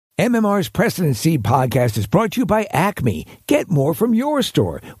MMR's Preston and Steve podcast is brought to you by Acme. Get more from your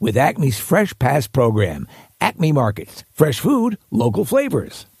store with Acme's Fresh Pass program. Acme Markets. Fresh food, local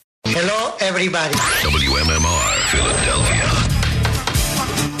flavors. Hello, everybody. WMMR, Philadelphia.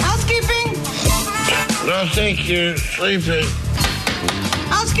 Housekeeping? No, thank you. Sleeping.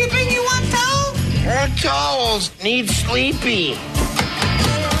 Housekeeping, you want towel? More towels. Need sleepy.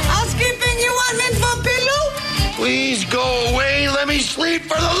 Housekeeping, you want mint for pillow? Please go away. Let me sleep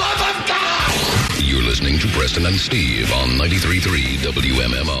for the love of God. You're listening to Preston and Steve on 93.3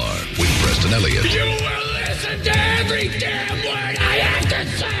 WMMR with Preston Elliott. You will listen to every damn word I have to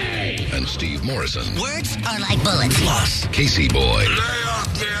say. And Steve Morrison. Words are like bullets. Plus, Casey Boy. Lay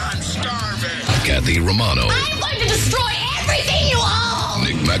off there. I'm starving. Kathy Romano. I'm going to destroy everything you own.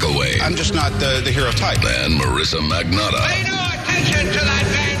 Nick McElway. I'm just not the hero type. And Marissa Magnotta. Pay no attention to that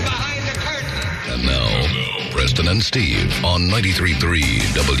man behind the curtain. And now, Preston and Steve on 93.3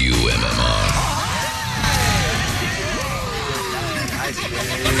 WMMR.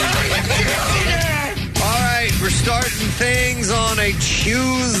 All right, we're starting things on a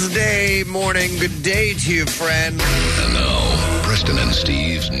Tuesday morning. Good day to you, friend. And now, Preston and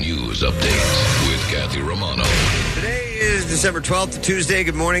Steve's news updates with Kathy Romano. Today is December 12th, Tuesday.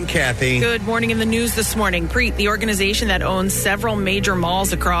 Good morning, Kathy. Good morning. In the news this morning, Preet, the organization that owns several major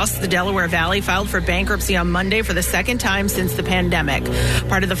malls across the Delaware Valley, filed for bankruptcy on Monday for the second time since the pandemic.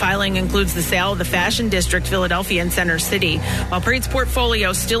 Part of the filing includes the sale of the Fashion District, Philadelphia, and Center City, while Preet's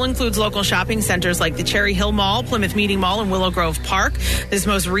portfolio still includes local shopping centers like the Cherry Hill Mall, Plymouth Meeting Mall, and Willow Grove Park. This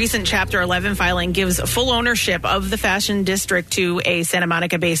most recent Chapter 11 filing gives full ownership of the Fashion District to a Santa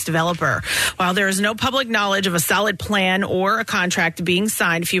Monica-based developer. While there is no public knowledge of a solid plan or a contract being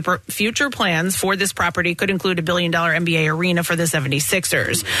signed, future plans for this property could include a $1 billion NBA arena for the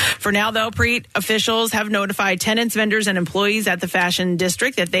 76ers. For now, though, Preet officials have notified tenants, vendors, and employees at the Fashion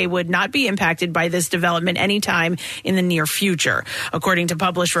District that they would not be impacted by this development anytime in the near future. According to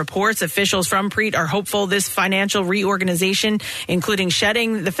published reports, officials from Preet are hopeful this financial reorganization, including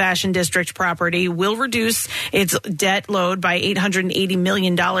shedding the Fashion District property, will reduce its debt load by $880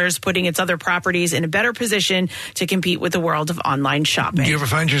 million, putting its other properties in a better position to compete with the world of online shopping. Do you ever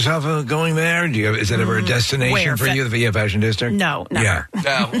find yourself going there? Is that ever a destination for you, the Fashion District? No, never.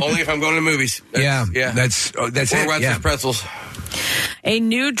 Yeah. Only if I'm going to the movies. That's or it. Wetzel's Pretzels. A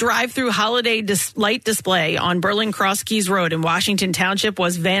new drive-through holiday light display on Berlin Cross Keys Road in Washington Township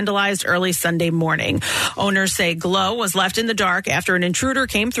was vandalized early Sunday morning. Owners say glow was left in the dark after an intruder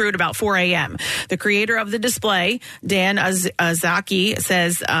came through at about 4 a.m. The creator of the display, Dan Azaki,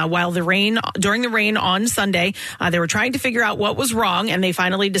 says during the rain on Sunday, they were trying to figure out what was wrong, and they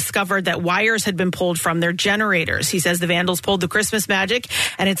finally discovered that wires had been pulled from their generators. He says the vandals pulled the Christmas magic,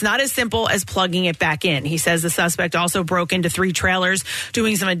 and it's not as simple as plugging it back in. He says the suspect also broke into 3 trailers,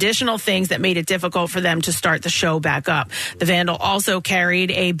 doing some additional things that made it difficult for them to start the show back up. The vandal also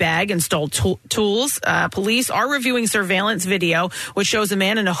carried a bag and stole tools. Police are reviewing surveillance video, which shows a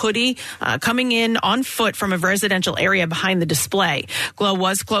man in a hoodie coming in on foot from a residential area behind the display. Glow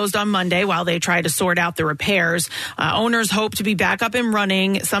was closed on Monday while they try to sort out the repairs. Owners hope to be back up and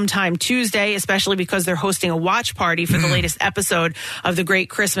running sometime Tuesday, especially because they're hosting a watch party for the latest episode of The Great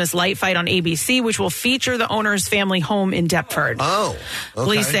Christmas Light Fight on ABC, which will feature the owner's family home in Deptford. Oh, okay.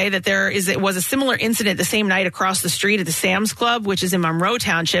 Police say that it was a similar incident the same night across the street at the Sam's Club, which is in Monroe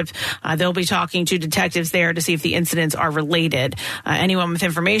Township. They'll be talking to detectives there to see if the incidents are related. Anyone with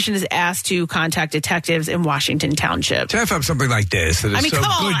information is asked to contact detectives in Washington Township. To have something like this that is so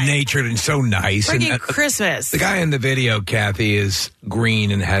good-natured and so nice. Freaking Christmas. The guy in the video, Kathy, is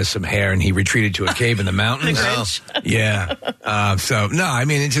green and has some hair, and he retreated to a cave in the mountains. Yeah.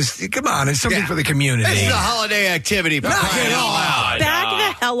 It's just, come on, it's something for the community. This is a holiday activity. Back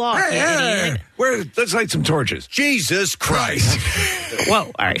the hell off, idiot. Let's light some torches. Jesus Christ. Whoa,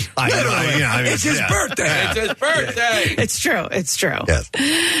 all right. It's his birthday. It's his birthday. It's true. It's true. Yes.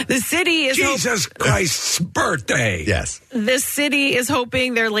 The city is Jesus Christ's birthday. Yes. The city is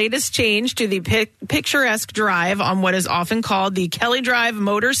hoping their latest change to the picturesque drive on what is often called the Kelly Drive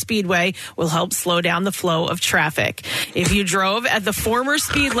Motor Speedway will help slow down the flow of traffic. If you drove at the former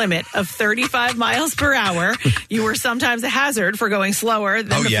speed limit of 35 miles per hour, you were sometimes a hazard for going slower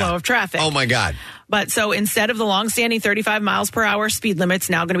than the flow of traffic. Oh, my God. But so instead of the long-standing 35 miles per hour speed limit, it's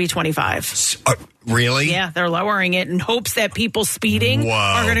now going to be 25. Really? Yeah, they're lowering it in hopes that people speeding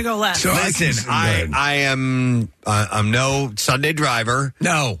are going to go less. So listen, I'm no Sunday driver.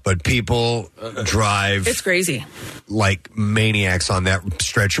 No. But people drive. It's crazy. Like maniacs on that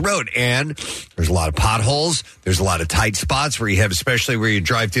stretch of road. And there's a lot of potholes. There's a lot of tight spots where you have, especially where you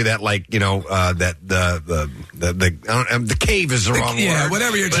drive through that, like, the cave is the wrong word. Yeah,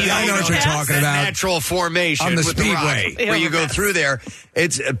 whatever you're I know what you're talking about. Natural formation. On the with speedway. The where you go through there.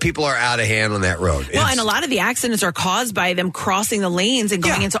 It's people are out of hand on that road. Well, and a lot of the accidents are caused by them crossing the lanes and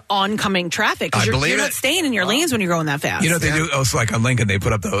going into oncoming traffic. Because you're not staying in your lanes when you're going that fast. You know what they do? Also, like on Lincoln, they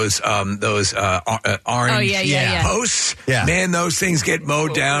put up those orange posts. Yeah. Man, those things get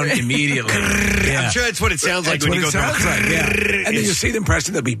mowed down immediately. I'm sure that's what it sounds like when you go through. And then you see them,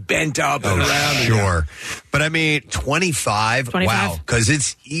 Preston, they'll be bent up and around. Sure. But I mean, 25? Wow. Because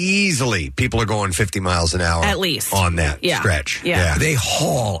it's easily, people are going 50 miles an hour. At least. On that stretch. Yeah. They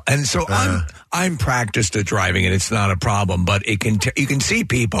haul. And so I'm practiced at driving, and it's not a problem. But you can see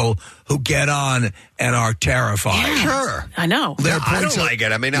people who get on and are terrified. Yeah. Sure. I know. I don't like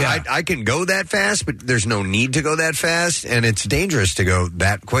it. I mean, I can go that fast, but there's no need to go that fast. And it's dangerous to go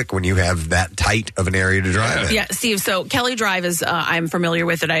that quick when you have that tight of an area to drive in. Yeah, Steve, so Kelly Drive is, I'm familiar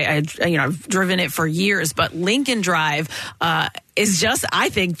with it. I've driven it for years, but Lincoln Drive is just, I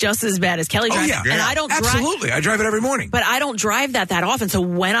think, just as bad as Kelly Drive. Oh, yeah. And I don't Absolutely. I drive it every morning. But I don't drive that often. So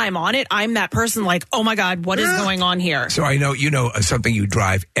when I'm on it, I'm that person like, oh my God, what is going on here? So I know, something you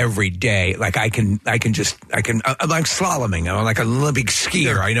drive every day. Like I'm like slaloming. I'm like an Olympic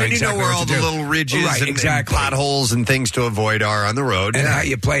skier. I know exactly where what all to the do. little ridges and potholes and things to avoid are on the road. And how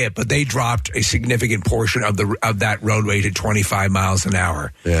you play it. But they dropped a significant portion of that roadway to 25 miles an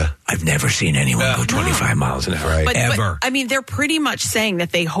hour. Yeah. I've never seen anyone go 25 miles an hour. Right. Ever. But, I mean, they're pretty much saying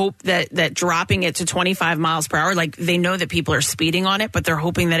that they hope that dropping it to 25 miles per hour, like they know that people are speeding on it, but they're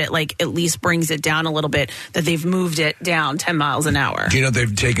hoping that it like at least brings it down a little bit, that they've moved it down 10 miles an hour. Do you know what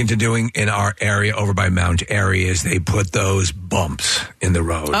they've taken to doing in our area over by Mount Airy is they put those bumps in the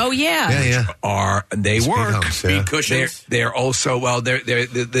road. Oh, yeah. They work. Speed cushions. They're also, they're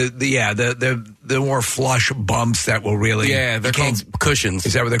the more flush bumps that will really... Yeah, they're called cushions.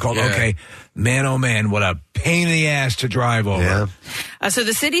 Is that what they're called? Yeah. Okay. Man, oh man, what a pain in the ass to drive over. Yeah. So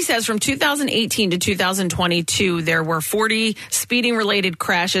the city says from 2018 to 2022, there were 40 speeding-related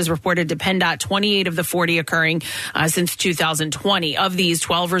crashes reported to PennDOT, 28 of the 40 occurring since 2020. Of these,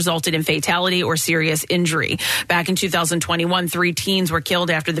 12 resulted in fatality or serious injury. Back in 2021, 3 teens were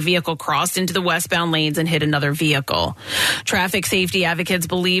killed after the vehicle crossed into the westbound lanes and hit another vehicle. Traffic safety advocates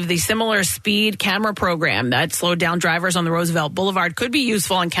believe the similar speed camera program that slowed down drivers on the Roosevelt Boulevard could be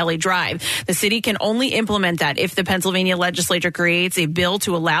useful on Kelly Drive. The city can only implement that if the Pennsylvania legislature creates a bill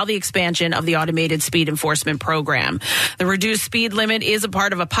to allow the expansion of the automated speed enforcement program. The reduced speed limit is a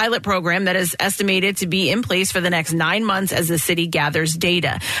part of a pilot program that is estimated to be in place for the next 9 months as the city gathers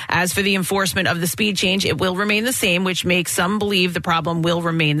data. As for the enforcement of the speed change, it will remain the same, which makes some believe the problem will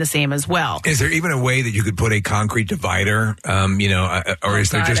remain the same as well. Is there even a way that you could put a concrete divider, or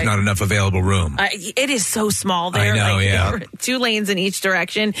is there just not enough available room? It is so small there. I know, yeah. 2 lanes in each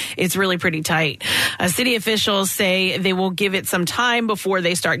direction. It's really pretty tight. City officials say they will give it some time before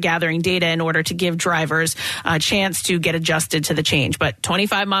they start gathering data in order to give drivers a chance to get adjusted to the change. But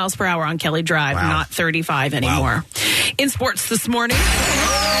 25 miles per hour on Kelly Drive, not 35 anymore. In sports this morning.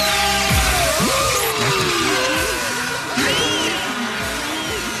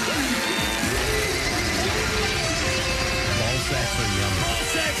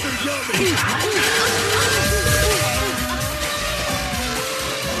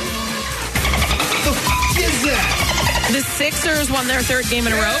 The Sixers won their 3rd game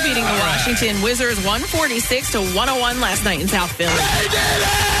in a row, beating the Washington Wizards 146-101 last night in South Philly.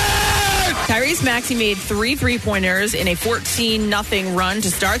 Tyrese Maxey made 3 3-pointers in a 14-0 run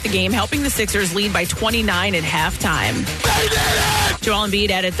to start the game, helping the Sixers lead by 29 at halftime. Joel Embiid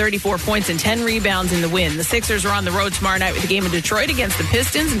added 34 points and 10 rebounds in the win. The Sixers are on the road tomorrow night with a game in Detroit against the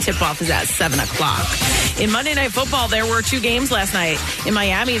Pistons, and tip-off is at 7 o'clock. In Monday Night Football, there were 2 games last night. In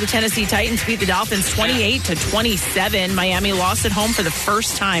Miami, the Tennessee Titans beat the Dolphins 28-27. Miami lost at home for the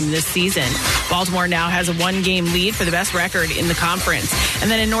first time this season. Baltimore now has a 1-game lead for the best record in the conference.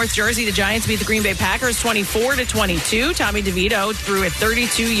 And then in North Jersey, the Giants beat the Green Bay Packers 24-22. Tommy DeVito threw a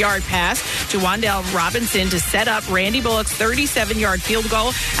 32-yard pass to Wan'Dale Robinson to set up Randy Bullock's 37-yard field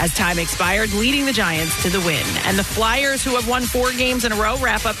goal as time expired, leading the Giants to the win. And the Flyers, who have won 4 games in a row,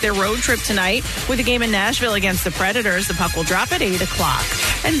 wrap up their road trip tonight with a game in Nashville against the Predators. The puck will drop at 8 o'clock.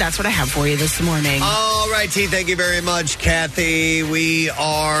 And that's what I have for you this morning. All right, T, thank you very much, Kathy. We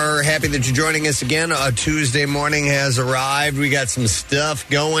are happy that you're joining us again. A Tuesday morning has arrived. We got some stuff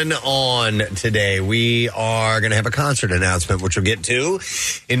going on today. We are going to have a concert announcement, which we'll get to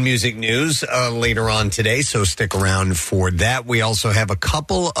in music news later on today, so stick around for that. We also have a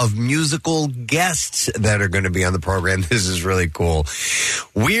couple of musical guests that are going to be on the program. This is really cool.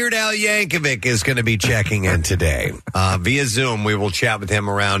 Weird Al Yankovic is going to be checking in today. Via Zoom, we will chat with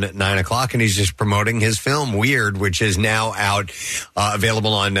him around 9 o'clock, and he's just promoting his film, Weird, which is now out,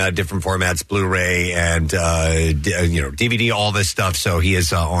 available on different formats, Blu-ray and, DVD, all this stuff. So he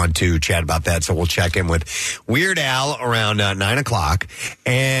is on to chat about that. So we'll check in with Weird Al around 9 o'clock.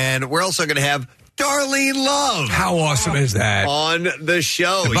 And we're also going to have Darlene Love. How awesome is that? On the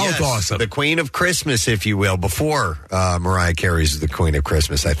show. They're both awesome. The Queen of Christmas, if you will, before Mariah Carey's the Queen of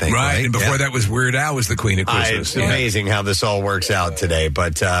Christmas, I think. Right, and before that was Weird Al was the Queen of Christmas. It's amazing how this all works out today.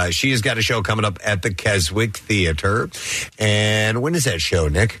 But she has got a show coming up at the Keswick Theater. And when is that show,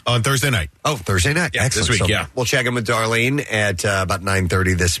 Nick? On Thursday night. Oh, Thursday night. Yeah, excellent. this week, So we'll check in with Darlene at about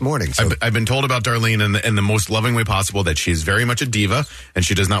 9:30 this morning. So I've been told about Darlene in the most loving way possible that she's very much a diva, and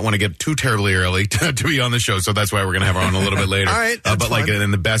she does not want to get too terribly early to be on the show. So that's why we're going to have her on a little bit later. All right, but fine. like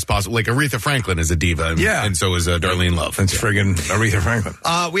in the best possible, like Aretha Franklin is a diva, and so is Darlene Love. That's friggin' Aretha Franklin.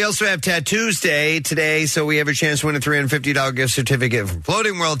 We also have Tattoos Day today, so we have a chance to win a $350 gift certificate from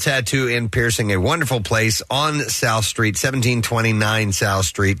Floating World Tattoo and Piercing, a wonderful place on South Street, 1729 South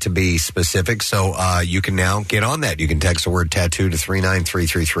Street to be specific. So you can now get on that. You can text the word tattoo to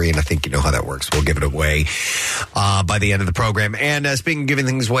 39333, and I think you know how that works. We'll give it away by the end of the program. And speaking of giving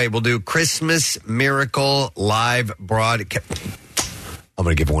things away, we'll do Christmas Miracle live broadcast. I'm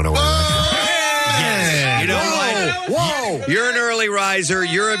going to give one away. Yes. You know what? Whoa! You're an early riser.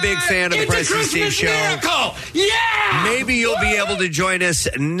 You're a big fan of the Preston Steve Show. Miracle! Yeah! Maybe you'll be able to join us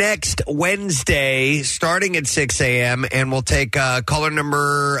next Wednesday, starting at 6 a.m., and we'll take caller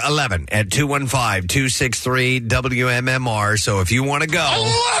number 11 at 215-263-WMMR. So if you want to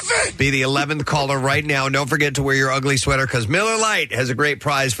go, be the 11th caller right now. And don't forget to wear your ugly sweater, because Miller Lite has a great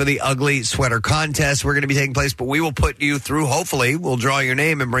prize for the ugly sweater contest. We're going to be taking place, but we will put you through, hopefully, we'll draw your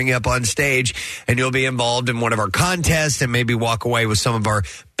name and bring you up on stage, and you'll be involved in one of our contests and maybe walk away with some of our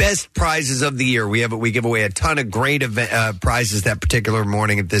best prizes of the year. We give away a ton of great prizes that particular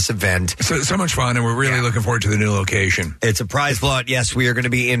morning at this event. So much fun, and we're really looking forward to the new location. It's a prize lot. Yes, we are going to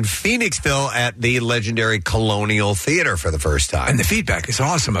be in Phoenixville at the legendary Colonial Theater for the first time. And the feedback is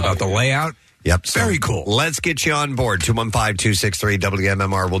awesome about the layout. Yep. Very cool. Let's get you on board.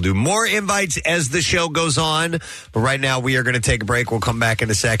 215-263-WMMR. We'll do more invites as the show goes on. But right now, we are going to take a break. We'll come back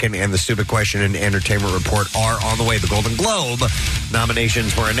in a second. And the Stupid Question and Entertainment Report are on the way. The Golden Globe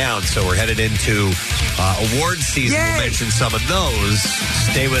nominations were announced. So we're headed into awards season. Yay! We'll mention some of those.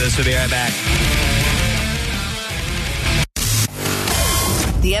 Stay with us. We'll be right back.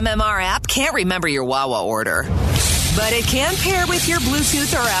 The MMR app can't remember your Wawa order, but it can pair with your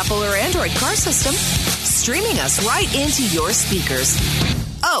Bluetooth or Apple or Android car system, streaming us right into your speakers.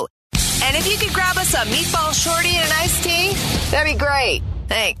 Oh, and if you could grab us a meatball shorty and an iced tea, that'd be great.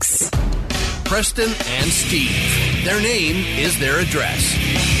 Thanks. Preston and Steve. Their name is their address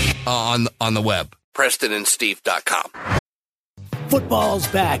on the web. PrestonandSteve.com. Football's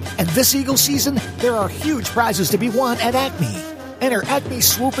back, and this Eagles season, there are huge prizes to be won at Acme. Enter Acme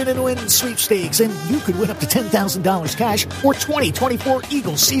Swoop In and Win sweepstakes, and you could win up to $10,000 cash or 2024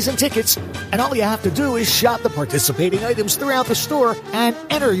 Eagles season tickets. And all you have to do is shop the participating items throughout the store and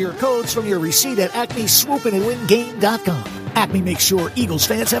enter your codes from your receipt at acmeswoopinandwingame.com. Acme makes sure Eagles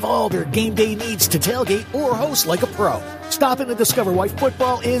fans have all their game day needs to tailgate or host like a pro. Stop in and discover why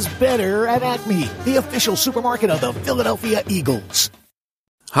football is better at Acme, the official supermarket of the Philadelphia Eagles.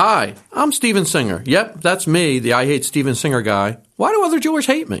 Hi, I'm Steven Singer. Yep, that's me, the I Hate Steven Singer guy. Why do other jewelers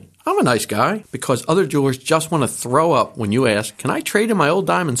hate me? I'm a nice guy. Because other jewelers just want to throw up when you ask, can I trade in my old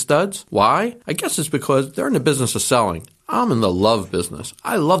diamond studs? Why? I guess it's because they're in the business of selling. I'm in the love business.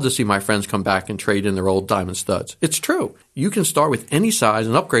 I love to see my friends come back and trade in their old diamond studs. It's true. You can start with any size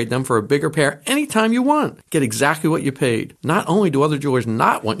and upgrade them for a bigger pair anytime you want. Get exactly what you paid. Not only do other jewelers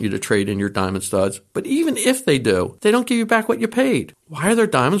not want you to trade in your diamond studs, but even if they do, they don't give you back what you paid. Why are their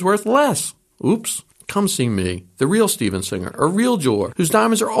diamonds worth less? Oops. Come see me, the real Steven Singer, a real jeweler whose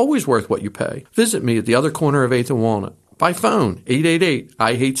diamonds are always worth what you pay. Visit me at the other corner of 8th and Walnut. By phone,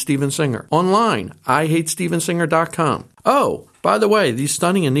 888-I-HATE-STEVEN-SINGER. Online, IHateStevenSinger.com. Oh, by the way, these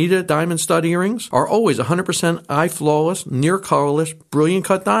stunning Anita diamond stud earrings are always 100% eye-flawless, near-colorless,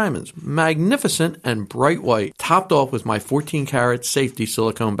 brilliant-cut diamonds. Magnificent and bright white, topped off with my 14-karat safety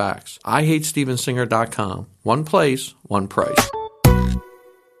silicone backs. IHateStevenSinger.com. One place, one price.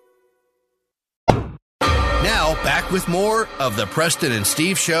 with more of the Preston and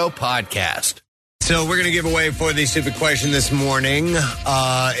Steve Show podcast. So we're going to give away for the stupid question this morning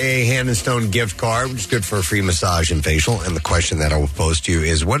a Hand and Stone gift card, which is good for a free massage and facial. And the question that I will pose to you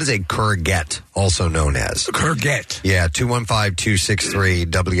is, what is a courgette, also known as? Courgette. Yeah,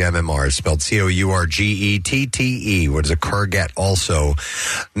 215-263-WMMR. It's spelled Courgette. What is a courgette, also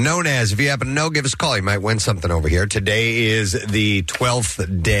known as? If you happen to know, give us a call. You might win something over here. Today is the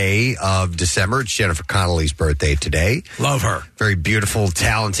 12th day of December. It's Jennifer Connelly's birthday today. Love her. Very beautiful,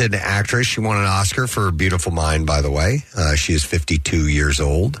 talented actress. She won an Oscar for Beautiful Mind, by the way. She is 52 years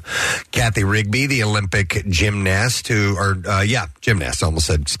old. Kathy Rigby, the Olympic gymnast, gymnast, almost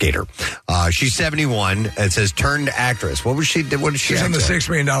said skater. She's 71. It says turned actress. What did she She's on the $6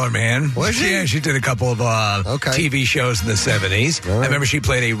 Million Man. Was she? Yeah, she did a couple of TV shows in the 70s. Right. I remember she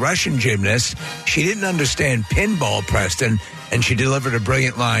played a Russian gymnast. She didn't understand pinball, Preston, and she delivered a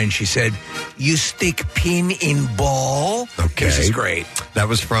brilliant line. She said, "You stick pin in ball." Okay. This is great. That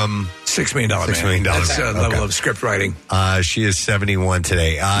was from $6 Million Man. $6 Million That's a Man. level of script writing. She is 71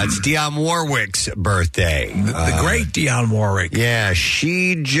 today. It's Dionne Warwick's birthday. The great Dionne Warwick. Yeah,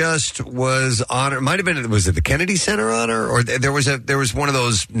 she just was honored. Might have been, was it the Kennedy Center honor? Or there was one of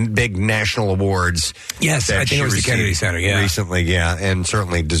those big national awards. Yes, I think it was the Kennedy Center, yeah. Recently, yeah, and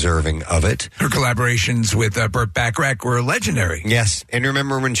certainly deserving of it. Her collaborations with Burt Bacharach were legendary. Yes, and you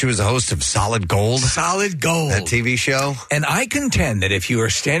remember when she was the host of Solid Gold? Solid Gold. That TV show? And I contend that if you are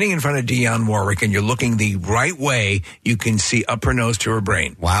standing in front of Dionne Warwick and you're looking the right way, you can see up her nose to her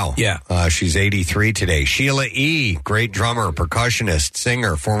brain. Wow. Yeah. She's 83 today. Sheila E., great drummer, percussionist,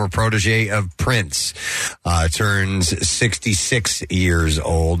 singer, former protege of Prince, turns 66 years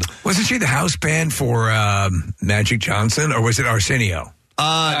old. Wasn't she the house band for Magic Johnson, or was it Arsenio?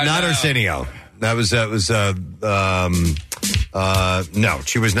 Not Arsenio. No,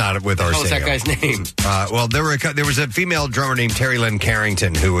 she was not with Arsenio. What was that guy's name? Well, there was a female drummer named Terry Lynn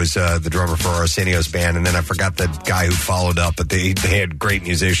Carrington who was the drummer for Arsenio's band, and then I forgot the guy who followed up, but they had great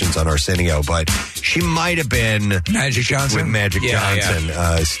musicians on Arsenio, but she might have been Magic Johnson? with Magic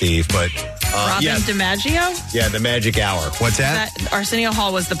Johnson, Steve, but Robin DiMaggio? Yeah, the Magic Hour. What's that? Arsenio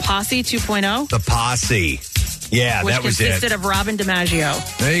Hall was the Posse 2.0. The Posse. Yeah, which that was consisted it. of Robin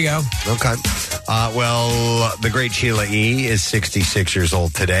DiMaggio. There you go. Okay. Well, the great Sheila E. is 66 years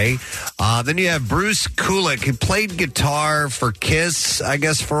old today. Then you have Bruce Kulick, who played guitar for Kiss, I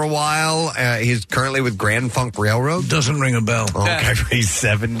guess, for a while. He's currently with Grand Funk Railroad. Doesn't ring a bell. Okay, he's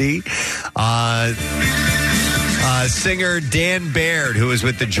 70. Singer Dan Baird, who was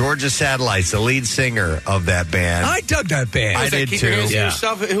with the Georgia Satellites, the lead singer of that band. I dug that band. I did Keep too. Your hands to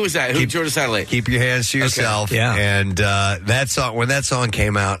yourself? Who was that? Who Georgia Satellite? Keep your hands to yourself. Okay. Yeah. And that song, when that song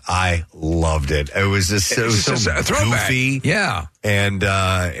came out, I loved it. It was just so a throwback. goofy. Yeah. And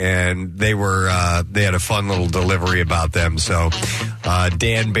they were they had a fun little delivery about them. So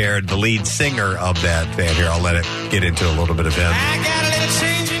Dan Baird, the lead singer of that band, here I'll let it get into a little bit of him. I got a little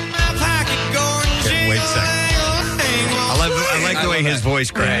change in my pocket going Wait a second. I like the way his voice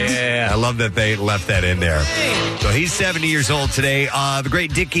cracks. Yeah. I love that they left that in there. So he's 70 years old today. The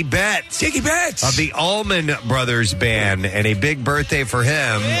great Dickie Betts. Dickie Betts. Of the Allman Brothers Band. And a big birthday for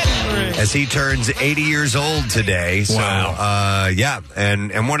him as he turns 80 years old today. So, wow. Yeah.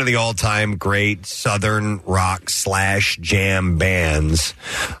 And one of the all-time great Southern rock / jam bands.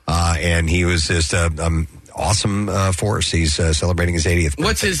 And he was just awesome force. He's celebrating his 80th birthday.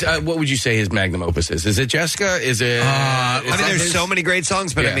 What's his? What would you say his magnum opus is? Is it Jessica? Is it? I mean, there's so many great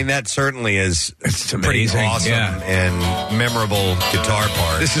songs, but I mean, that certainly is it's pretty amazing. awesome and memorable guitar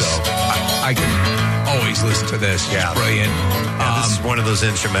part. This is I can always listen to this. It's brilliant. Yeah, this is one of those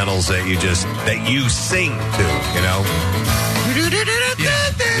instrumentals that you sing to. You know.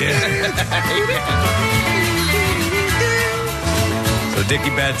 So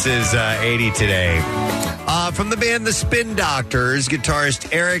Dickie Betts is 80 today. From the band The Spin Doctors,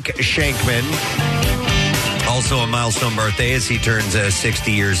 guitarist Eric Shankman. Also a milestone birthday as he turns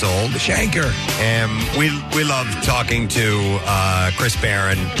 60 years old. The Shanker. And we love talking to Chris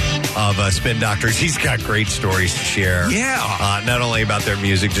Barron of Spin Doctors. He's got great stories to share. Yeah. Not only about their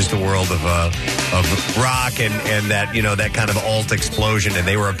music, just the world of rock and that, that kind of alt explosion. And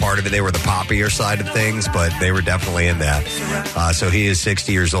they were a part of it. They were the poppier side of things, but they were definitely in that. So he is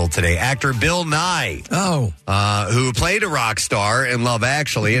 60 years old today. Actor Bill Nye. Oh. Who played a rock star in Love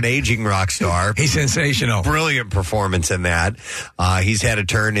Actually, an aging rock star. He's sensational. Brilliant performance in that. He's had a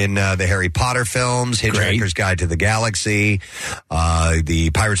turn in the Harry Potter films, Hitchhiker's Guide to the Galaxy,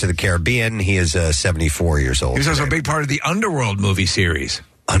 the Pirates of the Caribbean. He is 74 years old. He was also a big part of the Underworld movie series.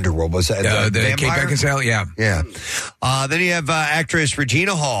 Underworld was that? The Kate Beckinsale, yeah. Yeah. Then you have actress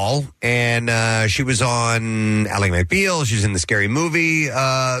Regina Hall, and she was on Ally McBeal. She's in the Scary Movie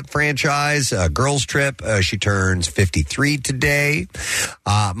franchise, Girls Trip. She turns 53 today.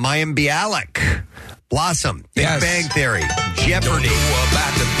 Mayim Bialik, Blossom, Big Bang Theory, Jeopardy.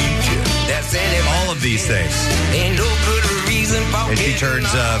 All of these things. And she turns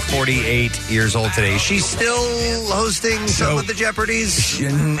 48 years old today. She's still hosting some of the Jeopardies.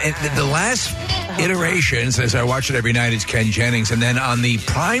 The last iterations, as I watch it every night, it's Ken Jennings. And then on the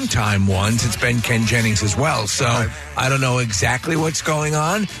primetime ones, it's been Ken Jennings as well. So I don't know exactly what's going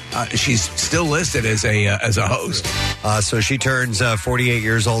on. She's still listed as a host. So she turns 48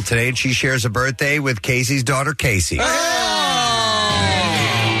 years old today, and she shares a birthday with Casey's daughter, Casey.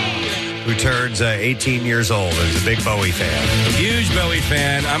 Who turns 18 years old and is a big Bowie fan. Huge Bowie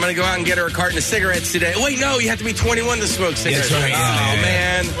fan. I'm going to go out and get her a carton of cigarettes today. Wait, no, you have to be 21 to smoke cigarettes. That's right.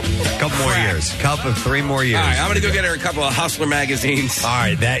 Man. A couple more years. 3 more years. All right, I'm going to go get her a couple of Hustler magazines. All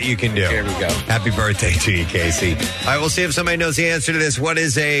right, that you can do. Here we go. Happy birthday to you, Casey. All right, we'll see if somebody knows the answer to this. What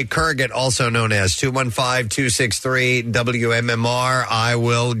is a curragate, also known as 215-263-WMMR? I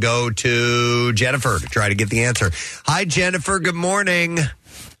will go to Jennifer to try to get the answer. Hi, Jennifer. Good morning.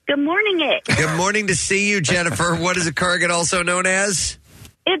 Good morning, it. Good morning to see you, Jennifer. What is a curragate also known as?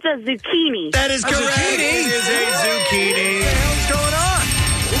 It's a zucchini. That is correct. It is a zucchini. What the hell's going on?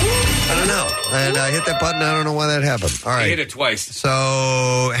 I don't know. And I hit that button. I don't know why that happened. All right. I hit it twice.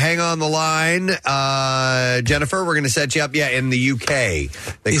 So hang on the line. Jennifer, we're going to set you up. Yeah, in the UK,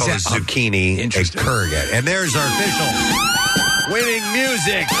 they call it zucchini a curragate. And there's our official winning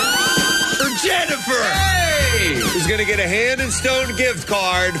music for Jennifer. Who's going to get a Hand and Stone gift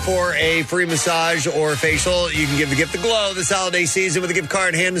card for a free massage or facial. You can give the gift of Glow this holiday season with a gift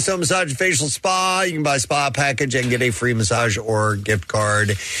card, Hand and Stone Massage and Facial Spa. You can buy a spa package and get a free massage or gift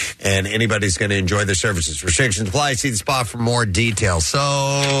card, and anybody's going to enjoy their services. Restrictions apply. See the spa for more details.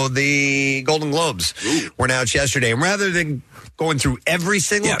 So the Golden Globes were announced yesterday, and rather than going through every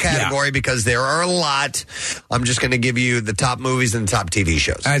single category because there are a lot, I'm just going to give you the top movies and the top TV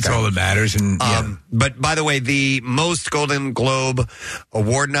shows. That's all that matters. And But by the way, the most Golden Globe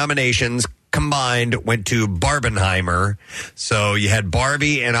award nominations combined went to Barbenheimer. So you had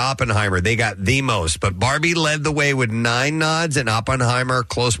Barbie and Oppenheimer. They got the most. But Barbie led the way with 9 nods and Oppenheimer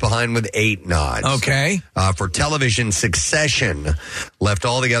close behind with 8 nods. Okay. For television, Succession left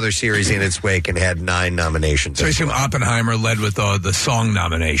all the other series in its wake and had 9 nominations. So I assume Oppenheimer led with the song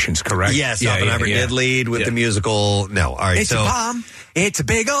nominations, correct? Yes, Oppenheimer did lead with the musical. No, all right. It's a bomb. It's a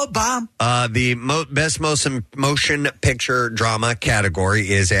big old bomb. The best motion picture drama category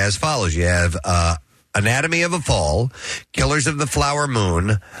is as follows. You have Anatomy of a Fall, Killers of the Flower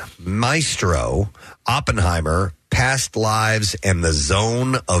Moon, Maestro, Oppenheimer, Past Lives, and The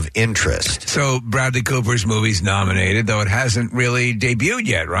Zone of Interest. So Bradley Cooper's movie's nominated, though it hasn't really debuted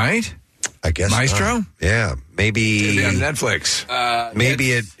yet, right? I guess Maestro? not. Yeah, maybe on Netflix.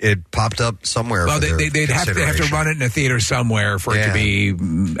 Maybe it popped up somewhere. Well, they'd have to run it in a theater somewhere for it to be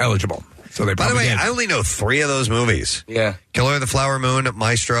eligible. So they. By the way, did. I only know 3 of those movies. Yeah, Killer of the Flower Moon,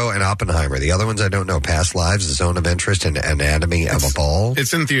 Maestro, and Oppenheimer. The other ones I don't know: Past Lives, The Zone of Interest, and Anatomy of a Fall.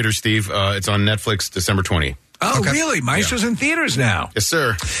 It's in theaters, Steve. It's on Netflix December 20. Oh, really? Maestro's in theaters now. Yes,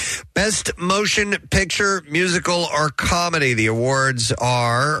 sir. Best motion picture, musical, or comedy. The awards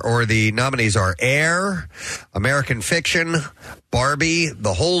are, or the nominees are Air, American Fiction, Barbie,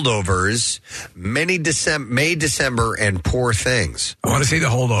 The Holdovers, May, December, and Poor Things. I want to see The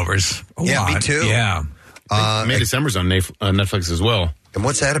Holdovers. Me too. Yeah. May December's on Netflix as well. And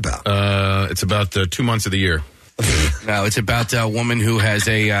what's that about? It's about 2 months of the year. No, it's about a woman who has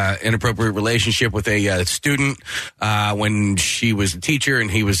a inappropriate relationship with a student when she was a teacher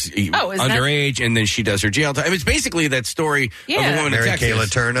and he was underage, and then she does her jail time. It's basically that story of a woman Mary in Texas. Kay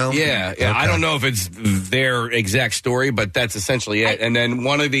Letourneau? Yeah. Okay. I don't know if it's their exact story, but that's essentially it. And then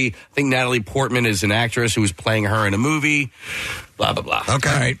I think Natalie Portman is an actress who was playing her in a movie. Blah, blah, blah.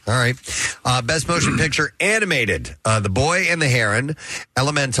 Okay. All right. Best motion picture animated. The Boy and the Heron,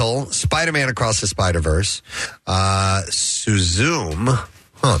 Elemental, Spider-Man Across the Spider-Verse, Suzume.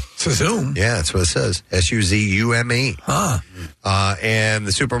 Suzume? Yeah, that's what it says. Suzume. And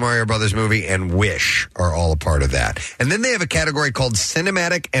the Super Mario Brothers movie and Wish are all a part of that. And then they have a category called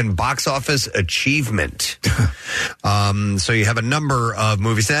Cinematic and Box Office Achievement. So you have a number of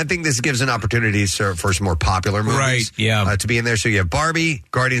movies. And I think this gives an opportunity for some more popular movies to be in there. So you have Barbie,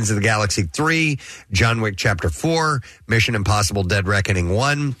 Guardians of the Galaxy 3, John Wick Chapter 4, Mission Impossible Dead Reckoning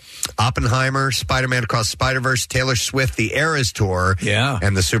 1, Oppenheimer, Spider-Man Across the Spider-Verse, Taylor Swift, The Eras Tour,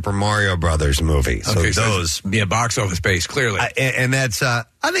 and the Super Mario Brothers movie. So those... box office base, clearly. And that's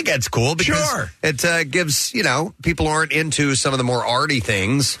I think that's cool because it gives, people who aren't into some of the more arty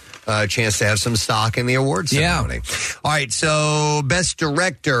things a chance to have some stock in the awards ceremony. Yeah. All right, so Best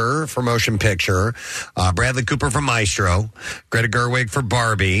Director for Motion Picture, Bradley Cooper for Maestro, Greta Gerwig for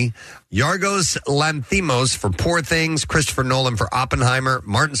Barbie, Yorgos Lanthimos for Poor Things, Christopher Nolan for Oppenheimer,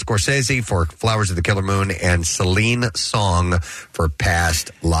 Martin Scorsese for Flowers of the Killer Moon, and Celine Song for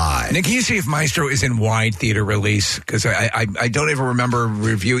Past Lives. Nick, can you see if Maestro is in wide theater release? Because I don't ever remember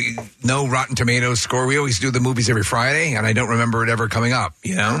reviewing no Rotten Tomatoes score. We always do the movies every Friday, and I don't remember it ever coming up,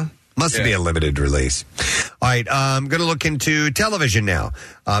 Must be a limited release. All right, I'm going to look into television now.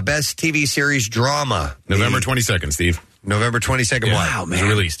 Best TV series drama. November 22nd, Steve. November 22nd. Wow, man. It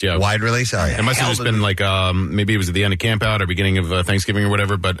was released, yeah. Wide release? All right. It must have just been like, maybe it was at the end of camp out or beginning of Thanksgiving or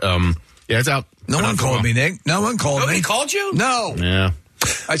whatever, but yeah, it's out. No one called me, Nick. No one called me. Nobody called you? No. Yeah.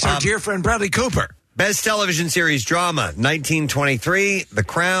 I saw dear friend Bradley Cooper. Best television series drama, 1923, The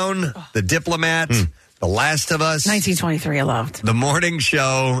Crown, The Diplomat, The Last of Us. 1923 I loved. The Morning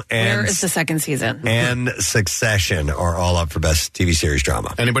Show. And where is the second season? And Succession are all up for Best TV Series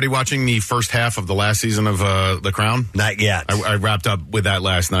Drama. Anybody watching the first half of the last season of The Crown? Not yet. I wrapped up with that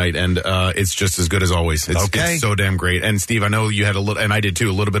last night, and it's just as good as always. It's so damn great. And Steve, I know you had a little, and I did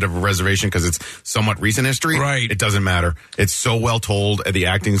too, a little bit of a reservation because it's somewhat recent history. Right. It doesn't matter. It's so well told. The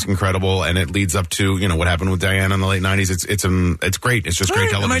acting's incredible, and it leads up to what happened with Diana in the late 90s. It's great. It's just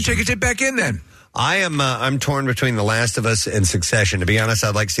great television. I might take a tip back in then. I'm torn between The Last of Us and Succession. To be honest,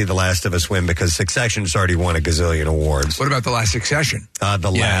 I'd like to see The Last of Us win because Succession's already won a gazillion awards. What about The Last Succession?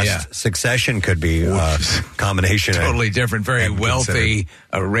 Succession could be a combination. Totally different, very wealthy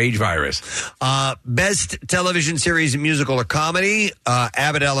rage virus. Best television series, musical or comedy,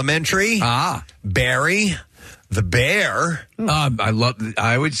 Abbott Elementary, Barry, The Bear.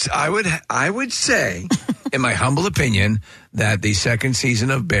 I would say, in my humble opinion, that the second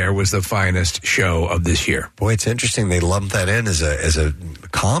season of Bear was the finest show of this year. Boy, it's interesting they lumped that in as a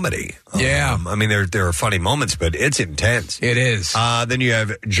comedy. Yeah. I mean, there are funny moments, but it's intense. It is. Then you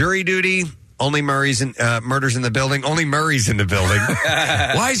have Jury Duty, Only Murders in the Building. Only Murray's in the building.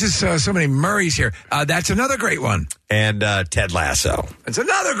 Why is this so many Murrays here? That's another great one. And Ted Lasso. It's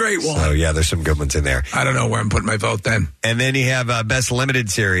another great one. So, yeah, there's some good ones in there. I don't know where I'm putting my vote then. And then you have Best Limited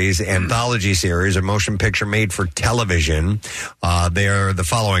Series, Anthology Series, or Motion Picture Made for Television. They are the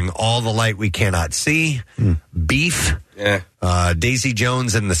following: All the Light We Cannot See, Beef, Daisy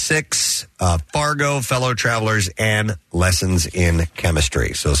Jones and the Six, Fargo, Fellow Travelers, and Lessons in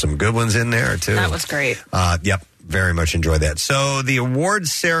Chemistry. So some good ones in there, too. That was great. Yep. Very much enjoyed that. So the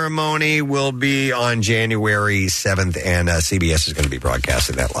awards ceremony will be on January 7th, and CBS is going to be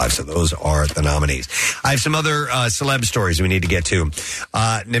broadcasting that live. So those are the nominees. I have some other celeb stories we need to get to.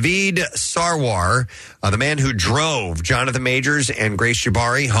 Naveed Sarwar, the man who drove Jonathan Majors and Grace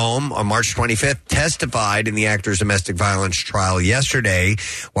Jabari home on March 25th, testified in the actor's domestic violence trial yesterday,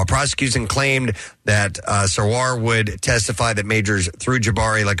 while prosecution claimed that Sarwar would testify that Majors threw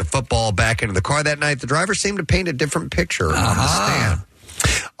Jabari like a football back into the car that night. The driver seemed to paint a different picture on the stand.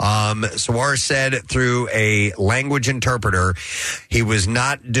 Sawar said through a language interpreter he was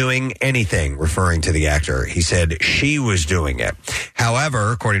not doing anything, referring to the actor. He said she was doing it.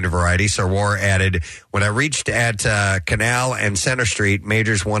 However, according to Variety, Sawar added, when I reached at Canal and Center Street,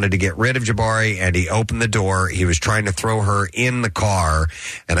 Majors wanted to get rid of Jabari and he opened the door. He was trying to throw her in the car.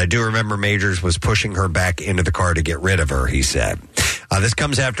 And I do remember Majors was pushing her back into the car to get rid of her, he said. This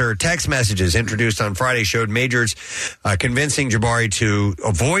comes after text messages introduced on Friday showed Majors convincing Jabari to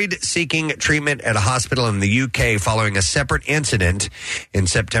avoid seeking treatment at a hospital in the UK following a separate incident in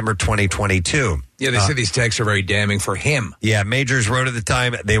September 2022. Yeah, they say these texts are very damning for him. Yeah, Majors wrote at the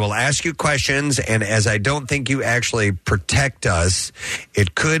time, they will ask you questions, and as I don't think you actually protect us,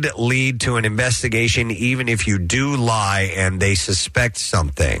 it could lead to an investigation even if you do lie and they suspect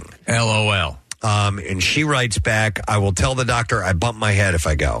something. LOL. And she writes back, I will tell the doctor I bumped my head if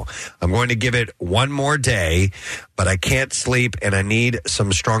I go. I'm going to give it one more day, but I can't sleep and I need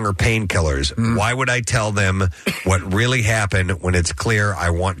some stronger painkillers. Why would I tell them what really happened when it's clear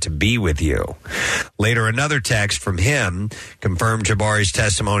I want to be with you? Later, another text from him confirmed Jabari's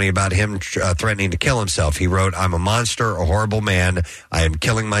testimony about him threatening to kill himself. He wrote, I'm a monster, a horrible man. I am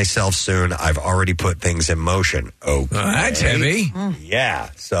killing myself soon. I've already put things in motion. Okay. That's heavy. Yeah.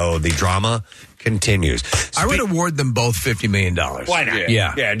 So the drama continues. I would award them both $50 million. Why not?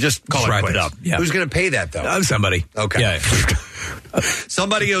 Yeah. Just call wrap it it up. Yeah. Who's going to pay that, though? Somebody. Okay. Yeah.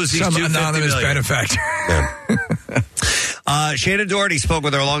 Somebody owes these Some $250 anonymous million. benefactor. Yeah. Shannon Doherty spoke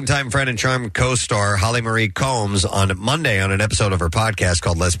with her longtime friend and charm co-star Holly Marie Combs on Monday on an episode of her podcast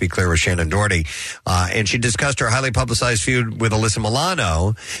called Let's Be Clear with Shannon Doherty. And she discussed her highly publicized feud with Alyssa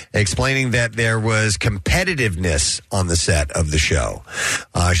Milano, explaining that there was competitiveness on the set of the show.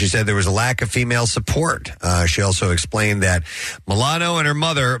 She said there was a lack of female support. She also explained that Milano and her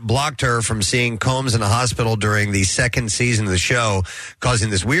mother blocked her from seeing Combs in the hospital during the second season of the show, causing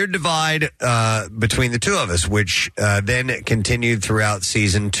this weird divide between the two of us, which then continued throughout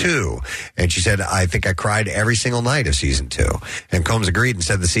season 2. And she said, I think I cried every single night of season 2. And Combs agreed and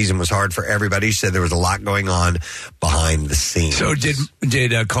said the season was hard for everybody. She said there was a lot going on behind the scenes. So did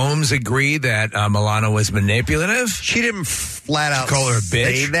Combs agree that Milano was manipulative? She didn't flat out call her a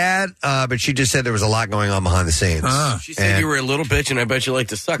bitch. Say that, but she just said there was a lot going on behind the scenes. She said you were a little bitch and I bet you like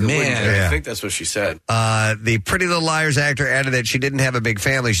to suck it. Man. I think that's what she said. The Pretty Little Liars actor added that she didn't have a big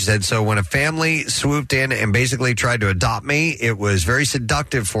family. She said, so when a family swooped in and basically tried to adopt me, it was very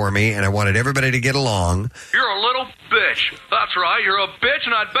seductive for me, and I wanted everybody to get along. You're a little bitch. That's right. You're a bitch,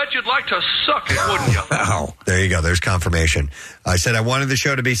 and I bet you'd like to suck it, wouldn't you? Oh, there you go. There's confirmation. I said I wanted the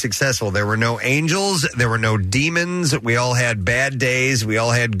show to be successful. There were no angels. There were no demons. We all had bad days. We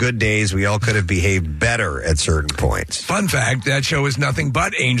all had good days. We all could have behaved better at certain points. Fun fact, that show was nothing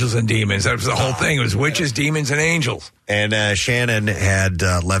but angels and demons. That was the whole thing. It was witches, demons, and angels. And Shannon had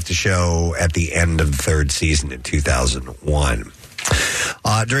left the show at the end of the third season in 2001.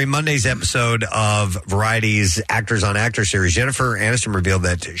 During Monday's episode of Variety's Actors on Actor series, Jennifer Aniston revealed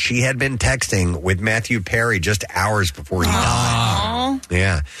that she had been texting with Matthew Perry just hours before he died.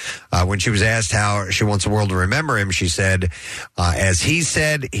 Yeah. When she was asked how she wants the world to remember him, she said, as he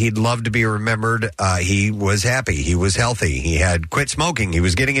said he'd love to be remembered, he was happy. He was healthy. He had quit smoking. He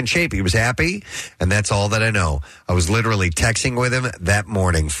was getting in shape. He was happy. And that's all that I know. I was literally texting with him that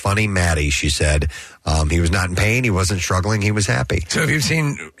morning. Funny Maddie, she said. He was not in pain. He wasn't struggling. He was happy. So if you've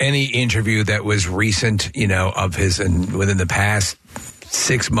seen any interview that was recent, of his and within the past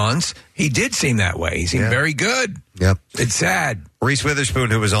 6 months, he did seem that way. He seemed very good. Yep. It's sad. Reese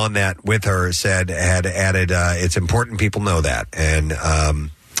Witherspoon, who was on that with her, had added, it's important people know that. And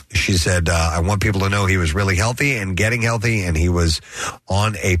she said, I want people to know he was really healthy and getting healthy, and he was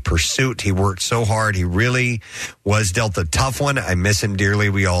on a pursuit. He worked so hard. He really was dealt a tough one. I miss him dearly.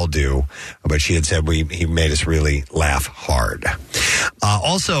 We all do. But she had said he made us really laugh hard.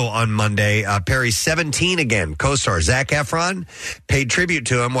 Also on Monday, Perry's 17 again co-star Zac Efron paid tribute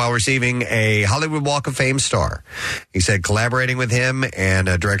to him while receiving a Hollywood Walk of Fame star. He said collaborating with him and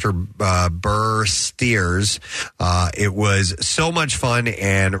director Burr Steers, it was so much fun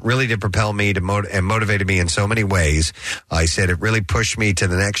and really did propel me to and motivated me in so many ways. I said it really pushed me to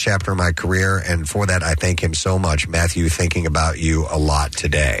the next chapter of my career, and for that I thank him so much. Matthew, thinking about you a lot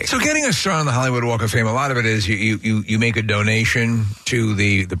today. So getting a star on the Hollywood Walk of Fame, a lot of it is you make a donation to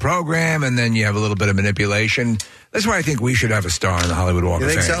the program, and then you have a little bit of manipulation. That's why I think we should have a star on the Hollywood Walk of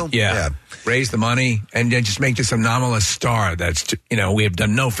Fame. You think so? Yeah. Raise the money and then just make this anomalous star that's, we have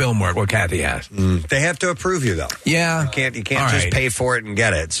done no film work, what Kathy has. They have to approve you, though. Yeah. You can't just pay for it and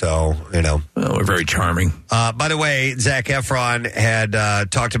get it, so, Well, we're very charming. By the way, Zac Efron had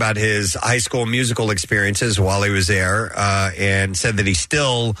talked about his high school musical experiences while he was there and said that he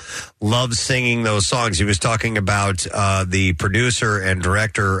still loves singing those songs. He was talking about the producer and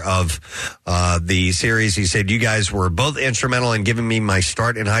director of the series. He said, you guys were both instrumental in giving me my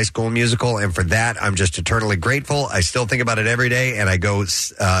start in High School Musical, and for that, I'm just eternally grateful. I still think about it every day, and I go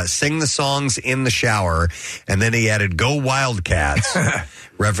sing the songs in the shower. And then he added, "Go Wildcats,"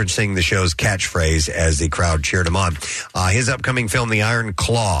 referencing the show's catchphrase as the crowd cheered him on. His upcoming film, The Iron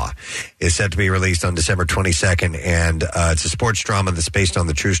Claw, is set to be released on December 22nd, and it's a sports drama that's based on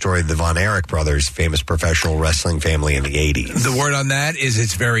the true story of the Von Erich brothers, famous professional wrestling family in the 80s. The word on that is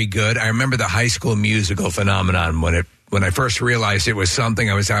it's very good. I remember the High School Musical phenomenon when I first realized it was something.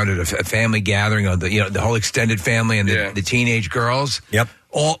 I was out at a family gathering of the whole extended family and the teenage girls. Yep.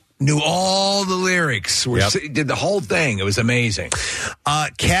 Knew all the lyrics. Did the whole thing. It was amazing.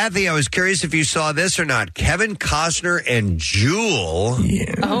 Kathy, I was curious if you saw this or not. Kevin Costner and Jewel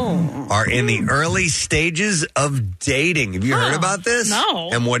are in the early stages of dating. Have you heard about this? No.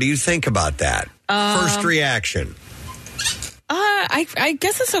 And what do you think about that? First reaction. I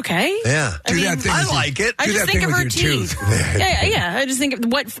guess it's okay. Yeah. I like it. I just think of her teeth. Yeah. I just think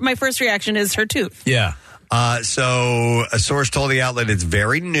of what my first reaction is her tooth. Yeah. So a source told the outlet it's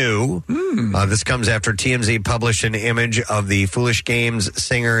very new. This comes after TMZ published an image of the Foolish Games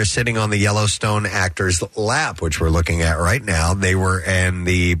singer sitting on the Yellowstone actor's lap, which we're looking at right now. They were in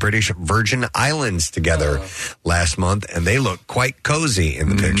the British Virgin Islands together last month, and they look quite cozy in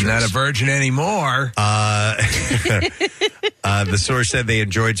the pictures. Not a virgin anymore. The source said they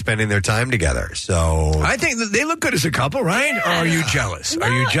enjoyed spending their time together. So I think that they look good as a couple, right? Or are you jealous? No.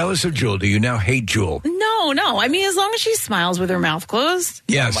 Are you jealous of Jewel? Do you now hate Jewel? No. I mean, as long as she smiles with her mouth closed.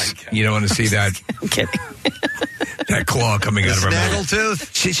 Yes. You don't want to see that. I'm kidding. That claw coming out of her mouth.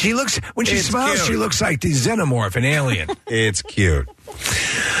 Snaggletooth? She looks, when she smiles, cute. she looks like the xenomorph, an alien. It's cute.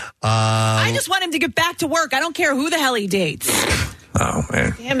 I just want him to get back to work. I don't care who the hell he dates. Oh,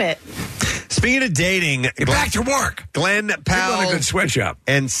 man. Damn it. Speaking of dating, Get back to work. Glenn People Powell on a good sweatshop.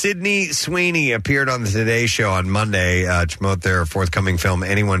 and Sydney Sweeney appeared on the Today Show on Monday to promote their forthcoming film,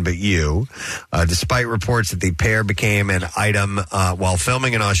 Anyone But You. Despite reports that the pair became an item while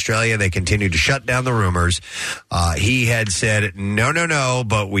filming in Australia, they continued to shut down the rumors. He had said, no,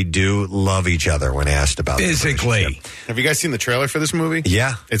 but we do love each other when asked about the Physically. relationship. Have you guys seen the trailer for this movie?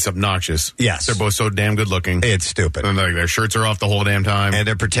 Yeah. It's obnoxious. Yes. They're both so damn good looking. It's stupid. And like, their shirts are off the whole damn time. And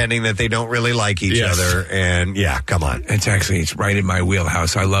they're pretending that they don't really like each Yes. other. And yeah, come on. It's right in my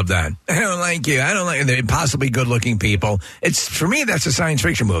wheelhouse. I love that. I don't like you. I don't like the impossibly good-looking people. It's for me, that's a science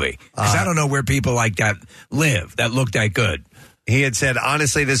fiction movie because I don't know where people like that live that look that good. He had said,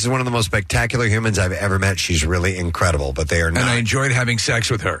 honestly, this is one of the most spectacular humans I've ever met. She's really incredible, but they are not. And I enjoyed having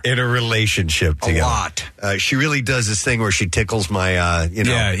sex with her. In a relationship together. A lot. She really does this thing where she tickles my,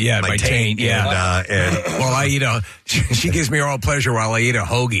 my taint. Yeah. And well, I eat she gives me oral pleasure while I eat a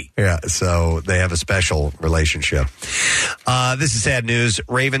hoagie. yeah, so they have a special relationship. This is sad news.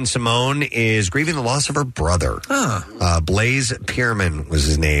 Raven Simone is grieving the loss of her brother. Blaze Pierman was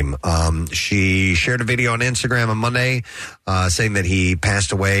his name. She shared a video on Instagram on Monday saying that he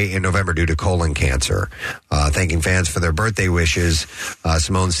passed away in November due to colon cancer. Thanking fans for their birthday wishes.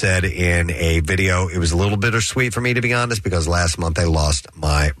 Simone said in a video, it was a little bittersweet for me, to be honest, because last month I lost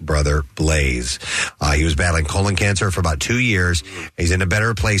my brother Blaze. He was battling colon cancer for about 2 years. He's in a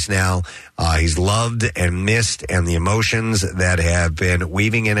better place now. He's loved and missed, and the emotions that have been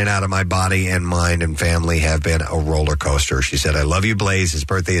weaving in and out of my body and mind and family have been a roller coaster. She said, I love you, Blaze. His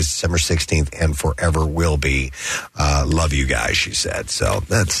birthday is December 16th and forever will be. Love you guys, she said. So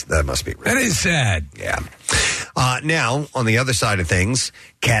that must be really That is sad. Yeah. Now, on the other side of things,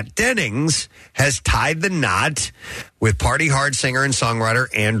 Kat Dennings has tied the knot with party hard singer and songwriter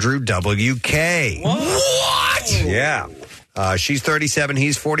Andrew W.K. What? Yeah. She's 37.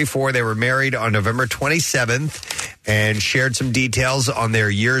 He's 44. They were married on November 27th and shared some details on their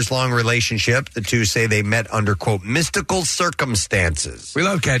years-long relationship. The two say they met under, quote, mystical circumstances. We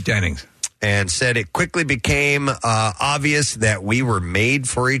love Kat Dennings. And said it quickly became obvious that we were made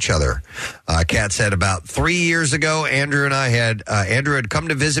for each other. Kat said about 3 years ago, Andrew had come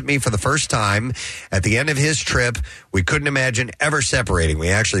to visit me for the first time. At the end of his trip, we couldn't imagine ever separating. We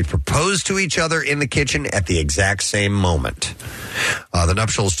actually proposed to each other in the kitchen at the exact same moment. The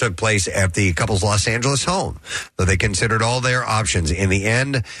nuptials took place at the couple's Los Angeles home, though they considered all their options. In the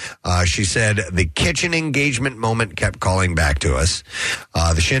end, she said, the kitchen engagement moment kept calling back to us.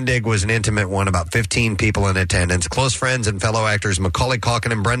 The shindig was an intimate one, about 15 people in attendance. Close friends and fellow actors Macaulay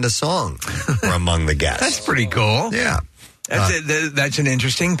Culkin and Brenda Song were among the guests. That's pretty cool. Yeah. That's an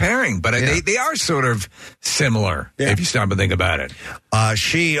interesting pairing, but they are sort of similar if you stop and think about it.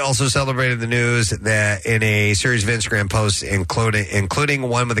 She also celebrated the news that in a series of Instagram posts, including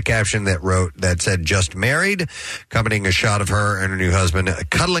one with a caption that said "just married," accompanying a shot of her and her new husband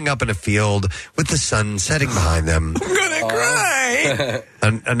cuddling up in a field with the sun setting behind them. I'm gonna cry.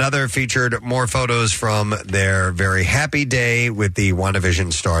 Another featured more photos from their very happy day with the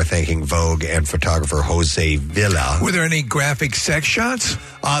WandaVision star thanking Vogue and photographer Jose Villa. Were there any graphic sex shots?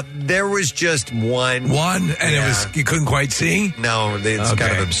 There was just one. And it was you couldn't quite see? No, it's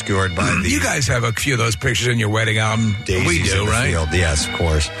kind of obscured by the... You guys have a few of those pictures in your wedding album. Daisies We do, in the right? Field. Yes, of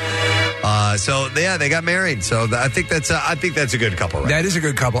course. They got married. So I think that's a good couple, right? That is a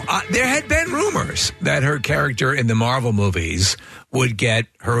good couple. There had been rumors that her character in the Marvel movies would get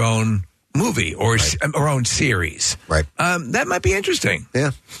her own movie or her own series. Right. That might be interesting.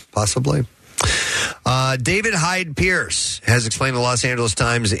 Yeah, possibly. David Hyde Pierce has explained to the Los Angeles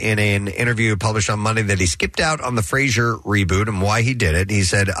Times in an interview published on Monday that he skipped out on the Frasier reboot and why he did it. He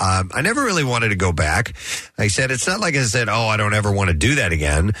said, I never really wanted to go back. He said, it's not like I said, I don't ever want to do that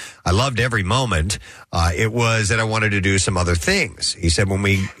again. I loved every moment. It was that I wanted to do some other things. He said, when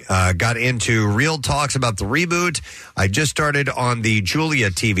we got into real talks about the reboot, I just started on the Julia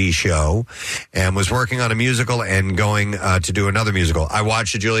TV show and was working on a musical and going to do another musical. I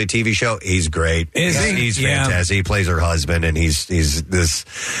watched the Julia TV show. He's great. Is he? He's fantastic. He plays her husband, and he's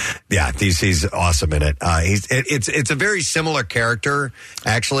awesome in it. It's a very similar character,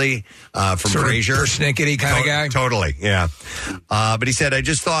 actually, from sort Frasier. Persnickety kind of guy. Totally, yeah. But he said, I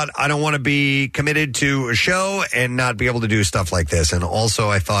just thought I don't want to be committed into a show and not be able to do stuff like this. And also,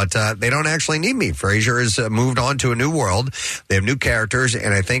 I thought they don't actually need me. Frasier has moved on to a new world. They have new characters,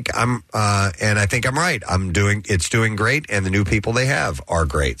 and I think I'm right. It's doing great, and the new people they have are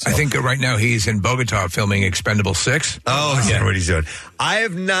great. So. I think right now he's in Bogota filming Expendable 6. Oh, yeah, what he's doing. I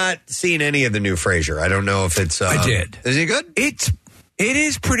have not seen any of the new Frasier. I don't know if it's. I did. Is he good? It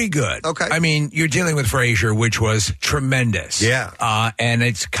is pretty good. Okay. I mean, you're dealing with Frasier, which was tremendous. Yeah. And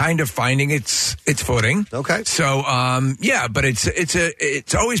it's kind of finding its footing. Okay. So, but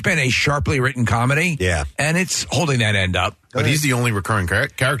it's always been a sharply written comedy. Yeah. And it's holding that end up. But he's the only recurring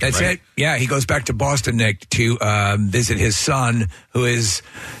character. That's right? it. Yeah. He goes back to Boston, Nick, to visit his son, who is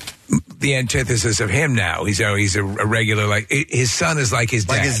the antithesis of him now. He's a regular, his son is like his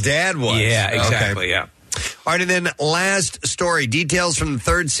dad. Like his dad was. Yeah, exactly. Okay. Yeah. All right, and then last story. Details from the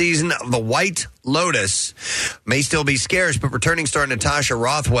third season of The White Lotus may still be scarce, but returning star Natasha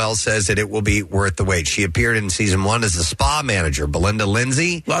Rothwell says that it will be worth the wait. She appeared in season 1 as the spa manager, Belinda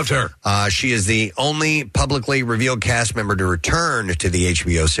Lindsay. Loved her. She is the only publicly revealed cast member to return to the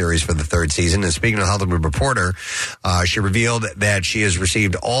HBO series for the third season. And speaking to Hollywood Reporter, she revealed that she has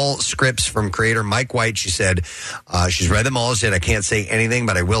received all scripts from creator Mike White. She said she's read them all. She said, I can't say anything,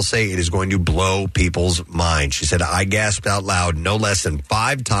 but I will say it is going to blow people's mind. She said, I gasped out loud no less than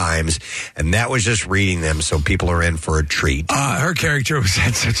 5 times, and that was just reading them, so people are in for a treat. Her character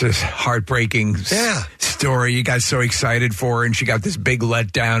had such a heartbreaking story. You got so excited for her, and she got this big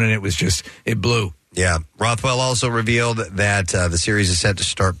letdown, and it blew. Yeah. Rothwell also revealed that the series is set to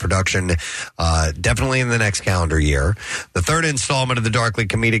start production definitely in the next calendar year. The third installment of the darkly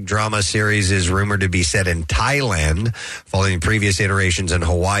comedic drama series is rumored to be set in Thailand, following previous iterations in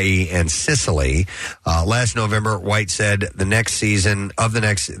Hawaii and Sicily. Last November, White said the next season of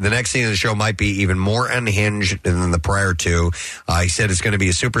the season of the show might be even more unhinged than the prior two. He said it's going to be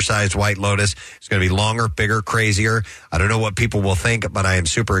a supersized White Lotus. It's going to be longer, bigger, crazier. I don't know what people will think, but I am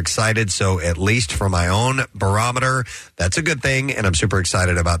super excited. So at least for my own barometer, that's a good thing, and I'm super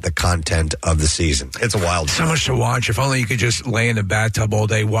excited about the content of the season. It's a wild so much to watch. If only you could just lay in the bathtub all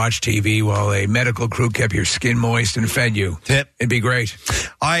day, watch TV while a medical crew kept your skin moist and fed you. It'd be great.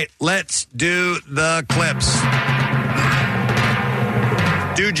 All right, let's do the clips.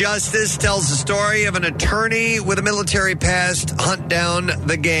 Do Justice tells the story of an attorney with a military past hunt down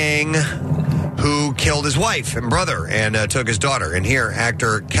the gang who killed his wife and brother and took his daughter. And here,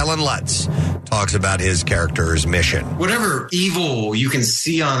 actor Kellen Lutz talks about his character's mission. Whatever evil you can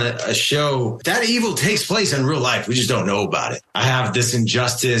see on a show, that evil takes place in real life. We just don't know about it. I have this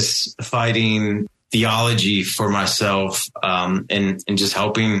injustice fighting theology for myself and just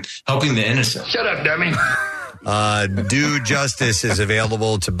helping the innocent. Shut up, dummy. Do Justice is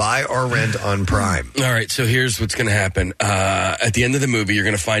available to buy or rent on Prime. All right, so here's what's going to happen. At the end of the movie, you're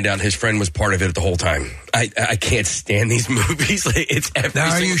going to find out his friend was part of it the whole time. I can't stand these movies. It's every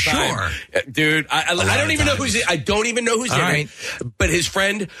now, single are you time. sure? Dude, I don't even know who's in it. I don't even know who's in it. But his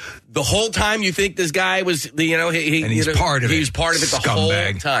friend, the whole time you think this guy was, and he's part of it. He was part of it the whole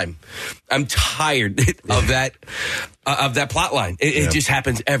time. I'm tired of that plot line. It just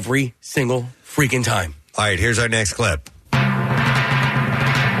happens every single freaking time. All right, here's our next clip.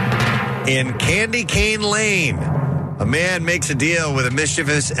 In Candy Cane Lane, a man makes a deal with a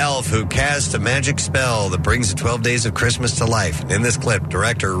mischievous elf who casts a magic spell that brings the 12 days of Christmas to life. In this clip,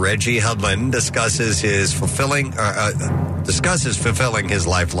 director Reggie Hudlin discusses fulfilling his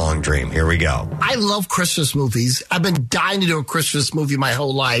lifelong dream. Here we go. I love Christmas movies. I've been dying to do a Christmas movie my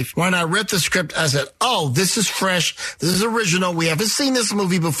whole life. When I read the script, I said, oh, this is fresh. This is original. We haven't seen this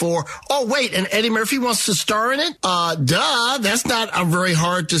movie before. Oh, wait, and Eddie Murphy wants to star in it? Duh. That's not a very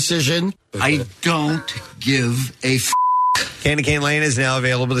hard decision. I don't give a Candy Cane Lane is now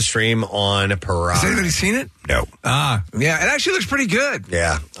available to stream on Prime. Has anybody seen it? No. Yeah, it actually looks pretty good.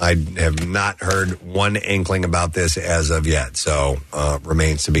 Yeah, I have not heard one inkling about this as of yet, so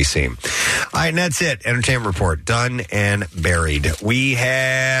remains to be seen. All right, and that's it. Entertainment Report, done and buried. We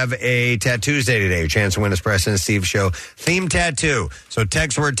have a Tattoos Day today. A chance to win a Preston and Steve Show theme tattoo. So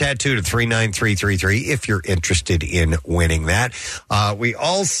text word tattoo to 39333 if you're interested in winning that. We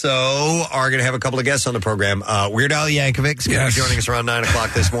also are going to have a couple of guests on the program. Weird Al Yankovic is going to be joining us around 9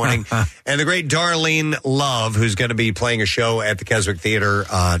 o'clock this morning. And the great Darlene Love, who's going to be playing a show at the Keswick Theater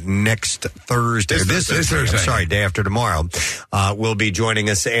next Thursday. This Thursday. I'm sorry, day after tomorrow. Will be joining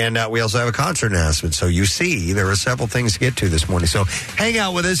us. And we also have a concert announcement. So you see, there are several things to get to this morning. So hang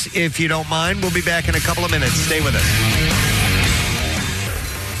out with us if you don't mind. We'll be back in a couple of minutes. Stay with us.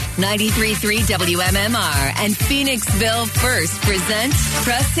 93.3 WMMR and Phoenixville First present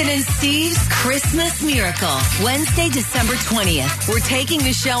Preston and Steve's Christmas Miracle. Wednesday, December 20th. We're taking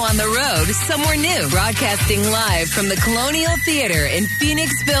the show on the road somewhere new. Broadcasting live from the Colonial Theater in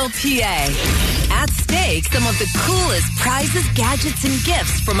Phoenixville, PA. At stake, some of the coolest prizes, gadgets, and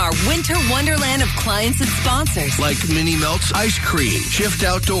gifts from our winter wonderland of clients and sponsors. Like Mini Melts Ice Cream, Shift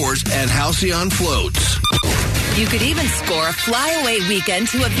Outdoors, and Halcyon Floats. You could even score a flyaway weekend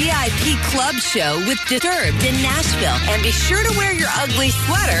to a VIP club show with Disturbed in Nashville. And be sure to wear your ugly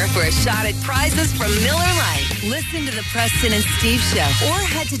sweater for a shot at prizes from Miller Lite. Listen to the Preston and Steve Show or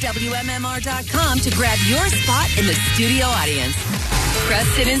head to WMMR.com to grab your spot in the studio audience.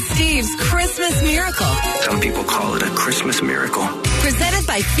 Preston and Steve's Christmas Miracle. Some people call it a Christmas miracle. Presented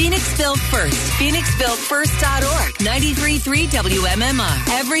by Phoenixville First. PhoenixvilleFirst.org. 93.3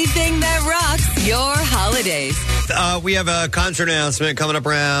 WMMR. Everything that rocks your holidays. We have a concert announcement coming up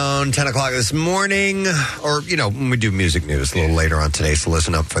around 10 o'clock this morning. Or, when we do music news a little later on today, so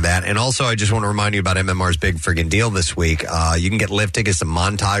listen up for that. And also, I just want to remind you about MMR's big friggin' deal this week. You can get lift tickets to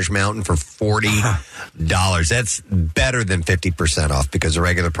Montage Mountain for $40. That's better than 50% off because the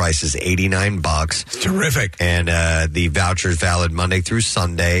regular price is $89. It's terrific. And the voucher is valid Monday through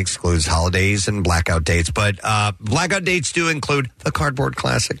Sunday, excludes holidays and blackout dates. But blackout dates do include the Cardboard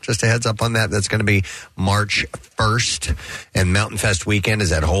Classic. Just a heads up on that. That's going to be March 1st. And Mountain Fest weekend is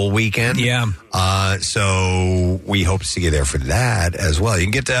that whole weekend. Yeah. So we hope to see you there for that as well. You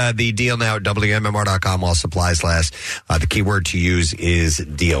can get the deal now at WMMR.com while supplies last. The keyword to use is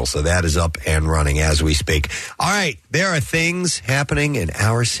deal. So that is up and running as we speak. All right. There are things happening in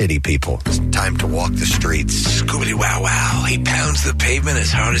our city, people. It's time to walk the streets. Scoobity wow wow. He pounds the pavement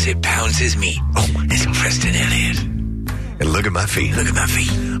as hard as it pounds his meat. Oh, it's Preston Elliott. And look at my feet. Look at my feet.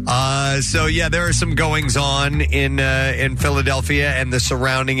 So yeah, there are some goings on in Philadelphia and the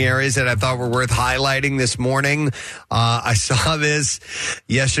surrounding areas that I thought were worth highlighting this morning. I saw this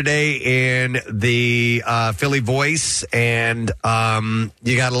yesterday in the Philly Voice, and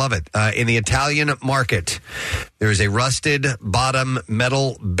you gotta love it. In the Italian market, there's a rusted bottom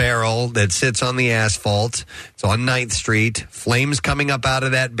metal barrel that sits on the asphalt. It's on 9th Street. Flames coming up out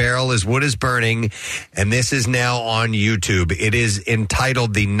of that barrel as wood is burning, and this is now on YouTube. It is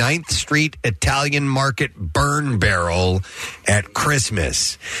entitled the 9th Street Italian Market Burn Barrel at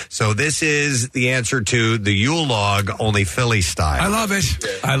Christmas. So this is the answer to the Yule log, only Philly style. I love it.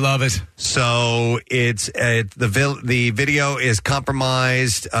 I love it. So it's the video is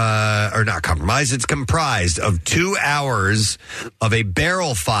compromised, or not compromised. It's comprised of 2 hours of a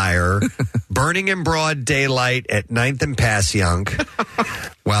barrel fire burning in broad daylight at 9th and Passyunk,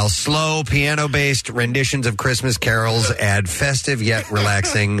 while slow piano-based renditions of Christmas carols add festive yet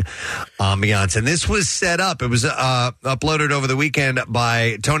relaxing ambiance. And this was set up. It was uploaded over the weekend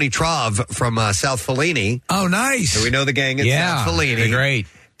by Tony Trov from South Fellini. Oh, nice. So we know the gang at South Fellini. They're great.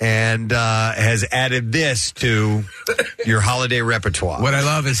 And has added this to your holiday repertoire. What I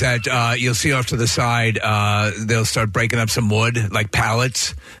love is that you'll see off to the side, they'll start breaking up some wood, like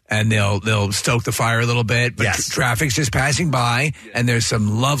pallets, and they'll stoke the fire a little bit. But traffic's just passing by, and there's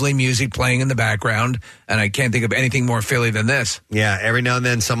some lovely music playing in the background, and I can't think of anything more Philly than this. Yeah, every now and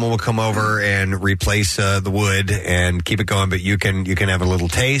then someone will come over and replace the wood and keep it going, but you can have a little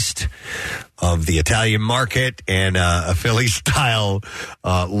taste of the Italian market and a Philly-style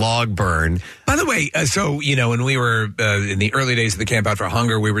log burn. By the way, so, when we were in the early days of the Camp Out for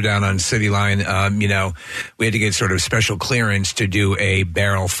Hunger, we were down on City Line. We had to get sort of special clearance to do a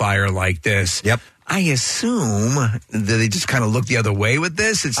barrel fire like this. Yep. I assume that they just kind of look the other way with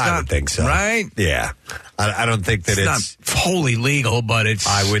this. It's I not, don't think so. Right? Yeah. I don't think that it's not wholly legal, but it's...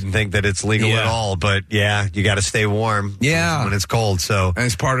 I wouldn't think that it's legal at all, but yeah, you got to stay warm when it's cold. So, and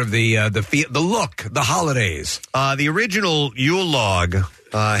it's part of the look, the holidays. The original Yule log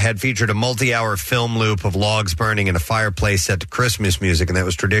had featured a multi-hour film loop of logs burning in a fireplace set to Christmas music, and that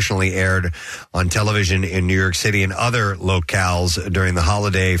was traditionally aired on television in New York City and other locales during the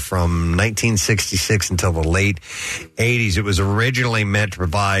holiday from 1966 until the late 80s. It was originally meant to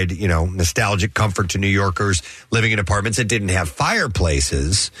provide, nostalgic comfort to New Yorkers living in apartments that didn't have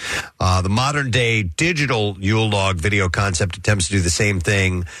fireplaces. The modern-day digital Yule log video concept attempts to do the same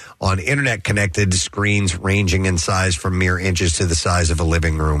thing on internet-connected screens ranging in size from mere inches to the size of a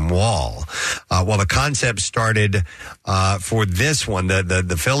living room wall. While the concept started for this one,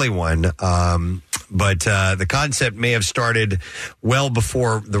 the Philly one, but the concept may have started well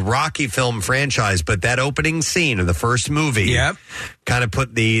before the Rocky film franchise. But that opening scene of the first movie kind of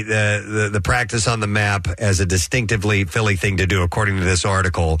put the practice on the map as a distinctively Philly thing to do, according to this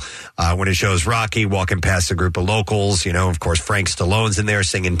article. When it shows Rocky walking past a group of locals, of course, Frank Stallone's in there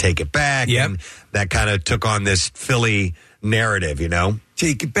singing "Take It Back." And that kind of took on this Philly narrative,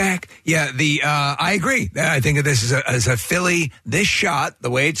 Take it back. Yeah, I agree. I think of this as a Philly. This shot,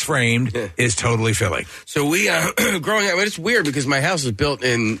 the way it's framed, is totally Philly. So we, growing up, it's weird because my house was built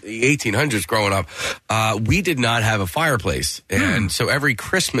in the 1800s growing up. We did not have a fireplace. And so every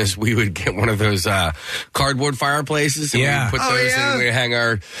Christmas we would get one of those cardboard fireplaces. And we'd put those in and we'd hang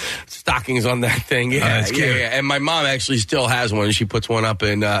our stockings on that thing. Yeah, that's cute. Yeah. And my mom actually still has one. She puts one up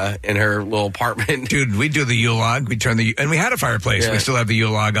in her little apartment. Dude, we do the Yule log. And we had a fireplace. We still have the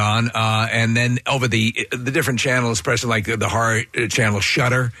Yule log on. And then over the different channels, Preston, like the horror channel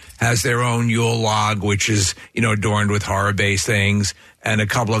Shudder has their own Yule log, which is, adorned with horror-based things. And a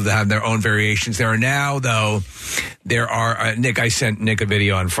couple of them have their own variations. There are now, though, Nick, I sent Nick a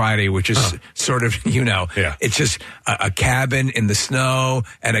video on Friday, which is sort of, it's just a cabin in the snow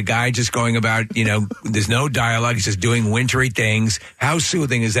and a guy just going about, there's no dialogue. He's just doing wintry things. How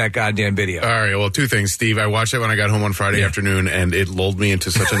soothing is that goddamn video? All right, well, two things, Steve. I watched it when I got home on Friday afternoon, and it lulled me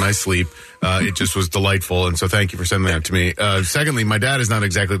into such a nice sleep. It just was delightful, and so thank you for sending that to me. Secondly, my dad is not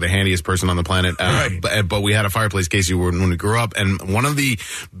exactly the handiest person on the planet, but we had a fireplace, Casey, when we grew up, and one of the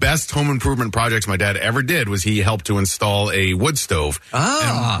best home improvement projects my dad ever did was he helped to install a wood stove.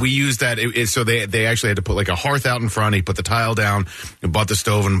 And we used that. So they actually had to put like a hearth out in front. He put the tile down, bought the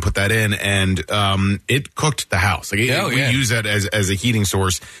stove, and put that in, and it cooked the house. Like, we use that as a heating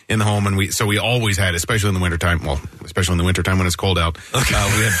source in the home, and we always had, especially in the wintertime. Well, especially in the wintertime when it's cold out. Okay.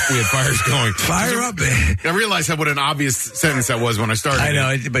 We had fires going. Fire up, man. I realized what an obvious sentence that was when I started. I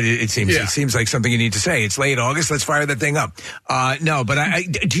know, but it seems like something you need to say. It's late August. Let's fire that thing up. No, but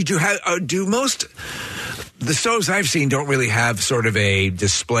do most the stoves I've seen don't really have sort of a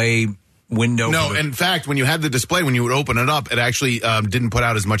display window? No, in fact, when you had the display, when you would open it up, it actually didn't put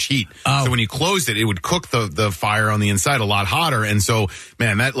out as much heat. So when you closed it, it would cook the fire on the inside a lot hotter. And so,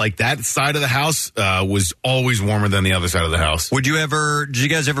 man, that side of the house was always warmer than the other side of the house. Did you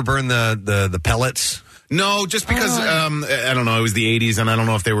guys ever burn the pellets? No, just because, I don't know, it was the 80s, and I don't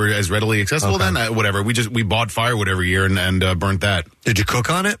know if they were as readily accessible then. Whatever. We bought firewood every year and burnt that. Did you cook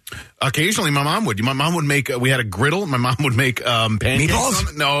on it? Occasionally, my mom would. My mom would make, we had a griddle. My mom would make pancakes.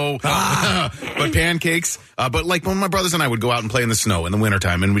 Meatballs? No. But pancakes. But like when my brothers and I would go out and play in the snow in the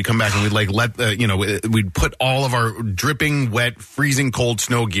wintertime, and we'd come back and we'd we'd put all of our dripping, wet, freezing cold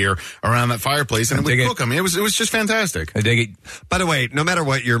snow gear around that fireplace, and we'd cook them. It was just fantastic. I dig it. By the way, no matter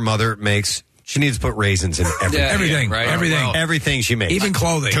what your mother makes, she needs to put raisins in everything. Everything, right? Everything. Well, everything she makes. Even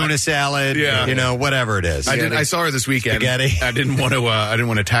clothing. Tuna salad, whatever it is. I saw her this weekend. Spaghetti. I didn't want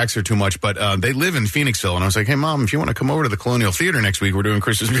to tax her too much, but they live in Phoenixville, and I was like, "Hey, Mom, if you want to come over to the Colonial Theater next week, we're doing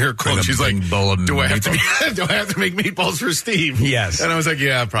Christmas Miracle." And she's like, "Do I have to make meatballs for Steve?" Yes. And I was like,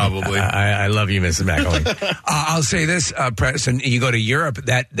 "Yeah, probably." I love you, Mrs. McElwain. I'll say this, Preston. You go to Europe,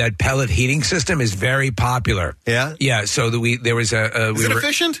 that pellet heating system is very popular. Yeah? Yeah, so there was a... Is it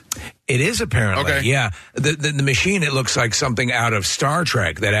efficient? It is, apparently. Okay. Yeah. The machine, it looks like something out of Star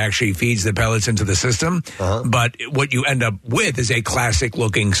Trek that actually feeds the pellets into the system. But what you end up with is a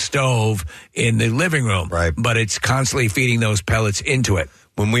classic-looking stove in the living room. Right. But it's constantly feeding those pellets into it.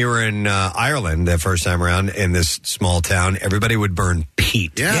 When we were in Ireland that first time around in this small town, everybody would burn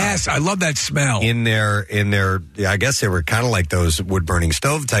peat. Yeah. Yes, I love that smell. In their, I guess they were kind of like those wood burning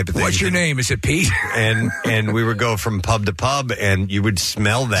stove type of things. What's your name? Is it Pete? And we would go from pub to pub, and you would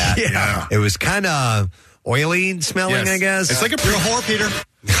smell that. Yeah. It was kind of oily smelling, I guess. It's like you're a whore, Peter.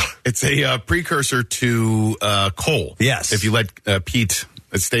 It's a precursor to coal. Yes. If you let peat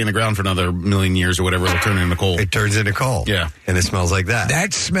stay in the ground for another million years or whatever, it'll turn into coal. It turns into coal. Yeah. And it smells like that.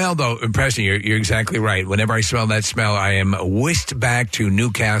 That smell, though, Preston, you're exactly right. Whenever I smell that smell, I am whisked back to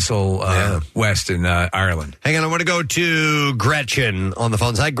Newcastle West in Ireland. Hang on, I want to go to Gretchen on the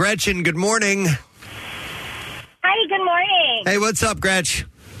phones. Hi, Gretchen. Good morning. Hi, good morning. Hey, what's up, Gretch?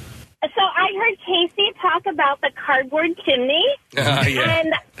 So I heard Casey talk about the cardboard chimney.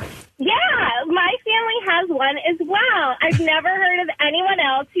 And yeah, my family has one as well. I've never heard of anyone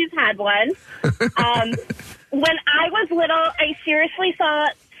else who's had one. When I was little, I seriously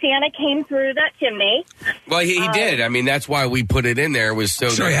thought Santa came through that chimney. Well, he did. I mean, that's why we put it in there, was so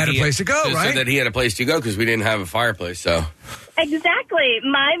he had a place to go, right? So that he had a place to go, because we didn't have a fireplace, so... Exactly.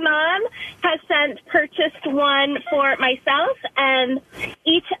 My mom has since purchased one for myself and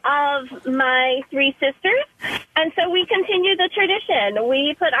each of my three sisters. And so we continue the tradition.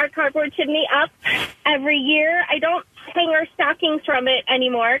 We put our cardboard chimney up every year. I don't hang our stockings from it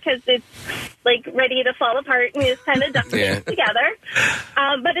anymore because it's like ready to fall apart and it's kind of ducted together.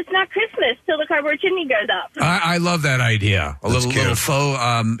 But it's not Christmas till the cardboard chimney goes up. I love that idea. A little faux.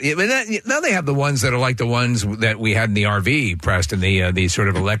 Now they have the ones that are like the ones that we had in the RV, Preston. The sort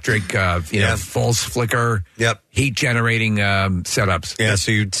of electric, false flicker, heat generating setups. Yeah,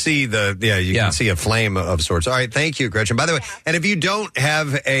 so you'd see you can see a flame of sorts. All right, thank you, Gretchen. By the way, and if you don't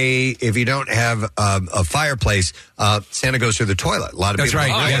have a fireplace, Santa goes through the toilet. A lot of That's people.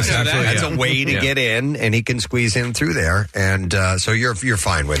 right. Yes, absolutely. That's a way to get in, and he can squeeze in through there, and so you're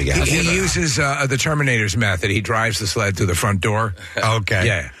fine way to get. He uses the Terminator's method. He drives the sled through the front door. Okay.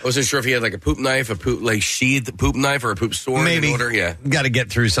 Yeah. I wasn't sure if he had like a poop knife, sheathed poop knife, or a poop sword. Maybe. In order. Yeah. Got to get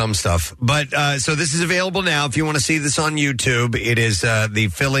through some stuff. But so this is available now. If you want to see this on YouTube, it is the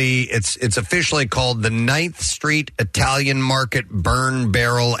Philly. It's officially called the 9th Street Italian Market Burn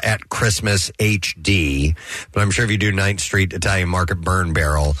Barrel at Christmas HD. But I'm sure if you do 9th Street Italian Market Burn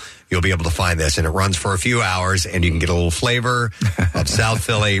Barrel, you'll be able to find this. And it runs for a few hours, and you can get a little flavor of South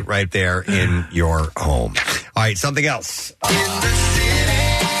Philly right there in your home. All right, something else.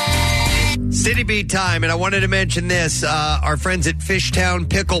 City Beat time, and I wanted to mention this. Our friends at Fishtown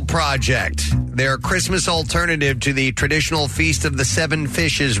Pickle Project, their Christmas alternative to the traditional Feast of the Seven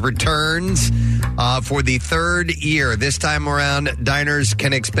Fishes, returns for the third year. This time around, diners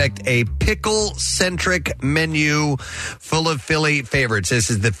can expect a pickle-centric menu full of Philly favorites. This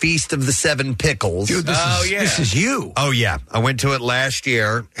is the Feast of the Seven Pickles. Dude, this is you. Oh, yeah. I went to it last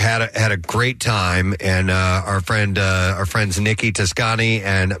year, had a great time, and our friends Nikki Toscani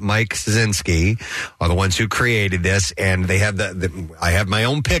and Mike Szynski are the ones who created this, and they have I have my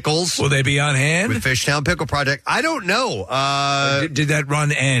own pickles. Will they be on hand? With Fishtown Pickle Project. I don't know. Did that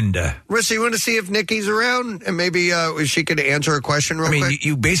run end? Rissa, you want to see if Nikki's around? And maybe she could answer a question real quick?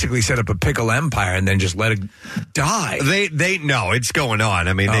 You basically set up a pickle empire and then just let it die. They know it's going on.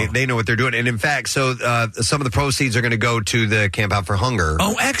 I mean, they know what they're doing. And in fact, so some of the proceeds are going to go to the Camp Out for Hunger.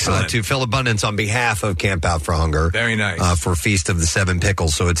 Oh, excellent. To Phil Abundance on behalf of Camp Out for Hunger. Very nice. For Feast of the Seven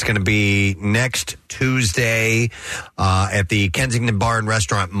Pickles. So it's going to be next Tuesday at the Kensington Bar and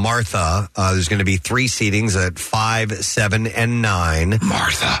Restaurant Martha. There's going to be 3 seatings at 5, 7, and 9.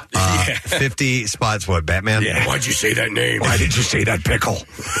 Martha. 50 spots. What, Batman? Yeah. Why'd you say that name? Why did you say that pickle?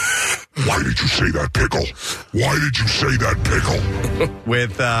 Why did you say that pickle? Why did you say that pickle?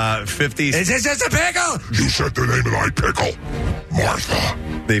 With 50... Is this just a pickle? You said the name of thy pickle. Martha.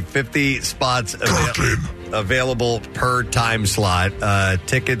 The 50 spots available per time slot.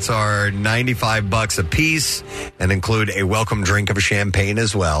 Tickets are $95 a piece and include a welcome drink of champagne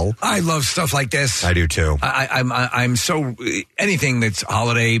as well. I love stuff like this. I do too. I'm so anything that's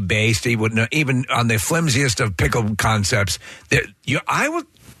holiday based, even on the flimsiest of pickle concepts. Dude,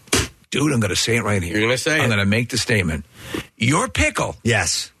 I'm going to say it right here. You're going to say I'm going to make the statement. Your pickle.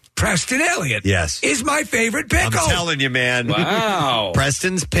 Yes. Preston Elliott. Yes. Is my favorite pickle. I'm telling you, man. Wow.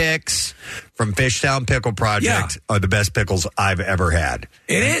 Preston's picks from Fishtown Pickle Project are the best pickles I've ever had.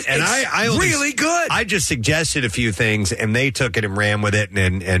 It is. And it's really good. I just suggested a few things, and they took it and ran with it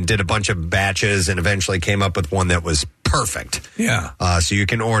and did a bunch of batches and eventually came up with one that was perfect. Yeah. So you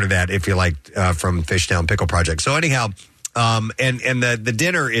can order that if you like from Fishtown Pickle Project. So anyhow... and the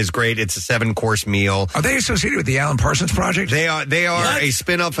dinner is great. It's a 7-course meal. Are they associated with the Alan Parsons Project? They are What? a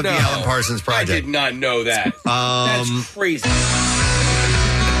spin-off of the Alan Parsons Project. I did not know that. That's crazy.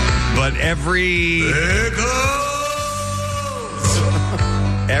 But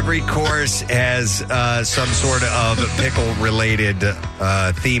every course has some sort of pickle-related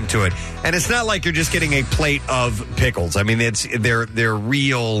theme to it, and it's not like you're just getting a plate of pickles. I mean, they're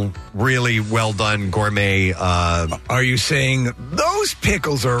real, really well done gourmet. Are you saying those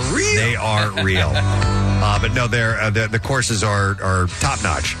pickles are real? They are real. But no, the courses are top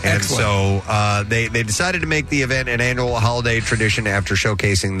notch, and so they decided to make the event an annual holiday tradition after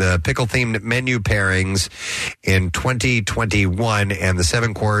showcasing the pickle themed menu pairings in 2021, and the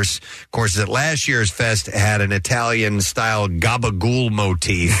 7-courses at last year's fest had an Italian style gabagool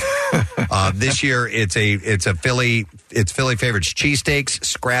motif. This year it's Philly favorites: cheesesteaks,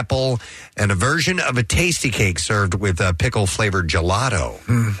 scrapple, and a version of a tasty cake served with pickle flavored gelato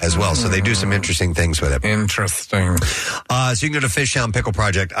as well. So they do some interesting things with it. Interesting. So you can go to Fishtown Pickle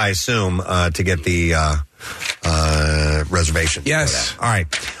Project, I assume, to get the reservation. Yes. All right.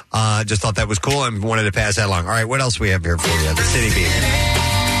 Just thought that was cool and wanted to pass that along. All right. What else we have here for you? The City Beat.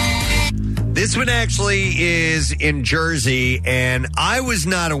 This one actually is in Jersey, and I was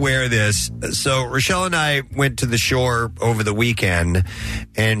not aware of this. So Rochelle and I went to the shore over the weekend,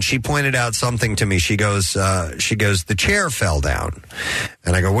 and she pointed out something to me. She goes, the chair fell down.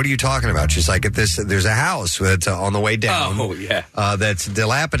 And I go, what are you talking about? She's like, there's a house that's on the way down. Oh, yeah. That's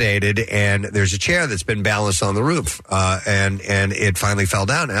dilapidated, and there's a chair that's been balanced on the roof, and it finally fell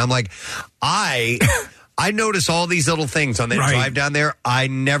down. And I'm like, I notice all these little things on that drive down there. I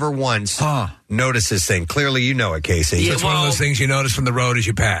never once noticed this thing. Clearly, you know it, Casey. So it's one of those things you notice from the road as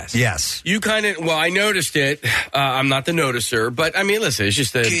you pass. Yes. You I noticed it. I'm not the noticer, but I mean, listen, it's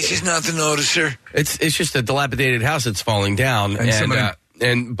just Casey's not the noticer. It's just a dilapidated house that's falling down,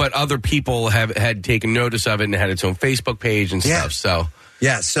 but other people had taken notice of it and had its own Facebook page and stuff. So.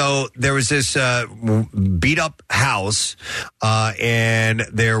 Yeah, so there was this beat-up house, and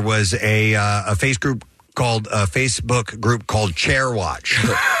there was a Facebook group called Chair Watch.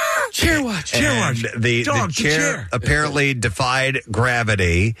 Chair Watch. The chair apparently defied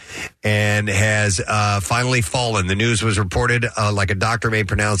gravity and has finally fallen. The news was reported like a doctor may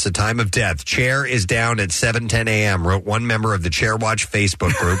pronounce the time of death. Chair is down at 7:10 a.m., wrote one member of the Chair Watch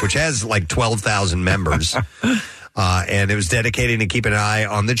Facebook group, which has like 12,000 members. And it was dedicated to keep an eye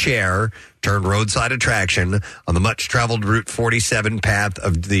on the chair, turned roadside attraction on the much-traveled Route 47 path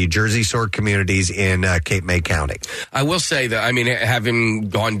of the Jersey Shore communities in Cape May County. I will say that, I mean, having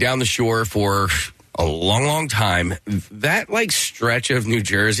gone down the shore for a long, long time, that stretch of New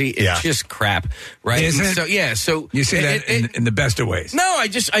Jersey is just crap, right? Is it? So yeah, so you say that in the best of ways. No, I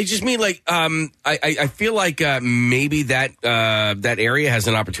just mean I feel like maybe that area has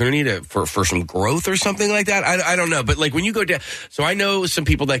an opportunity for some growth or something like that. I don't know, but when you go down, so I know some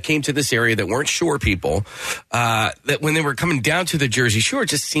people that came to this area that weren't shore people, that when they were coming down to the Jersey Shore, it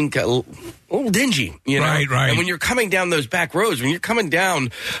just seemed a little dingy, you know? Right. And when you're coming down those back roads, when you're coming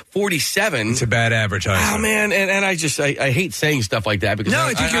down 47, it's a bad advertising. Oh man, and I hate saying stuff like that because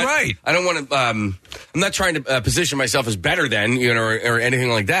I think you're right. I don't want to. I'm not trying to position myself as better than or anything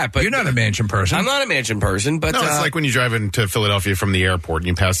like that. But you're not a mansion person. I'm not a mansion person. But no, it's like when you drive into Philadelphia from the airport and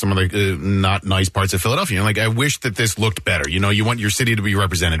you pass some of the not nice parts of Philadelphia. You're like, I wish that this looked better. You know, you want your city to be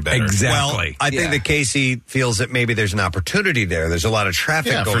represented better. Well, Exactly. I think that Casey feels that maybe there's an opportunity there. There's a lot of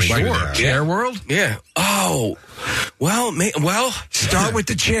traffic going for sure. there. Chair World? Yeah. Oh. Well, start with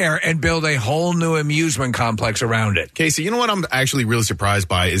the chair and build a whole new amusement complex around it. Casey, you know what I'm actually really surprised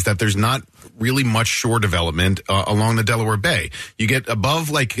by is that there's not really much shore development along the Delaware Bay. You get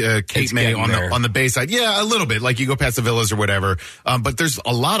above Cape May on the bay side. Yeah, a little bit. Like you go past the villas or whatever. But there's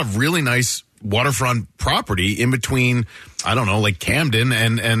a lot of really nice waterfront property in between, I don't know, like Camden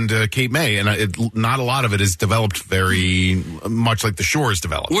and Cape May, and not a lot of it is developed very much like the shore is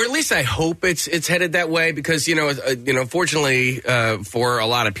developed. Or at least I hope it's headed that way because fortunately for a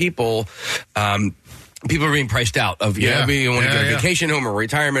lot of people. People are being priced out of, you want to get a vacation home or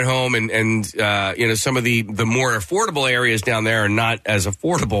retirement home, and some of the more affordable areas down there are not as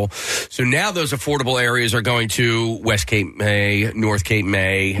affordable. So now those affordable areas are going to West Cape May, North Cape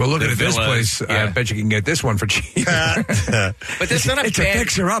May. Well, look at this place. I bet you can get this one for cheap. But that's not it's a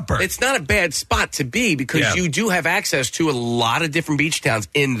fixer-upper. It's not a bad spot to be because you do have access to a lot of different beach towns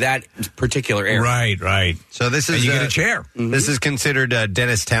in that particular area. Right. So this is and you get a chair. This is considered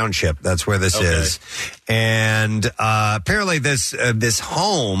Dennis Township. That's where this is. And apparently this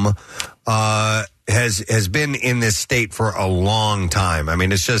home has been in this state for a long time. I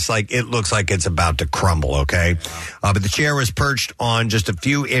mean, it's just it looks like it's about to crumble, okay? But the chair was perched on just a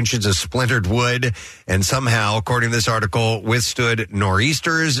few inches of splintered wood and somehow, according to this article, withstood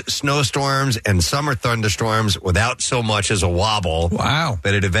nor'easters, snowstorms, and summer thunderstorms without so much as a wobble. Wow.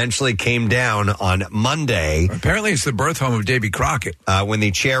 But it eventually came down on Monday. Apparently it's the birth home of Davy Crockett. When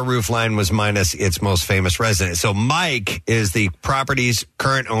the chair roof line was minus its most famous resident. So Mike is the property's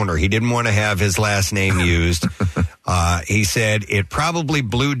current owner. He didn't want to have his last name used. He said it probably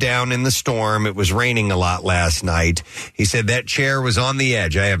blew down in the storm. It was raining a lot last night. He said that chair was on the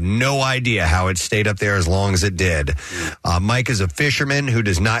edge. I have no idea how it stayed up there as long as it did. Mike is a fisherman who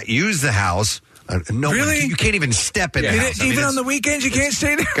does not use the house. Really? You can't even step in the house. Even on the weekends, you can't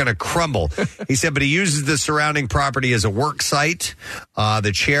stay there? Going to crumble. He said, but he uses the surrounding property as a work site.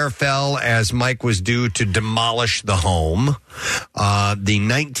 The chair fell as Mike was due to demolish the home. The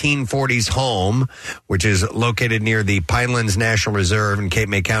 1940s home, which is located near the Pinelands National Reserve in Cape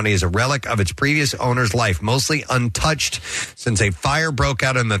May County, is a relic of its previous owner's life, mostly untouched since a fire broke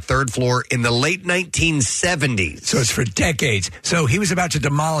out on the third floor in the late 1970s. So it's for decades. So he was about to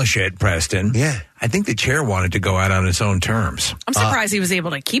demolish it, Preston. Yeah. I think the chair wanted to go out on its own terms. I'm surprised he was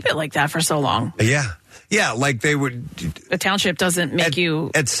able to keep it like that for so long. Yeah. Yeah, like they would. The township doesn't make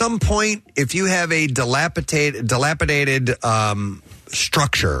you. At some point, if you have a dilapidated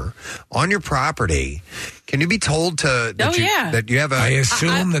structure on your property, can you be told that you have a? I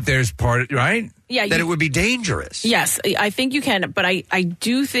assume that there's right. Yeah, that it would be dangerous. Yes, I think you can, but I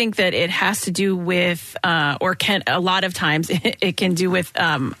do think that it has to do with, or can a lot of times it can do with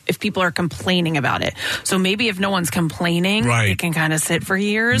if people are complaining about it. So maybe if no one's complaining, it can kind of sit for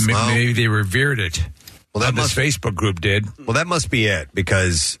years. Maybe they revered it. Well, that this Facebook group did. Well, that must be it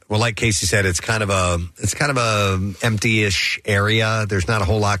because, well, like Casey said, it's kind of a empty-ish area. There's not a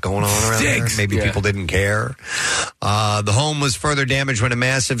whole lot going on around there. Maybe people didn't care. The home was further damaged when a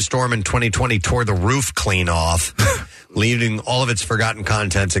massive storm in 2020 tore the roof clean off, leaving all of its forgotten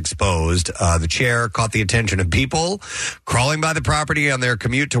contents exposed. The chair caught the attention of people crawling by the property on their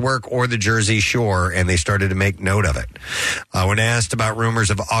commute to work or the Jersey Shore, and they started to make note of it. When asked about rumors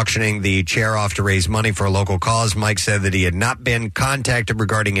of auctioning the chair off to raise money for a local cause, Mike said that he had not been contacted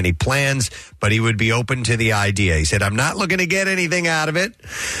regarding any plans, but he would be open to the idea. He said, I'm not looking to get anything out of it.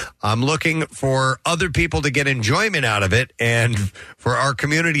 I'm looking for other people to get enjoyment out of it and for our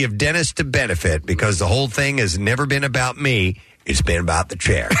community of dentists to benefit, because the whole thing has never been about me. It's been about the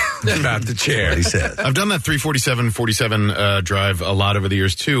chair. About the chair. He says. I've done that 347 drive a lot over the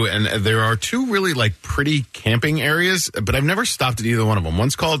years, too. And there are two really, pretty camping areas, but I've never stopped at either one of them.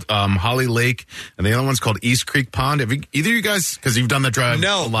 One's called Holly Lake, and the other one's called East Creek Pond. Have either of you guys, because you've done that drive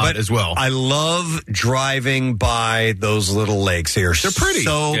a lot as well. I love driving by those little lakes. They're pretty.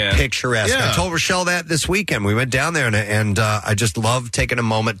 So picturesque. Yeah. I told Rochelle that this weekend. We went down there, and I just love taking a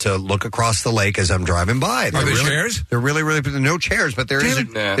moment to look across the lake as I'm driving by. Are there chairs? They're really, really, no chairs, but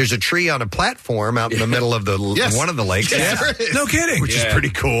there's a tree on a platform out in the middle of one of the lakes. No kidding. Which is pretty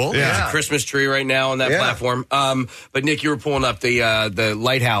cool. There's a Christmas tree right now on that platform. But Nick, you were pulling up the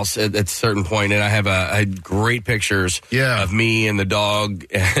lighthouse at a certain point, and I had great pictures of me and the dog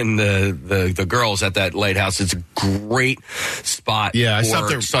and the girls at that lighthouse. It's a great spot for I stopped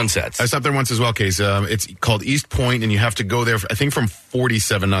there, sunsets. I stopped there once as well, Case. It's called East Point, and you have to go there, I think, from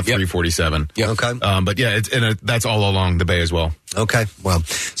 47, not 347. Yeah. Okay. But that's all along the bay as well. Okay. Well,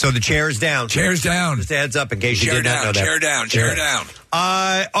 so the chair is down. Chair's down. Just a heads up in case you Chair did not down, know that. chair down, chair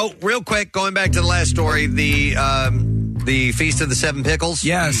down. Real quick, going back to the last story, the Feast of the Seven Pickles.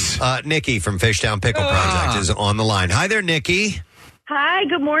 Yes. Nikki from Fishtown Pickle Project is on the line. Hi there, Nikki. Hi,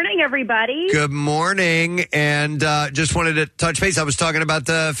 good morning, everybody. Good morning. And just wanted to touch base. I was talking about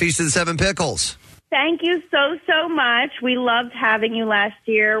the Feast of the Seven Pickles. Thank you so much. We loved having you last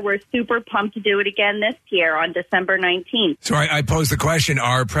year. We're super pumped to do it again this year on December 19th. So I posed the question,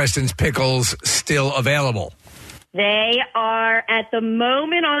 are Preston's pickles still available? They are, at the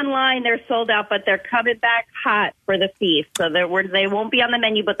moment online, they're sold out, but they're coming back hot for the feast. So they won't be on the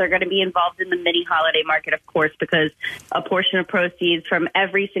menu, but they're going to be involved in the mini holiday market, of course, because a portion of proceeds from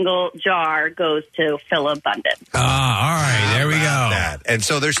every single jar goes to Phil Abundance. All right, there we go. That. And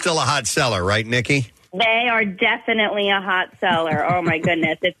so they're still a hot seller, right, Nikki? They are definitely a hot seller. Oh, my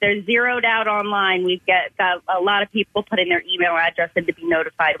goodness. If they're zeroed out online, we've got a lot of people putting their email address in to be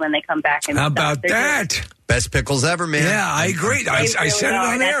notified when they come back. How about that? Best pickles ever, man. Yeah, I agree. I said it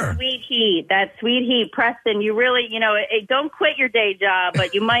on air. That's sweet heat. Preston, you really, don't quit your day job,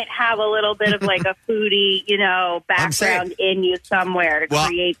 but you might have a little bit of like a foodie, background in you somewhere to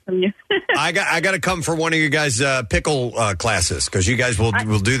create some new. I got to come for one of you guys' pickle classes, because you guys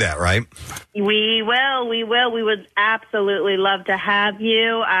will do that, right? We will. We would absolutely love to have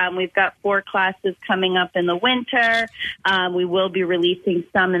you. We've got 4 classes coming up in the winter. We will be releasing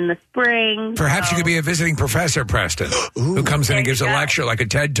some in the spring. Perhaps you could be a visiting professor, Preston, who comes in and gives a lecture like a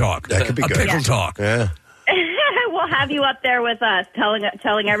TED Talk. That could be good. Pickle talk. Yeah. We'll have you up there with us,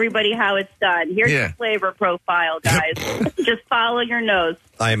 telling everybody how it's done. Here's your flavor profile, guys. Just follow your nose.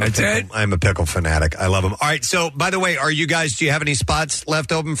 I'm a pickle fanatic. I love them. All right. So, by the way, do you have any spots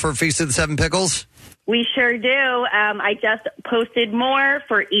left open for Feast of the Seven Pickles? We sure do. I just posted more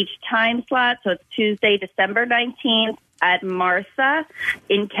for each time slot. So it's Tuesday, December 19th. At Martha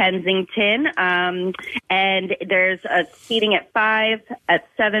in Kensington. And there's a seating at 5, at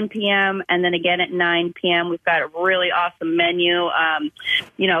 7 p.m., and then again at 9 p.m. We've got a really awesome menu.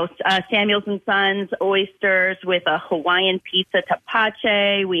 Samuel's and Sons oysters with a Hawaiian pizza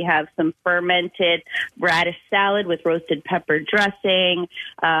tapache. We have some fermented radish salad with roasted pepper dressing.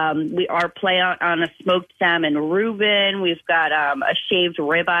 We are play on a smoked salmon Reuben. We've got a shaved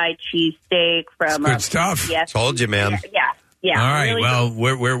ribeye cheesesteak from good stuff. Yes. Told you, man. Yeah. All right. Really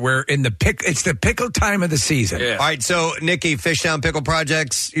well, we're in the pick. It's the pickle time of the season. Yeah. All right. So, Nikki, Fishtown Pickle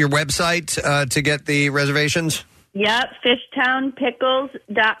Projects, your website to get the reservations. Yep,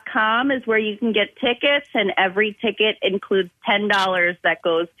 fishtownpickles.com is where you can get tickets, and every ticket includes $10 that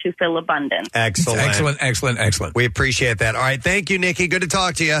goes to Phil Abundance. Excellent. We appreciate that. All right, thank you, Nikki. Good to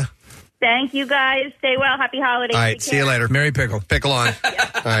talk to you. Thank you, guys. Stay well. Happy holidays. All right, Take see you care. later. Merry Pickle. Pickle on. All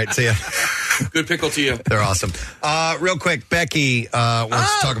right, see ya. Good pickle to you. They're awesome. Real quick, Becky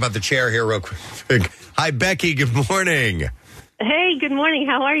wants to talk about the chair here real quick. Hi, Becky. Good morning. Hey, good morning.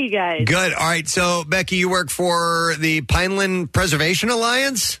 How are you guys? Good. All right. So, Becky, you work for the Pineland Preservation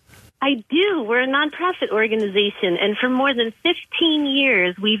Alliance? I do. We're a nonprofit organization, and for more than 15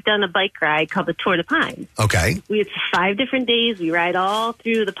 years, we've done a bike ride called the Tour de Pines. Okay. It's 5 different days. We ride all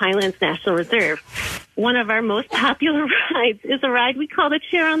through the Pinelands National Reserve. One of our most popular rides is a ride we call the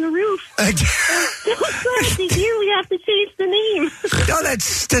Chair on the Roof. I'm so glad to hear we have to change the name. No, that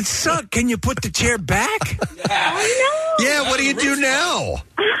sucked. Can you put the chair back? I know. Yeah, what do you do now?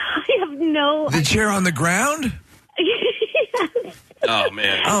 I have no The chair on the ground? Oh,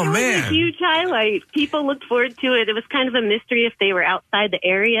 man. Oh, It was man. a huge highlight. People looked forward to it. It was kind of a mystery if they were outside the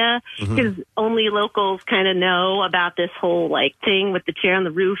area because only locals kind of know about this whole thing with the chair on the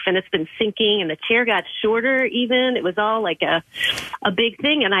roof, and it's been sinking, and the chair got shorter even. It was all like a big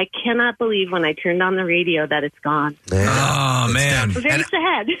thing, and I cannot believe when I turned on the radio that it's gone. Yeah. Oh, man. I'm very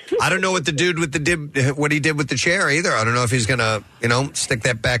sad. I don't know what the dude what he did with the chair either. I don't know if he's going to, stick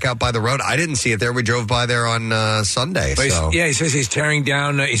that back out by the road. I didn't see it there. We drove by there on Sunday. But So. he says he's tearing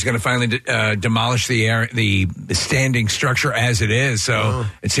down. He's going to finally demolish the standing structure as it is. So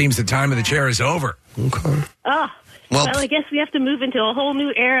it seems the time of the chair is over. Okay. Oh. Well, I guess we have to move into a whole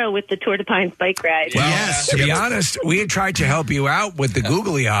new era with the Tour de Pines bike ride. Well, yes. To be honest, we had tried to help you out with the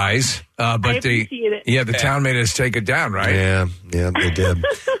googly eyes, but I appreciate it. the town made us take it down, right? Yeah, they did. All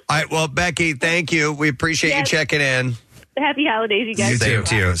right, well, Becky, thank you. We appreciate you checking in. Happy holidays, you guys. Same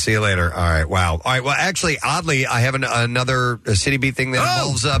to you. See you later. All right. Wow. All right. Well, actually, oddly, I have another City Beat thing that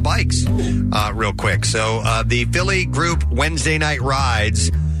involves bikes. Real quick. So the Philly group Wednesday Night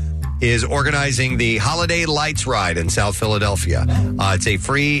Rides is organizing the Holiday Lights Ride in South Philadelphia. It's a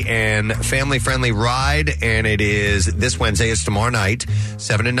free and family-friendly ride, and it is this Wednesday. It's tomorrow night,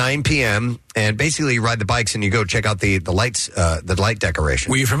 7 to 9 p.m., and basically you ride the bikes and you go check out the lights, the light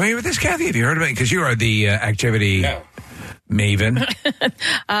decoration. Were you familiar with this, Kathy? Have you heard of it? Because you are the activity maven.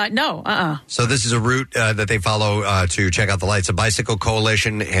 No. So this is a route that they follow to check out the lights. The Bicycle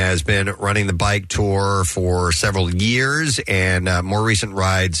Coalition has been running the bike tour for several years, and more recent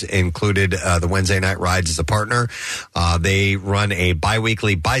rides included the Wednesday Night Rides as a partner. They run a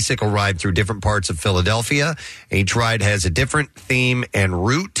biweekly bicycle ride through different parts of Philadelphia. Each ride has a different theme and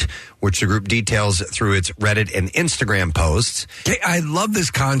route, which the group details through its Reddit and Instagram posts. Okay, I love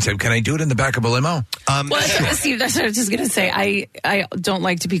this concept. Can I do it in the back of a limo? Steve, that's what I was just going to say. I don't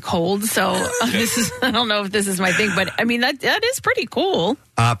like to be cold, so I don't know if this is my thing, but I mean, that is pretty cool.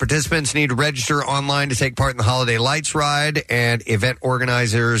 Participants need to register online to take part in the Holiday Lights Ride, and event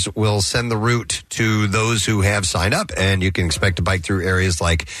organizers will send the route to those who have signed up, and you can expect to bike through areas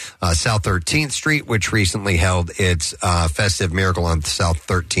like South 13th Street, which recently held its festive Miracle on South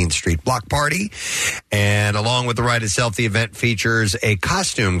 13th Street block party. And along with the ride itself, the event features a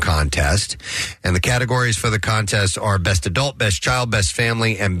costume contest, and the categories for the contest are Best Adult, Best Child, Best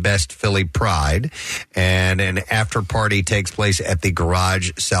Family, and Best Philly Pride. And an after party takes place at the Garage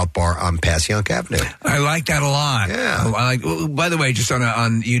South Bar on Passyunk Avenue. I like that a lot. Yeah. By the way, just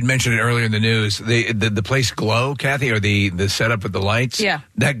on you'd mentioned it earlier in the news, the place Glow, Kathy, or the setup with the lights. Yeah.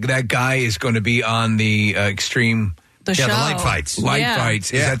 That guy is going to be on the extreme. The show. The light fights.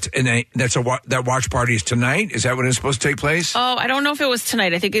 Fights. Yeah. That watch party is tonight? Is that when it's supposed to take place? Oh, I don't know if it was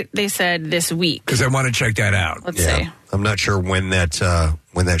tonight. I think they said this week. Because I want to check that out. Let's see. I'm not sure when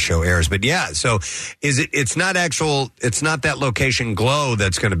that show airs, but yeah. So it's not that location Glow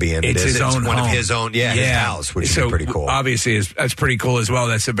that's going to be in it. It's his own one home. of his own, his house, which is pretty cool. Obviously, that's pretty cool as well.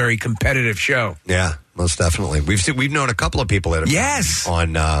 That's a very competitive show. Yeah, most definitely. We've known a couple of people that have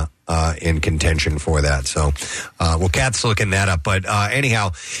been on in contention for that. So, Kat's looking that up. But anyhow,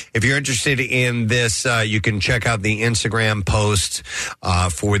 if you're interested in this, you can check out the Instagram post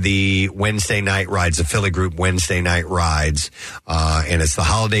for the Wednesday Night Rides, the Philly group Wednesday Night Rides, and it's the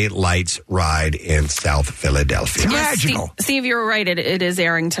Holiday Lights Ride in South Philadelphia. It's magical. Steve, you're right. It is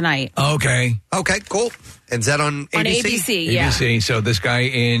airing tonight. Okay, cool. Is that on ABC? On ABC, yeah. ABC. So this guy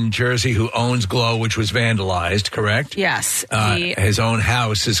in Jersey who owns Glow, which was vandalized, correct? Yes. His own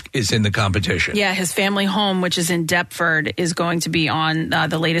house is in the competition. Yeah, his family home, which is in Deptford, is going to be on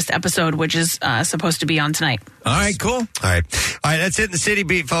the latest episode, which is supposed to be on tonight. All right, cool. All right, that's it in the City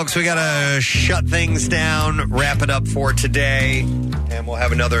Beat, folks. We got to shut things down, wrap it up for today, and we'll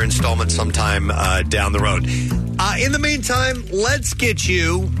have another installment sometime down the road. In the meantime, let's get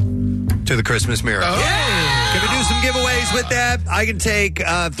you to the Christmas Miracle. Oh. Yeah. Can we do some giveaways with that? I can take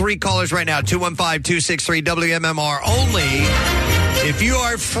 3 callers right now, 215-263-WMMR only. If you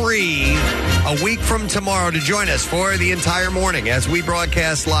are free a week from tomorrow to join us for the entire morning as we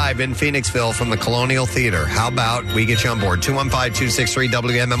broadcast live in Phoenixville from the Colonial Theater, how about we get you on board?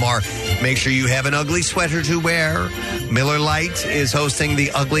 215-263-WMMR. Make sure you have an ugly sweater to wear. Miller Lite is hosting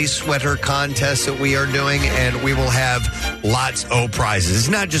the ugly sweater contest that we are doing, and we will have lots of prizes. It's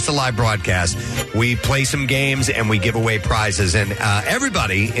not just a live broadcast. We play some games and we give away prizes, and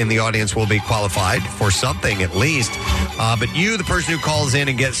everybody in the audience will be qualified for something at least. But you, the person who calls in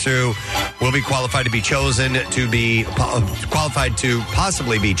and gets through, will be qualified to be chosen to be qualified to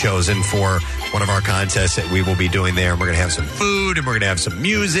possibly be chosen for one of our contests that we will be doing there. And we're going to have some food and we're going to have some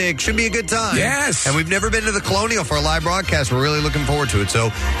music. Should be a good time. Yes. And we've never been to the Colonial for a live broadcast. We're really looking forward to it. So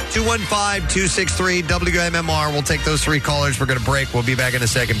 215-263-WMMR. We'll take those 3 callers. We're going to break. We'll be back in a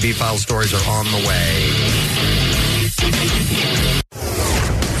second. B-File stories are on the way.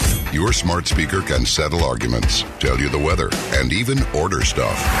 Your smart speaker can settle arguments, tell you the weather, and even order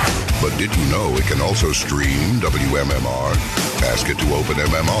stuff. But did you know it can also stream WMMR? Ask it to open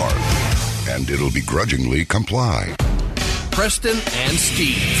MMR, and it'll begrudgingly comply. Preston and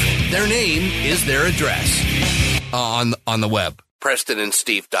Steve. Their name is their address. On the web.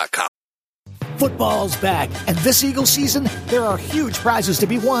 PrestonandSteve.com. Football's back, and this Eagle season, there are huge prizes to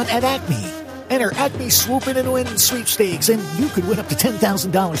be won at Acme. Enter Acme Swoop In and Win sweepstakes, and you could win up to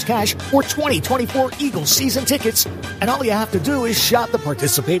 $10,000 cash or 2024 Eagles season tickets. And all you have to do is shop the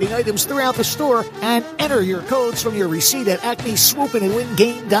participating items throughout the store and enter your codes from your receipt at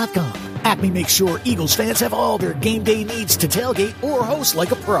acmeswoopinandwingame.com. Acme makes sure Eagles fans have all their game day needs to tailgate or host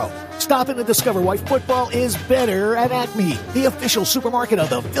like a pro. Stop in and discover why football is better at Acme, the official supermarket of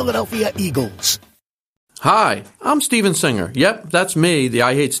the Philadelphia Eagles. Hi, I'm Steven Singer. Yep, that's me, the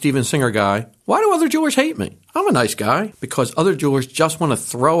I Hate Steven Singer guy. Why do other jewelers hate me? I'm a nice guy. Because other jewelers just want to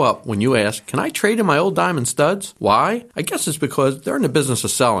throw up when you ask, can I trade in my old diamond studs? Why? I guess it's because they're in the business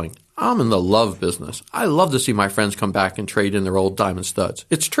of selling. I'm in the love business. I love to see my friends come back and trade in their old diamond studs.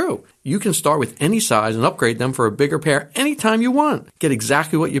 It's true. You can start with any size and upgrade them for a bigger pair anytime you want. Get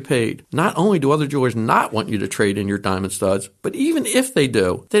exactly what you paid. Not only do other jewelers not want you to trade in your diamond studs, but even if they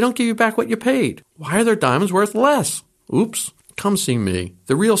do, they don't give you back what you paid. Why are their diamonds worth less? Oops. Come see me,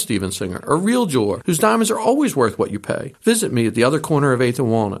 the real Steven Singer, a real jeweler whose diamonds are always worth what you pay. Visit me at the other corner of 8th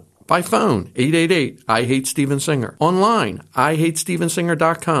and Walnut. By phone, 888-I-HATE-STEVEN-SINGER. Online,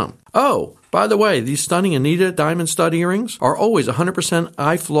 IHateStevenSinger.com. Oh, by the way, these stunning Anita diamond stud earrings are always 100%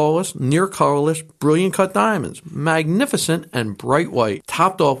 eye-flawless, near-colorless, brilliant-cut diamonds. Magnificent and bright white,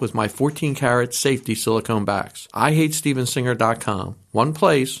 topped off with my 14-karat safety silicone backs. IHateStevenSinger.com. One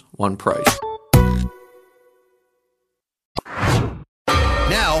place, one price.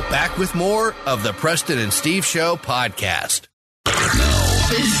 Now, back with more of the Preston and Steve Show podcast.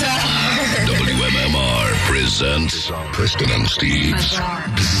 WMMR presents Preston and Steve's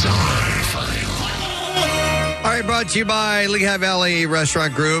Bizarre File. All right, brought to you by Lehigh Valley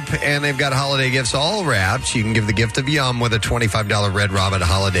Restaurant Group, and they've got holiday gifts all wrapped. You can give the gift of Yum with a $25 Red Robin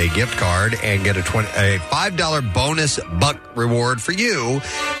holiday gift card and get a $5 bonus buck reward for you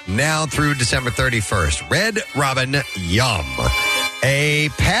now through December 31st. Red Robin Yum. A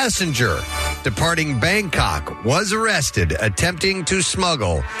passenger departing Bangkok was arrested attempting to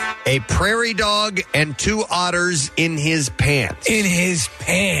smuggle a prairie dog and 2 otters in his pants. In his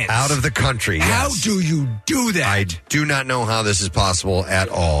pants? Out of the country, yes. How do you do that? I do not know how this is possible at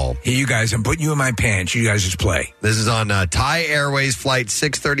all. Hey, you guys, I'm putting you in my pants. You guys just play. This is on Thai Airways Flight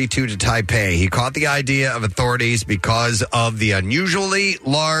 632 to Taipei. He caught the idea of authorities because of the unusually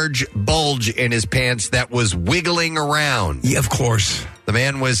large bulge in his pants that was wiggling around. Yeah, of course. The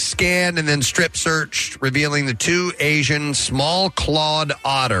man was scanned and then strip searched, revealing the 2 Asian small-clawed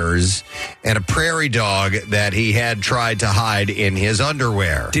otters and a prairie dog that he had tried to hide in his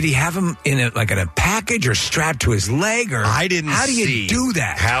underwear. Did he have him in a package or strapped to his leg? Or I didn't How do you see do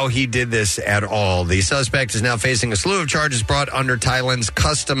that? How he did this at all. The suspect is now facing a slew of charges brought under Thailand's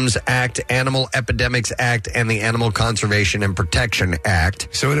Customs Act, Animal Epidemics Act, and the Animal Conservation and Protection Act.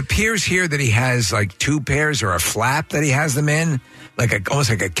 So it appears here that he has 2 pairs or a flap that he has them in. Almost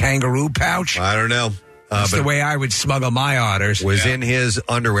like a kangaroo pouch? I don't know. That's the way I would smuggle my otters. Was in his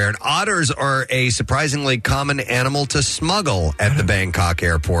underwear. And otters are a surprisingly common animal to smuggle at the Bangkok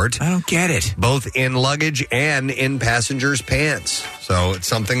airport. I don't get it. Both in luggage and in passengers' pants. So it's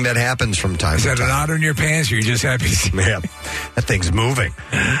something that happens from time to time. Is that an otter in your pants, or you're just happy? Yeah, that thing's moving.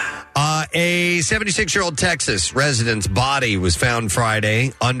 A 76-year-old Texas resident's body was found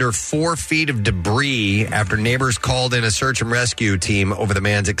Friday under 4 feet of debris after neighbors called in a search and rescue team over the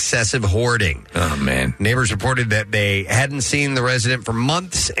man's excessive hoarding. Oh, man. Neighbors reported that they hadn't seen the resident for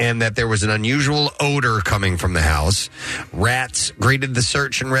months and that there was an unusual odor coming from the house. Rats greeted the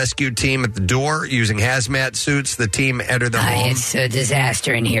search and rescue team at the door using hazmat suits. The team entered the home. It's a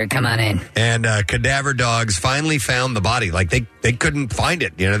disaster in here. Come on in. And cadaver dogs finally found the body. Like, they couldn't find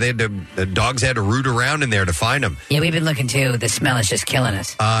it. You know, the dogs had to root around in there to find him. Yeah, we've been looking too. The smell is just killing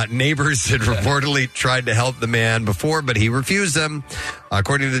us. Neighbors had reportedly tried to help the man before, but he refused them.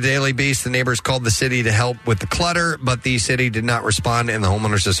 According to the Daily Beast, the neighbors called the city to help with the clutter, but the city did not respond, and the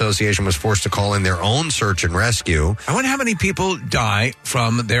Homeowners Association was forced to call in their own search and rescue. I wonder how many people die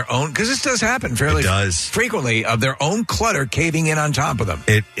from their own, because this does happen fairly frequently, of their own clutter caving in on top of them.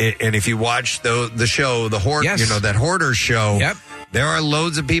 And if you watch the show, that Hoarders show, yep. There are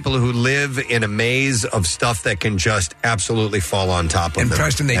loads of people who live in a maze of stuff that can just absolutely fall on top of them. In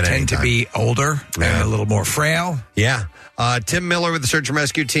Preston, they tend to be older and a little more frail. Yeah. Tim Miller with the search and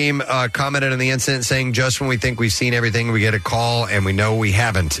rescue team commented on the incident saying, just when we think we've seen everything, we get a call and we know we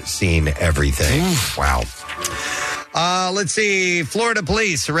haven't seen everything. Wow. Let's see. Florida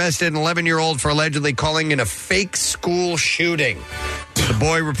police arrested an 11-year-old for allegedly calling in a fake school shooting. The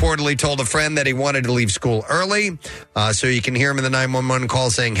boy reportedly told a friend that he wanted to leave school early, so you can hear him in the 911 call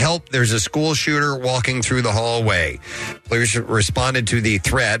saying, help, there's a school shooter walking through the hallway. Police responded to the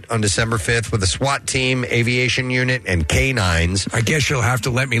threat on December 5th with a SWAT team, aviation unit, and canines. I guess you'll have to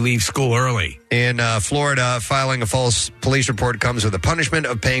let me leave school early. In Florida, filing a false police report comes with a punishment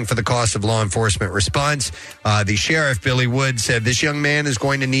of paying for the cost of law enforcement response. The sheriff, Billy Wood, said this young man is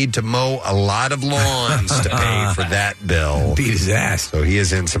going to need to mow a lot of lawns to pay for that bill. Beat his ass. So he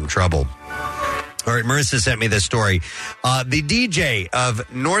is in some trouble. All right, Marissa sent me this story. The DJ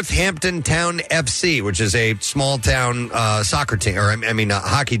of Northampton Town FC, which is a small town soccer team,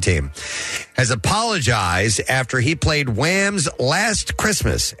 hockey team, has apologized after he played Wham's Last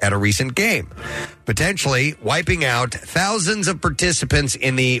Christmas at a recent game, potentially wiping out thousands of participants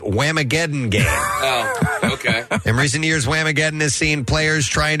in the Whamageddon game. Oh, okay. In recent years, Whamageddon has seen players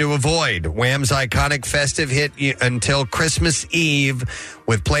trying to avoid Wham's iconic festive hit until Christmas Eve,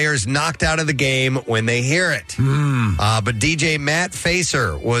 with players knocked out of the game when they hear it. But DJ Matt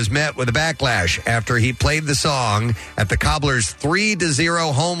Facer was met with a backlash after he played the song at the Cobblers'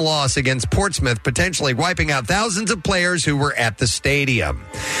 3-0 home loss against Portsmouth, potentially wiping out thousands of players who were at the stadium.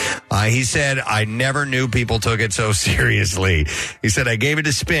 He said, I never knew people took it so seriously. He said, I gave it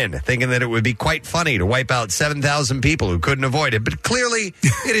a spin, thinking that it would be quite funny to wipe out 7,000 people who couldn't avoid it, but clearly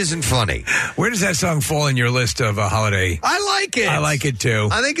it isn't funny. Where does that song fall in your list of holiday? I like it. I like it too.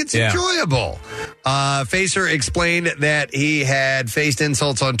 I think it's enjoyable. Facer explained that he had faced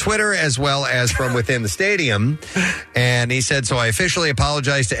insults on Twitter as well as from within the stadium. And he said, so I officially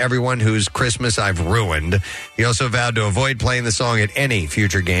apologize to everyone whose Christmas I've ruined. He also vowed to avoid playing the song at any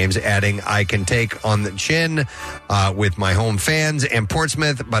future games, adding, I can take on the chin with my home fans and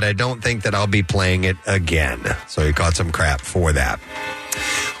Portsmouth, but I don't think that I'll be playing it again. So he caught some crap for that.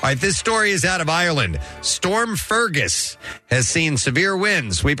 All right, this story is out of Ireland. Storm Fergus has seen severe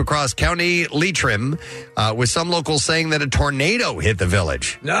winds sweep across County Leitrim, with some locals saying that a tornado hit the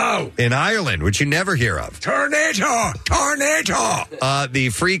village. No. In Ireland, which you never hear of. Tornado!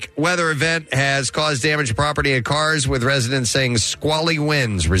 The freak weather event has caused damage to property and cars, with residents saying squally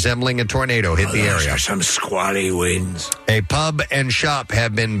winds resembling a tornado hit the area. Some squally winds. A pub and shop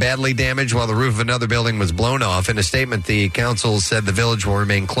have been badly damaged while the roof of another building was blown off. In a statement, the council said the village will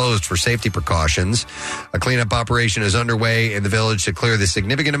remain closed for safety precautions. A cleanup operation is underway in the village to clear the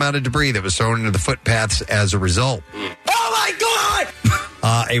significant amount of debris that was thrown into the footpaths as a result. Oh, my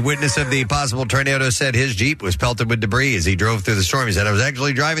God! A witness of the possible tornado said his Jeep was pelted with debris as he drove through the storm. He said, I was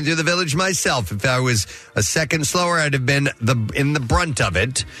actually driving through the village myself. If I was a second slower, I'd have been in the brunt of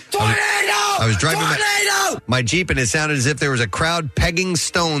it. Tornado! I was driving my Jeep, and it sounded as if there was a crowd pegging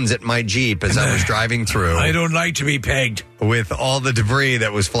stones at my Jeep as I was driving through. I don't like to be pegged. With all the debris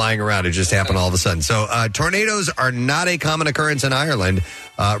that was flying around. It just happened all of a sudden. So tornadoes are not a common occurrence in Ireland.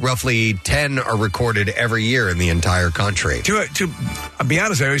 Roughly 10 are recorded every year in the entire country. To be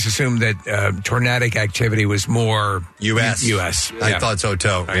honest, I always assumed that tornadic activity was more U.S. U.S. I thought so,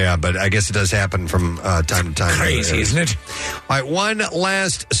 too. Yeah, but I guess it does happen from time to time. Crazy, isn't it? All right, one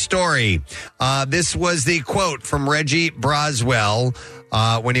last story. This was the quote from Reggie Braswell.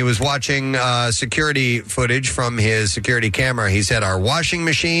 When he was watching security footage from his security camera, he said, our washing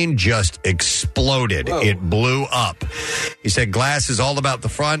machine just exploded. Whoa. It blew up. He said glass is all about the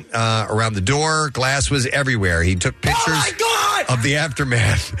front, around the door. Glass was everywhere. He took pictures of the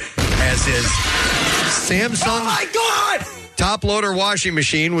aftermath as his Samsung top loader washing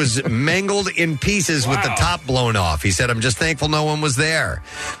machine was mangled in pieces with the top blown off. He said, I'm just thankful no one was there.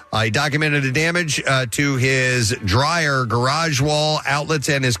 He documented the damage to his dryer, garage wall, outlets,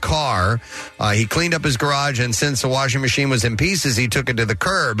 and his car. He cleaned up his garage, and since the washing machine was in pieces, he took it to the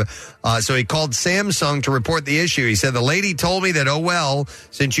curb. So he called Samsung to report the issue. He said, the lady told me that, oh, well,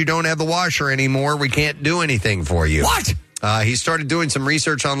 since you don't have the washer anymore, we can't do anything for you. What? He started doing some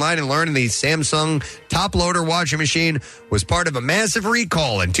research online and learned the Samsung top loader washing machine was part of a massive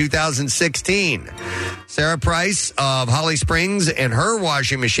recall in 2016. Sarah Price of Holly Springs and her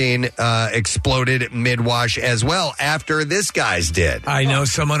washing machine exploded mid-wash as well after this guy's did. I know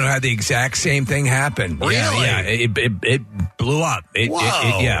someone who had the exact same thing happen. Really? Yeah, it blew up.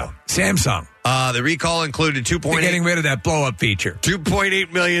 Yeah, Samsung. The recall included 2.8... They're getting rid of that blow-up feature.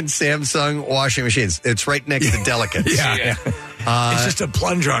 2.8 million Samsung washing machines. It's right next to Delicates. Yeah. It's just a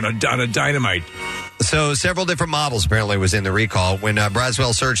plunger on a dynamite. So several different models apparently was in the recall. When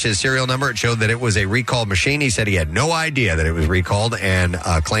Braswell searched his serial number, it showed that it was a recalled machine. He said he had no idea that it was recalled and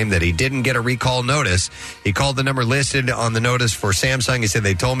claimed that he didn't get a recall notice. He called the number listed on the notice for Samsung. He said,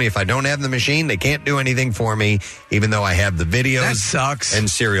 they told me if I don't have the machine, they can't do anything for me, even though I have the videos. That sucks. And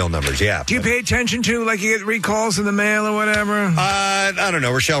serial numbers, yeah. Do you pay attention to, like, you get recalls in the mail or whatever? I don't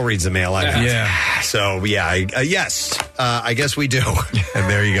know. Rochelle reads the mail. So, yes. I guess we do. And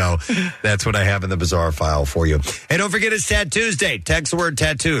there you go. That's what I have in the bizarre file for you. Hey, don't forget it's Tattoo Day. Text the word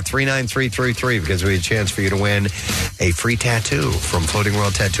tattoo 39333 because we have a chance for you to win a free tattoo from Floating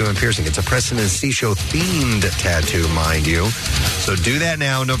World Tattoo and Piercing. It's a Preston and Steve Show themed tattoo, mind you. So do that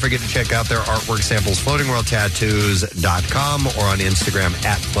now. And don't forget to check out their artwork samples, floatingworldtattoos.com or on Instagram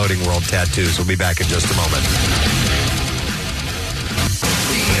at Floating World Tattoos. We'll be back in just a moment.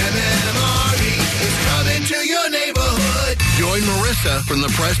 Coming to your neighborhood. Join Marissa from the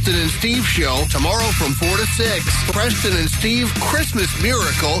Preston and Steve Show tomorrow from 4 to 6. Preston and Steve Christmas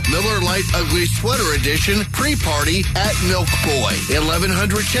Miracle Miller Lite Ugly Sweater Edition pre-party at Milk Boy,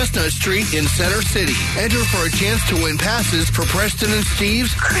 1100 Chestnut Street in Center City. Enter for a chance to win passes for Preston and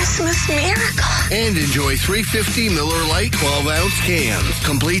Steve's Christmas Miracle and enjoy 350 Miller Lite 12-ounce cans.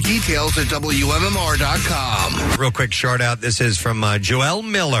 Complete details at WMMR.com. Real quick shout out. This is from Joelle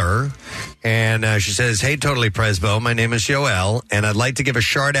Miller. And she says, hey, Totally Presbo, my name is Joelle, and I'd like to give a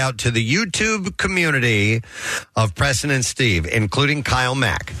shout out to the YouTube community of Preston and Steve, including Kyle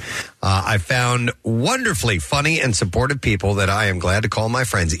Mack. I found wonderfully funny and supportive people that I am glad to call my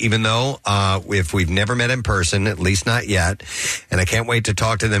friends, even though if we've never met in person, at least not yet, and I can't wait to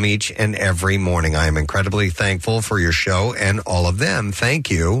talk to them each and every morning. I am incredibly thankful for your show and all of them.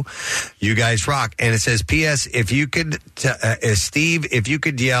 Thank you. You guys rock. And it says, P.S., if you could, Steve, if you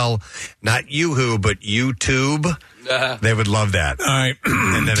could yell, not you-hoo, but YouTube, they would love that. All right.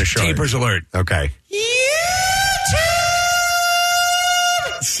 And then a short. Tapers alert. Okay.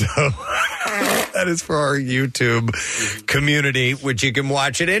 So that is for our YouTube community, which you can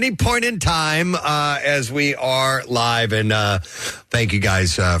watch at any point in time as we are live. And thank you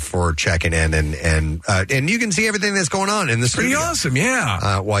guys for checking in, and you can see everything that's going on in the studio. Pretty awesome,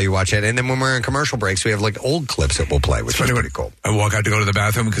 yeah. While you watch it, and then when we're in commercial breaks, we have like old clips that we'll play, which is pretty cool. I walk out to go to the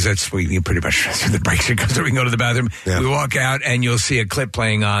bathroom because that's where you pretty much the breaks because we can go to the bathroom. Yeah. We walk out and you'll see a clip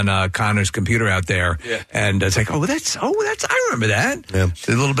playing on Connor's computer out there, and it's like, that's I remember that. Yeah,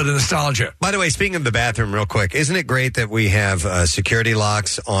 a little bit of nostalgia. By the way, speaking of the bathroom, real quick, isn't it great that we have security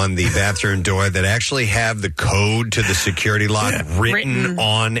locks on the bathroom door that actually have the code to the security lock written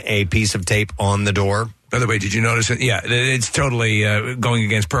on a piece of tape on the door? By the way, did you notice it? Yeah, it's totally going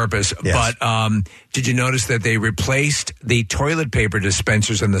against purpose. Yes. But did you notice that they replaced the toilet paper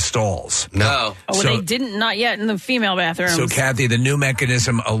dispensers in the stalls? No. They didn't, not yet in the female bathrooms. So, Kathy, the new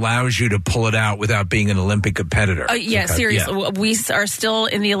mechanism allows you to pull it out without being an Olympic competitor. Seriously. Yeah. We are still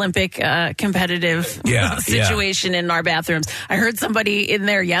in the Olympic competitive situation in our bathrooms. I heard somebody in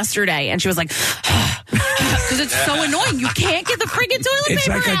there yesterday, and she was like... Because it's so annoying. You can't get the friggin' toilet It's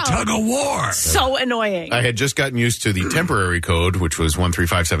paper like a out. tug of war. So annoying. I had just gotten used to the temporary code, which was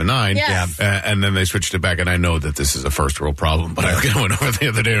 13579. Yes. And then they switched it back, and I know that this is a first world problem, but I went over the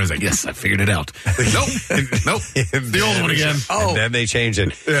other day and I was like, yes, I figured it out. Nope. The old one again. And then they changed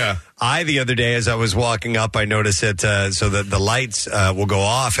it. Yeah. The other day, as I was walking up, I noticed it so that the lights will go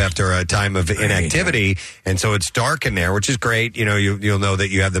off after a time of inactivity, and so it's dark in there, which is great. You know, you'll know that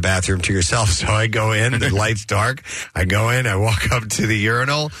you have the bathroom to yourself. So I go in, the light's dark. I go in, I walk up to the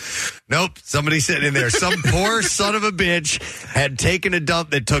urinal. Nope, somebody's sitting in there. Some poor son of a bitch had taken a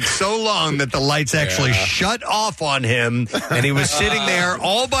dump that took so long that the lights actually shut off on him, and he was sitting there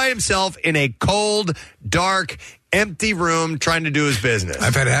all by himself in a cold, dark, empty room trying to do his business.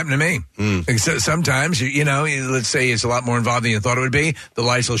 I've had it happen to me. Except sometimes, let's say it's a lot more involved than you thought it would be. The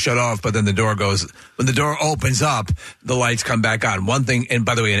lights will shut off, but then when the door opens up, the lights come back on. One thing, and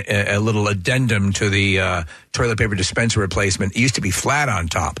by the way, a little addendum to the toilet paper dispenser replacement. It used to be flat on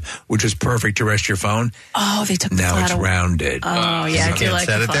top, which was perfect to rest your phone. Oh, they took the now flat it's away. rounded. Oh, yeah, I do like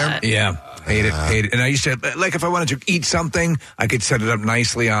set the it there? flat. Yeah. Hate it. And I used to, like, if I wanted to eat something, I could set it up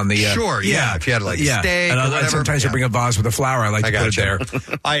nicely on the... Sure, yeah. If you had, like, a steak and or whatever. sometimes I bring a vase with a flower. I like to put it there.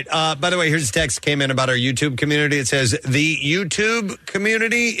 All right. By the way, here's a text came in about our YouTube community. It says, the YouTube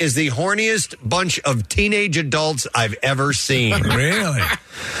community is the horniest bunch of teenage adults I've ever seen. Really?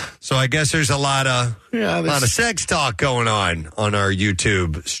 So I guess there's a lot of sex talk going on our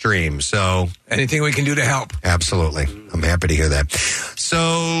YouTube stream. So anything we can do to help. Absolutely. I'm happy to hear that.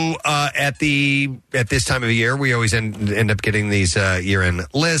 So at this time of the year, we always end up getting these year-end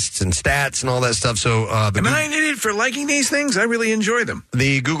lists and stats and all that stuff. So am I an idiot for liking these things? I really enjoy them.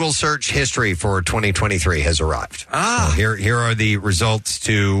 The Google search history for 2023 has arrived. So here are the results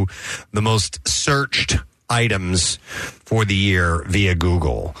to the most searched items for the year via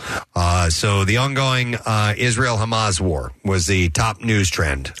Google. So the ongoing Israel-Hamas war was the top news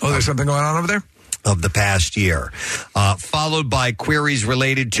trend. Oh, there's something going on over there? Of the past year, followed by queries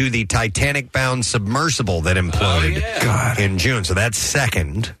related to the Titanic-bound submersible that imploded in June. So that's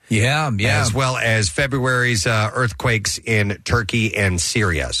second. Yeah. As well as February's earthquakes in Turkey and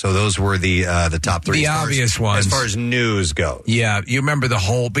Syria. So those were the top three. The obvious ones. As far as news goes. Yeah, you remember the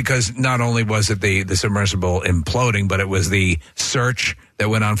whole, because not only was it the submersible imploding, but it was the search that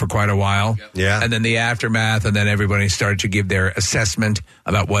went on for quite a while. Yeah. And then the aftermath, and then everybody started to give their assessment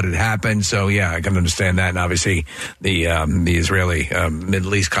about what had happened. So, yeah, I can understand that. And obviously, the Israeli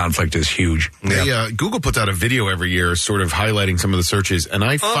Middle East conflict is huge. Google puts out a video every year sort of highlighting some of the searches, and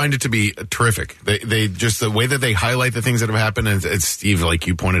I find it to be terrific. They just, the way that they highlight the things that have happened, and it's Steve, like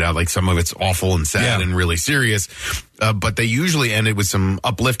you pointed out, like some of it's awful and sad and really serious. But they usually end it with some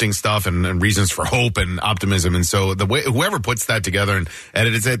uplifting stuff and reasons for hope and optimism. And so whoever puts that together and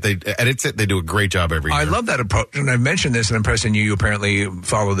edits it, they do a great job every year. I love that approach. And I've mentioned this, and I'm Preston, you apparently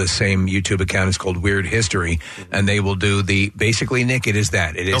follow the same YouTube account. It's called Weird History. And they will do basically, Nick, it is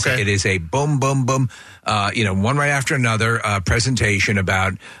that. It is a boom, boom, boom. One right after another presentation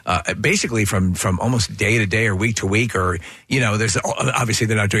about basically from almost day to day or week to week, or there's obviously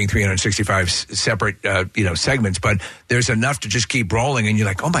they're not doing 365 separate segments, but there's enough to just keep rolling, and you're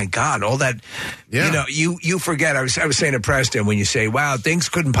like, oh my God, all that. You forget. I was saying to Preston, when you say, wow, things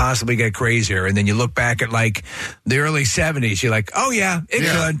couldn't possibly get crazier, and then you look back at like the early 70s, you're like, oh yeah, it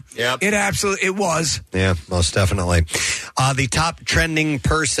could. Yep. It was. Yeah, most definitely. The top trending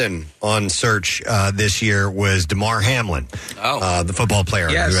person on search this year was Damar Hamlin, the football player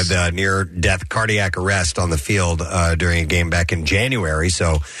who had the near-death cardiac arrest on the field during a game back in January.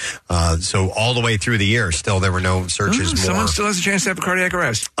 So all the way through the year, still there were no searches. Someone still has a chance to have a cardiac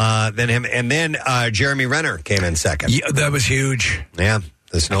arrest. Then him, and then Jeremy Renner came in second. Yeah, that was huge. Yeah.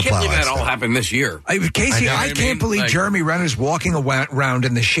 The snowplow. I can't believe that all happened this year. Casey, I can't believe Jeremy Renner's walking around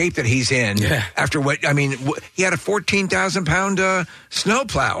in the shape that he's in after he had a 14,000-pound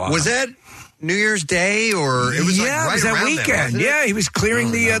snowplow on. Was that New Year's Day, or it was it was that weekend? He was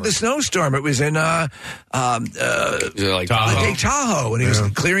clearing the snowstorm. It was in Tahoe. Lake Tahoe, and he was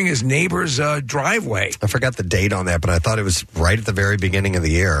clearing his neighbor's driveway. I forgot the date on that, but I thought it was right at the very beginning of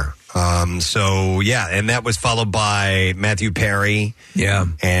the year. And that was followed by Matthew Perry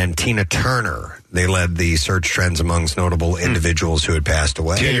and Tina Turner. They led the search trends amongst notable individials who had passed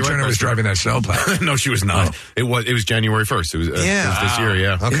away. Tina Turner was driving that snowplow. No, she was not. It was January 1st. It was this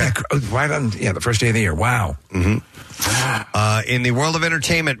year, Okay. Right on, the first day of the year. Wow. Mm-hmm. In the world of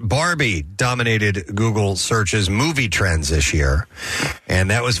entertainment, Barbie dominated Google searches movie trends this year, and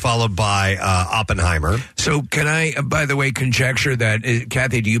that was followed by Oppenheimer. So can I, by the way, conjecture that,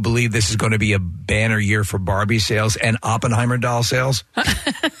 Kathy, do you believe this is going to be a banner year for Barbie sales and Oppenheimer doll sales?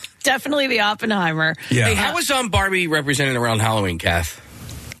 Definitely the Oppenheimer. Yeah. Hey, how was Barbie represented around Halloween, Kath?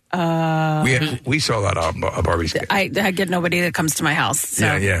 We saw a lot of Barbies. I get nobody that comes to my house.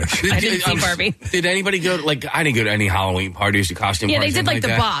 So Yeah. I didn't see Barbie. Did anybody go? I didn't go to any Halloween parties or costume Yeah, parties. they did like the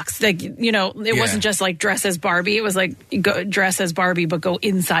that. box. Like, it wasn't just like dress as Barbie. It was like go dress as Barbie, but go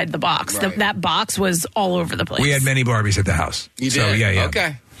inside the box. Right. That box was all over the place. We had many Barbies at the house. You did? So, yeah.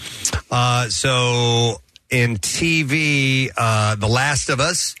 Okay. So in TV, The Last of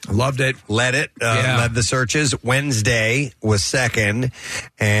Us. Loved it. Led the searches. Wednesday was second.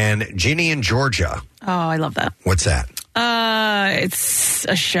 And Ginny and Georgia. Oh, I love that. What's that? It's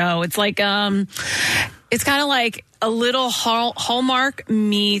a show. It's like it's kind of like a little Hallmark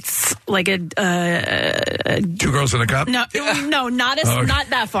meets like a Two Girls in a Cup? No, not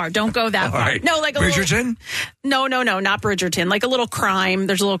that far. Don't go that far. Right. No, like a Bridgerton? No, not Bridgerton. Like a little crime.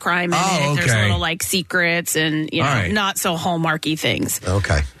 There's a little crime in it. There's a little like secrets and not so Hallmarky things.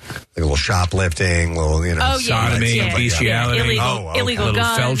 Okay. Like a little shoplifting, sodomy, bestiality, illegal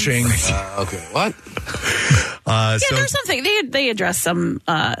guns. felching. Okay, what? There's something they address some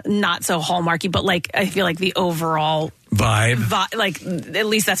not so Hallmarky, but like I feel like the overall vibe, like at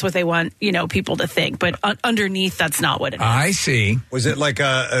least that's what they want people to think. But underneath, that's not what it is. I see. Was it like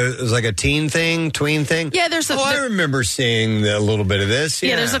a teen thing, tween thing? Yeah, there's. I remember seeing a little bit of this.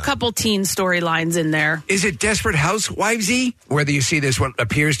 Yeah, there's a couple teen storylines in there. Is it Desperate Housewivesy? Whether you see this what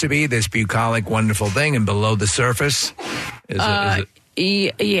appears to be this bucolic, wonderful thing, and below the surface, is it?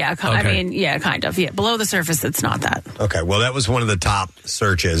 Yeah, I mean, kind of. Yeah, below the surface, it's not that. Okay, well, that was one of the top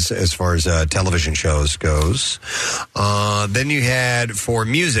searches as far as television shows goes. Then you had for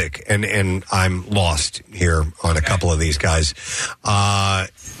music, and I'm lost here on a couple of these guys.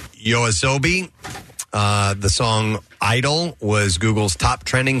 Yoasobi, the song Idol was Google's top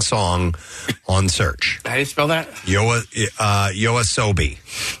trending song on search. How do you spell that? Yoasobi.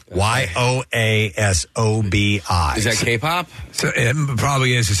 Yoasobi. Is that K-pop? So it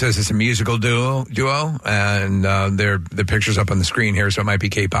probably is. It says it's a musical duo, and the picture's up on the screen here, so it might be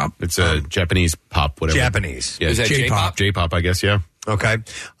K-pop. It's a Japanese pop, whatever. Japanese. Yeah, is that J-pop? J-pop, I guess, yeah. Okay.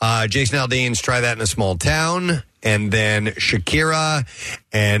 Jason Aldean's Try That in a Small Town. And then Shakira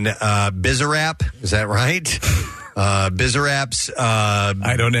and Bizarrap. Is that right? Bizarrap's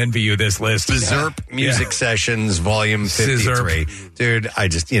I don't envy you this list. Bizarrap Music Sessions Volume 53. Dude, I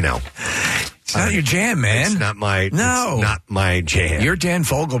just, It's not your jam, man. It's not my It's not my jam. You're Dan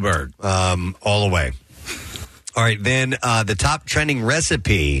Fogelberg. All the way. All right, then the top trending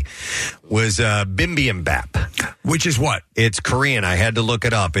recipe was bibimbap. Which is what? It's Korean. I had to look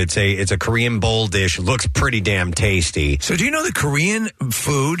it up. It's a Korean bowl dish. It looks pretty damn tasty. So do you know that Korean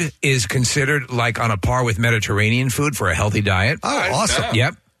food is considered like on a par with Mediterranean food for a healthy diet? Oh, awesome.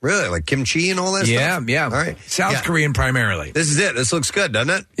 Yep. Really? Like kimchi and all that stuff? Yeah. All right. South Korean primarily. This is it. This looks good,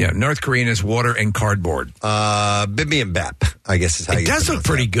 doesn't it? Yeah. North Korean is water and cardboard. Bibimbap, I guess is how it does look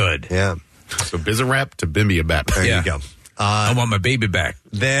pretty good. Yeah. So Bizarrap to bibimbap. There you go. I want my baby back.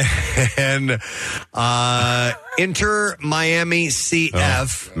 Then Inter Miami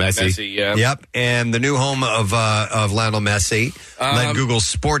CF. Messi. Yeah. Yep. And the new home of Lionel Messi led Google's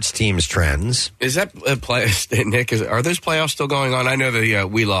sports teams trends. Is that Nick? Are those playoffs still going on? I know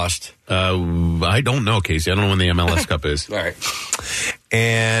we lost. I don't know, Casey. I don't know when the MLS Cup is. All right.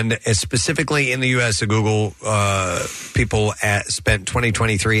 And specifically in the U.S., the Google people spent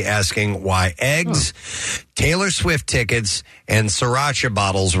 2023 asking why eggs, Taylor Swift tickets, and sriracha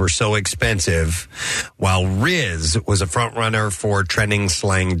bottles were so expensive, while Riz was a front runner for trending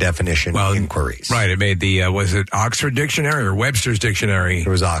slang definition inquiries. Right. It made the, was it Oxford Dictionary or Webster's Dictionary? It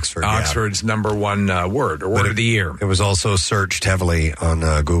was Oxford. Oxford's number one word or word of the year. It was also searched heavily on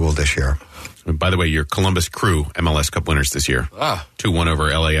Google this year. And by the way, your Columbus Crew MLS Cup winners this year. 2-1 over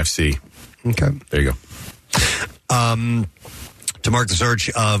LAFC. Okay. There you go. To mark the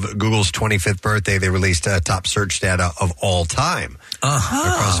search of Google's 25th birthday, they released top search data of all time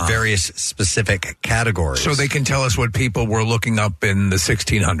across various specific categories. So they can tell us what people were looking up in the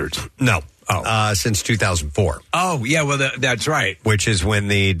 1600s? No. Since 2004. Oh, yeah, well, that's right. Which is when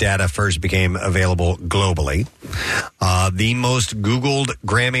the data first became available globally. The most Googled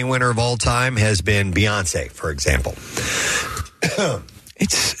Grammy winner of all time has been Beyonce, for example.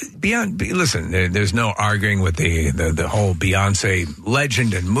 It's beyond. Listen, there's no arguing with the whole Beyonce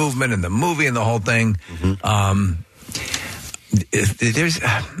legend and movement and the movie and the whole thing. Mm-hmm.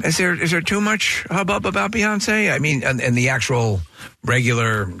 Is there too much hubbub about Beyonce? I mean, and the actual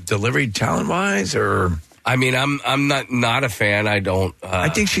regular delivery talent wise, or I mean, I'm not a fan. I don't. I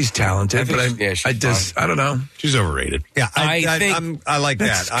think she's talented, but I don't know. She's overrated. Yeah, I like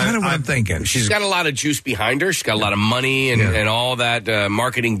that's that. kind of what I'm thinking. She's got a lot of juice behind her. She's got a lot of money and all that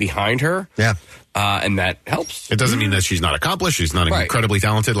marketing behind her. Yeah. And that helps. It doesn't mean that she's not accomplished. She's not incredibly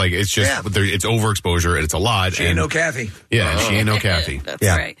talented. Like, it's just, it's overexposure and it's a lot. She ain't no Kathy. Yeah, she ain't no Kathy. That's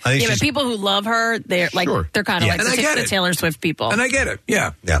right. Yeah, but people who love her, they're like, they're kind of like the Taylor Swift people. And I get it.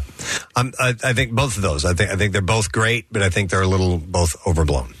 Yeah. Yeah. I think both of those. I think they're both great, but I think they're a little both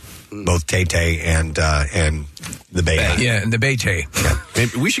overblown. Both Tay-Tay and the Bay. Yeah, and the Bay-Tay. Yeah.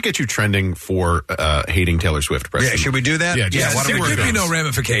 Maybe we should get you trending for hating Taylor Swift, Preston. Yeah, should we do that? Yeah, there could be no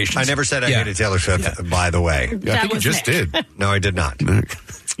ramifications. I never said I hated Taylor Swift, by the way. Yeah, I think you just did. No, I did not.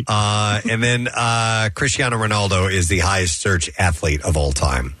 And then Cristiano Ronaldo is the highest search athlete of all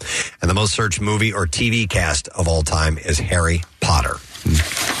time. And the most searched movie or TV cast of all time is Harry Potter.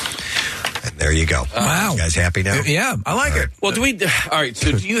 And there you go. Wow. You guys happy now? Yeah, I like it. Well, all right,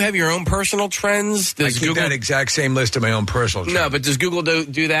 so do you have your own personal trends? I keep that exact same list of my own personal trends. No, but does Google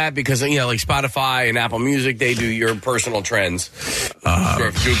do that? Because, like Spotify and Apple Music, they do your personal trends. Sure,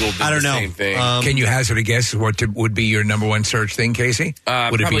 if Google did I don't the know. same thing. Can you hazard a guess what would be your number one search thing, Casey?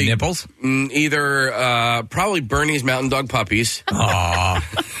 Would it be nipples? Either probably Bernie's Mountain Dog Puppies. Aw.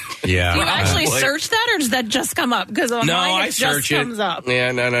 Yeah. Do you actually search that, or does that just come up? Because on mine, it just comes up.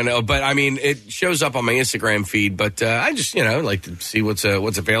 Yeah, no. But I mean, it shows up on my Instagram feed. But I just, like to see what's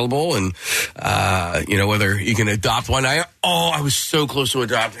available, and whether you can adopt one. I was so close to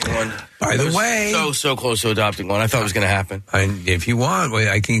adopting one. By the way, so close to adopting one. I thought it was going to happen. And if you want,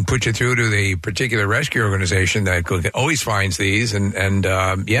 I can put you through to the particular rescue organization that always finds these, and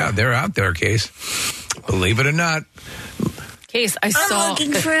they're out there, Case. Believe it or not. Case, I'm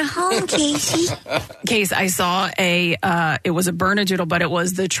looking for a home, Casey. Case, I saw it was a Bernedoodle, but it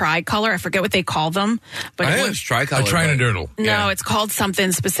was the tricolor. I forget what they call them. But it was tricolor. A Trinodoodle. No, it's called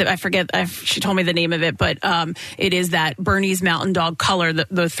something specific. I forget. She told me the name of it, but it is that Bernese Mountain Dog color,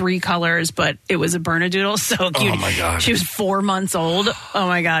 the three colors, but it was a Bernedoodle. So cute. Oh, my gosh. She was 4 months old. Oh,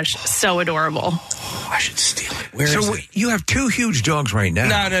 my gosh. So adorable. Oh, I should steal it. Where is it? You have two huge dogs right now.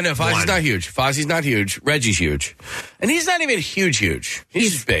 No. Fozzie's not huge. Fozzie's not huge. Reggie's huge. And he's not even huge.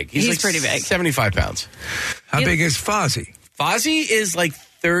 He's just big. He's like pretty big. 75 pounds. How big is Fozzie? Fozzie is like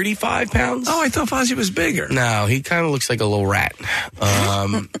 35 pounds. Oh, I thought Fozzie was bigger. No, he kind of looks like a little rat.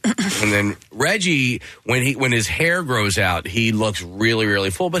 And then Reggie, when his hair grows out, he looks really,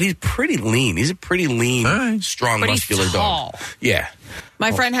 really full, but he's pretty lean. He's a pretty lean, strong, but muscular he's tall. dog. Yeah.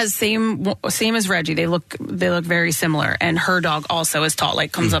 My friend has same as Reggie. They look very similar, and her dog also is tall,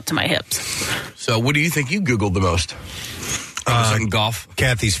 like comes up to my hips. So, what do you think you Googled the most? Golf.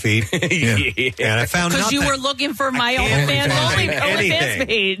 Kathy's feet. Yeah. And I found because nothing. you were looking for my OnlyFans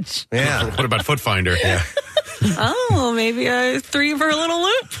page. Yeah. What about Foot Finder? Yeah. Oh, maybe I threw you for a little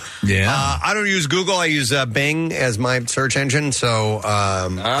loop. Yeah. I don't use Google. I use Bing as my search engine. So,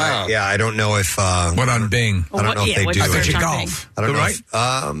 I don't know if... what on Bing? I don't know if they do. I bet you golf. I don't know.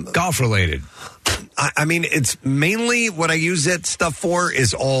 Right? Golf related. I mean, it's mainly what I use that stuff for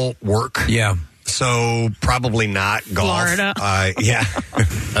is all work. Yeah. So probably not golf. Florida. Yeah.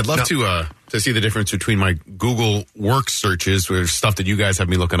 I'd love to see the difference between my Google work searches with stuff that you guys have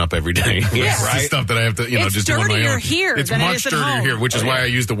me looking up every day. Yeah. Right? Stuff that I have to, it's just do on my own. Here it's than much it is at dirtier home. here, which is why I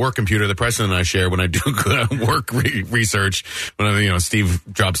use the work computer that Preston and I share when I do work research. When Steve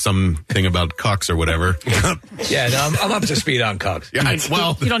drops something about cucks or whatever. Yeah, no, I'm up to speed on cucks. Yeah,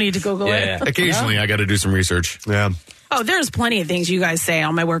 well, you don't need to Google it. Occasionally, I got to do some research. Yeah. Oh, there's plenty of things you guys say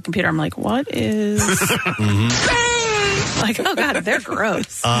on my work computer. I'm like, what is? Like, oh God, they're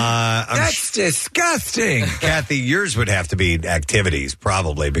gross. That's disgusting. Kathy, yours would have to be activities,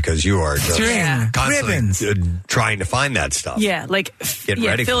 probably, because you are just constantly trying to find that stuff. Yeah, like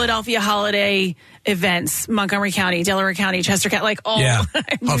ready Philadelphia holiday events, Montgomery County, Delaware County, Chester County, like all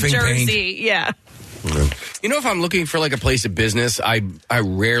New Huffing Jersey. paint. Yeah. If I'm looking for like a place of business, I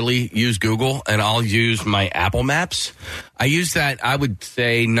rarely use Google, and I'll use my Apple Maps. I use that, I would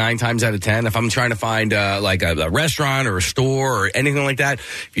say, 9 times out of 10. If I'm trying to find like a restaurant or a store or anything like that,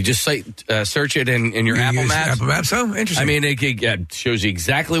 if you just search it in your Apple Maps. Apple Maps, oh, interesting. I mean, it shows you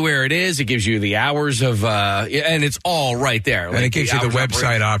exactly where it is. It gives you the hours of, and it's all right there. And it gives you the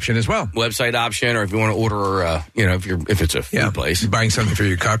website option as well. Website option, or if you want to order, if it's a food place. You're buying something for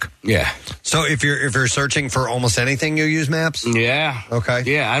your cuck. Yeah. So if you're searching for almost anything, you use maps? Yeah. Okay.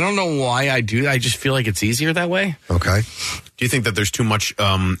 Yeah, I don't know why I do that. I just feel like it's easier that way. Okay. Do you think that there's too much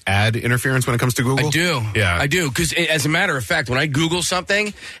ad interference when it comes to Google? I do. Yeah. I do. Because as a matter of fact, when I Google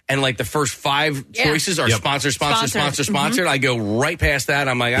something and like the first 5 choices are sponsored, I go right past that.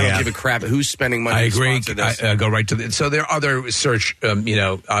 I'm like, I don't give a crap who's spending money. I agree. To sponsor this. I go right to the. So there are other search.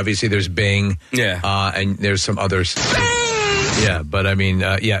 Obviously there's Bing. Yeah. And there's some others. Yeah, but I mean,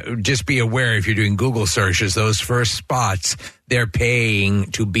 just be aware if you're doing Google searches, those first spots, they're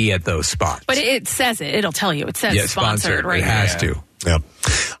paying to be at those spots. But it says it. It'll tell you. It says sponsored right It has to. Yep.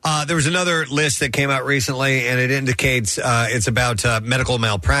 There was another list that came out recently, and it indicates it's about medical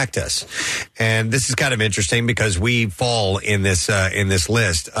malpractice, and this is kind of interesting because we fall in this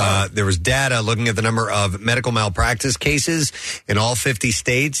list. There was data looking at the number of medical malpractice cases in all 50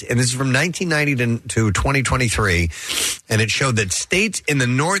 states, and this is from 1990 to 2023, and it showed that states in the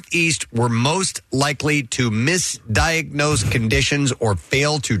Northeast were most likely to misdiagnose conditions or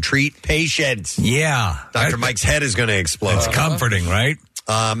fail to treat patients. Yeah, Dr. Mike's head is going to explode. It's comforting, right?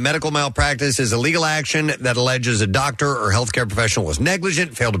 Medical malpractice is a legal action that alleges a doctor or healthcare professional was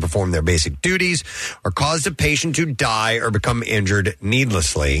negligent, failed to perform their basic duties, or caused a patient to die or become injured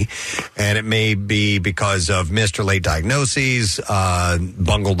needlessly. And it may be because of missed or late diagnoses,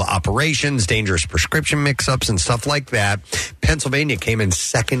 bungled operations, dangerous prescription mix-ups, and stuff like that. Pennsylvania came in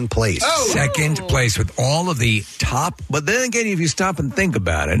second place. Second place with all of the top. But then again, if you stop and think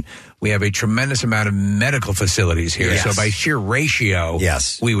about it, we have a tremendous amount of medical facilities here. Yes. So by sheer ratio,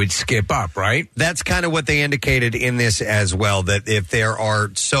 we would skip up, right? That's kind of what they indicated in this as well, that if there are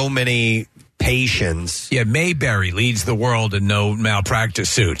so many patients. Yeah, Mayberry leads the world in no malpractice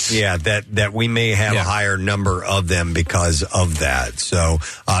suits. Yeah, that we may have a higher number of them because of that. So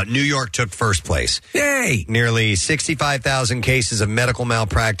New York took first place. Yay! Nearly 65,000 cases of medical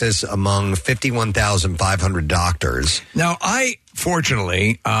malpractice among 51,500 doctors. Now,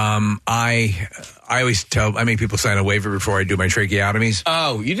 fortunately, I always I make people sign a waiver before I do my tracheotomies.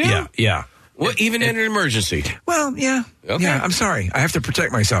 Oh, you do? Yeah. Well, even in an emergency. Well, yeah. Okay. Yeah, I'm sorry. I have to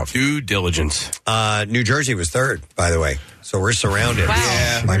protect myself. Due diligence. New Jersey was third, by the way. So we're surrounded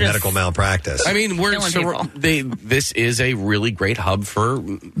by medical malpractice. I mean, this is a really great hub for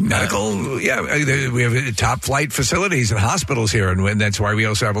medical. We have top flight facilities and hospitals here, and that's why we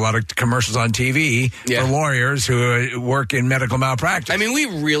also have a lot of commercials on TV for lawyers who work in medical malpractice. I mean, we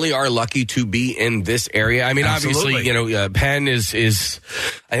really are lucky to be in this area. I mean, Absolutely. obviously, Penn is,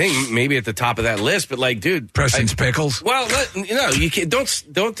 I think, maybe at the top of that list. But like, dude, Preston's Pickles. Well, you can't,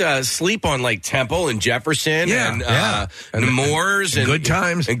 don't sleep on like Temple and Jefferson and Moores and Good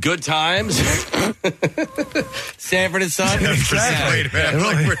Times and Good Times. Sanford and Son. Exactly.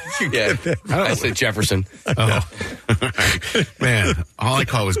 I said Jefferson. Oh, man! All I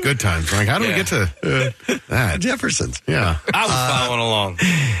call was Good Times. Like, how do we get to that? Jefferson's. Yeah, I was following along.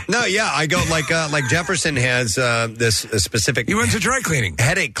 No, I go like Jefferson has this specific. You went to dry cleaning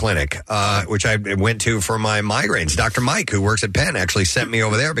headache clinic, which I went to for my migraines. Dr. Mike, who works at Penn, actually sent me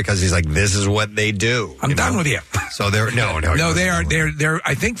over there because he's like, this is what they do. I'm done with you. So they're no. They are. They're.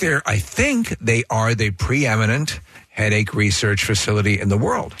 I think they are the preeminent headache research facility in the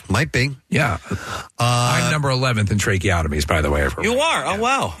world. Might be. Yeah. I'm number 11th in tracheotomies, by the way. You are? Oh,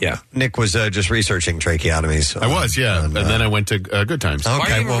 wow. Yeah. Nick was just researching tracheotomies. I was, and then I went to Good Times.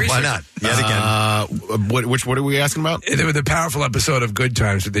 Okay, why not? Yet again. What are we asking about? The powerful episode of Good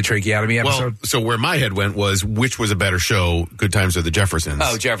Times with the tracheotomy episode. Well, so where my head went was, which was a better show, Good Times or the Jeffersons?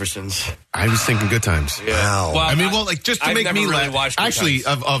 Oh, Jeffersons. I was thinking Good Times. Yeah. Wow. Well, I mean, just to I've make never me really laugh. watched Good Actually,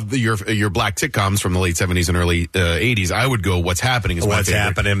 Times. of your black sitcoms from the late 70s and early 80s, I would go What's Happening is What's my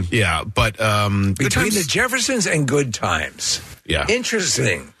favorite. Happening. Yeah, but between the Jeffersons and Good Times. Yeah.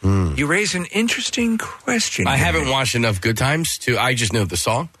 Interesting. You raise an interesting question. I haven't watched enough Good Times I just know the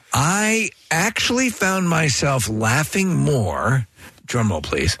song. I actually found myself laughing more. Drum roll,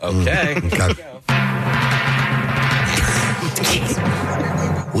 please. Okay.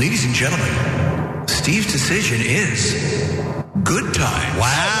 Ladies and gentlemen, Steve's decision is Good Times.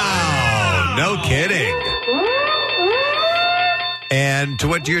 Wow. No kidding. And to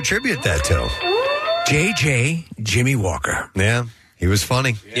what do you attribute that to? J.J. Jimmy Walker. Yeah, he was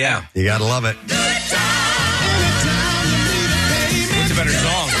funny. Yeah. You gotta love it. What's a better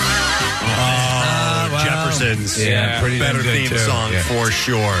song? Jefferson's. Yeah, pretty better good theme too. song Yeah. for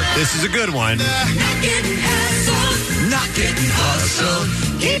sure. This is a good one. Not getting hustled,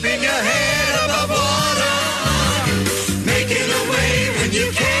 keeping your head above water, making a way when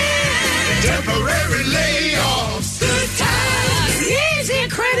you can, temporary layoffs, good times, easy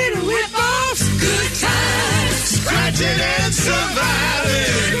credit rip-offs, good times, scratching and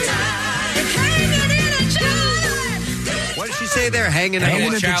surviving, good times, hanging in a job. What did she say there? Hanging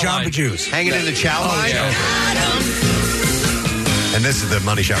in the the Jamba Juice. Hanging in the chow line? Yeah. And this is the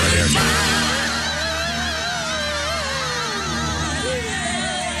money shot right here.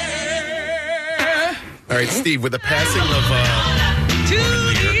 All right, Steve, with the passing of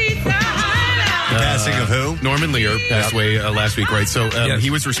passing of who? Norman Lear passed away last week, right? So he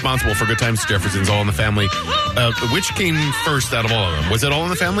was responsible for Good Times, Jefferson's, All in the Family. Which came first out of all of them? Was it All in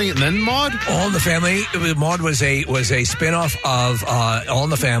the Family and then Maude? All in the Family. Maude was a spinoff of All in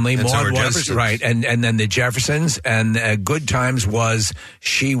the Family. And so Maude were was Jeffersons. right, and then the Jeffersons, and Good Times was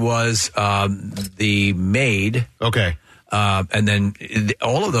the maid. Okay. And then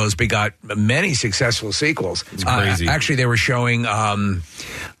all of those begot many successful sequels. It's crazy. Actually, they were showing.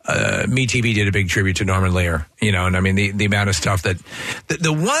 MeTV did a big tribute to Norman Lear, and I mean the amount of stuff that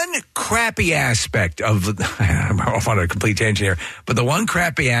the one crappy aspect of I'm off on a complete tangent here, but the one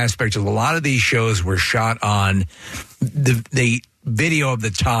crappy aspect of a lot of these shows were shot on the video of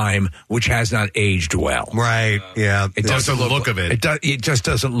the time, which has not aged well. Right? Yeah. It doesn't the look of it. It just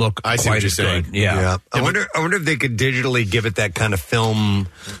doesn't look I see quite what you're as saying. good. Yeah. I wonder if they could digitally give it that kind of film.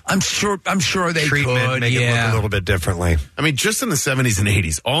 I'm sure they treatment, could. make it look a little bit differently. I mean, just in the 70s and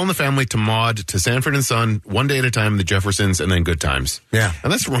 80s, All in the Family to Maude to Sanford and Son, One Day at a Time, The Jeffersons, and then Good Times. Yeah.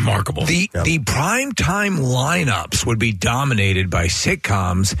 And that's remarkable. The prime time lineups would be dominated by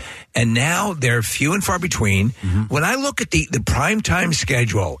sitcoms, and now they're few and far between. Mm-hmm. When I look at the prime time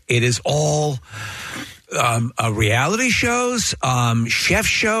schedule, it is all reality shows, chef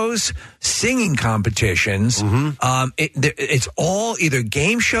shows, singing competitions. Mm-hmm. It's all either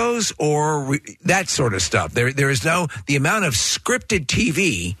game shows or that sort of stuff. There is the amount of scripted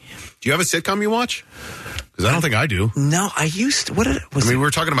TV. Do you have a sitcom you watch? Because I don't think I do. No, I used to. We were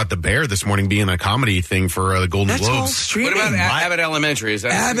talking about The Bear this morning being a comedy thing for the Golden That's all Globes. streaming. What about Abbott Elementary? Is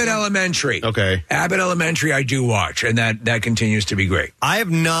that Abbott Elementary? Okay. Abbott Elementary I do watch, and that continues to be great. I have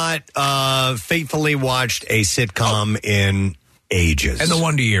not faithfully watched a sitcom in ages. And the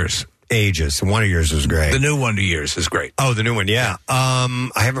Wonder Years. Ages. Wonder Years was great. The new Wonder Years is great. Oh, the new one, yeah. I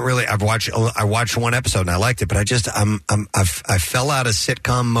haven't really. I watched one episode and I liked it, but I fell out of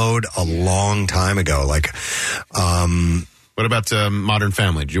sitcom mode a long time ago. What about Modern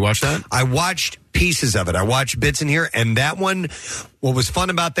Family? Did you watch that? I watched pieces of it. I watched bits in here, and that one. What was fun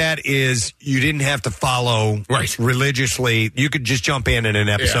about that is you didn't have to follow religiously. You could just jump in an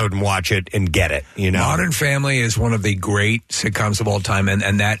episode and watch it and get it. Modern Family is one of the great sitcoms of all time,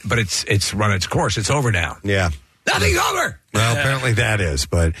 but it's run its course. It's over now. Yeah. Nothing's over. Well, apparently that is,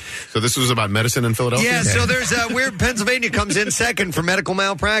 but... So this was about medicine in Philadelphia? Yeah, so there's Weird Pennsylvania comes in second for medical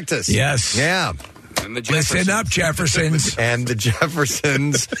malpractice. Yes. Yeah. And the Listen up, Jeffersons. And the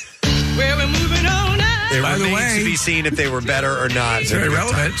Jeffersons. Well, we're moving on now. It By the remains way, to be seen if they were better or not. It's very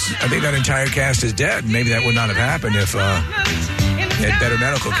relevant. I think that entire cast is dead. Maybe that would not have happened if they had better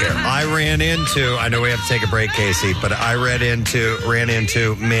medical care. I know we have to take a break, Casey, but I ran into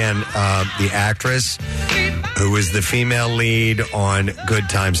the actress who was the female lead on Good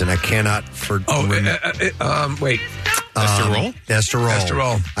Times, and I cannot wait. Esther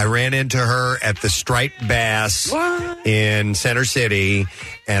Roll. I ran into her at the Striped Bass in Center City,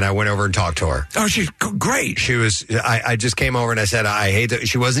 and I went over and talked to her. Oh, she's great. She was. I just came over and I said, I hate that.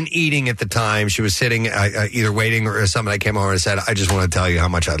 She wasn't eating at the time. She was sitting either waiting or something. I came over and said, I just want to tell you how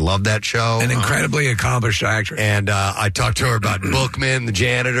much I love that show. An incredibly accomplished actress. And I talked to her about Bookman, the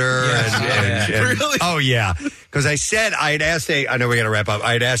janitor. And really? Oh, yeah. Because I had asked I know we got to wrap up.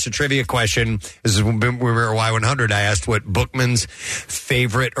 I had asked a trivia question. This is when we were at Y100. I asked what Bookman's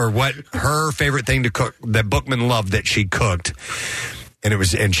favorite or what her favorite thing to cook that Bookman loved that she cooked.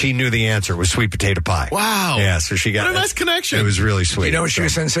 And she knew the answer. It was sweet potato pie. Wow. Yeah, so she got what a nice connection. It was really sweet. You know what she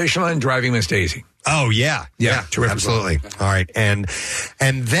was sensational in? Driving Miss Daisy. Oh, yeah. Yeah, terrific. Absolutely. All right. And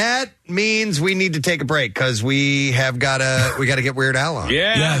that means we need to take a break because we got to get Weird Al on.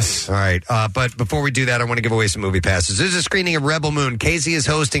 Yeah. Yes. All right. But before we do that, I want to give away some movie passes. There's a screening of Rebel Moon. Casey is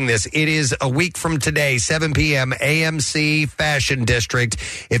hosting this. It is a week from today, 7 p.m., AMC Fashion District.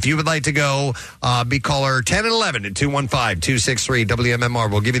 If you would like to go, be caller 10 and 11 at 215-263-WMMR.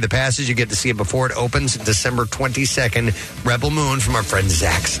 We'll give you the passes. You get to see it before it opens December 22nd. Rebel Moon from our friend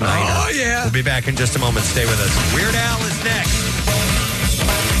Zack Snyder. Oh, yeah. We'll be back in just a moment. Stay with us. Weird Al is next.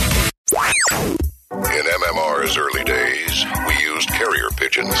 In MMR's early days, we used carrier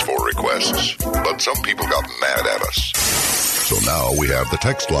pigeons for requests, but some people got mad at us. So now we have the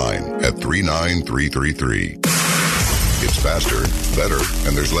text line at 39333. It's faster, better,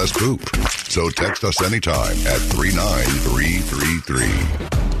 and there's less poop. So text us anytime at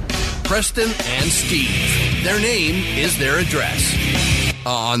 39333. Preston and Steve. Their name is their address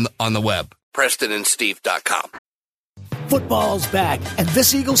on the web. PrestonandSteve.com. Football's back, and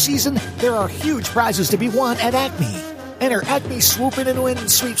this Eagle season, there are huge prizes to be won at Acme. Enter Acme Swoop In and Win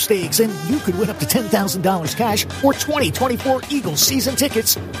sweepstakes, and you could win up to $10,000 cash or 2024 Eagles season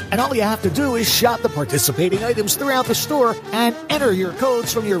tickets. And all you have to do is shop the participating items throughout the store and enter your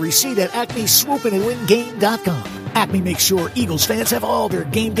codes from your receipt at acmeswoopinandwingame.com. Acme makes sure Eagles fans have all their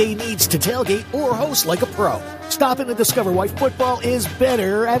game day needs to tailgate or host like a pro. Stop in and discover why football is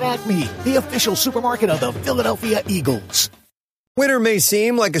better at Acme, the official supermarket of the Philadelphia Eagles. Winter may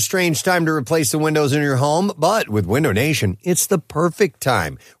seem like a strange time to replace the windows in your home, but with Window Nation, it's the perfect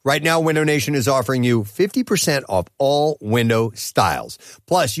time. Right now, Window Nation is offering you 50% off all window styles.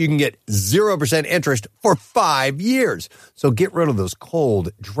 Plus, you can get 0% interest for 5 years. So get rid of those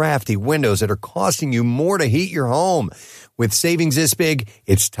cold, drafty windows that are costing you more to heat your home. With savings this big,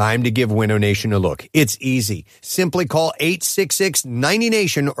 it's time to give Window Nation a look. It's easy. Simply call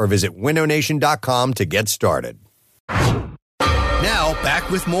 866-90NATION or visit windownation.com to get started. Now,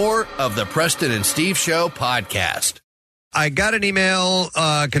 back with more of the Preston and Steve Show podcast. I got an email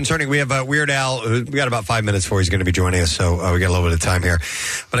concerning, we have Weird Al, we got about 5 minutes before he's going to be joining us, so we got a little bit of time here.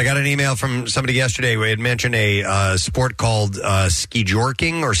 But I got an email from somebody yesterday who had mentioned a sport called ski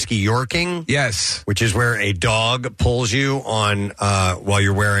jorking. Yes. Which is where a dog pulls you on while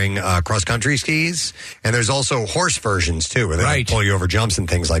you're wearing cross-country skis. And there's also horse versions, too, where they pull you over jumps and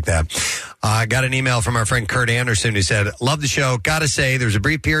things like that. I got an email from our friend Kurt Anderson who said, love the show. Gotta say, there was a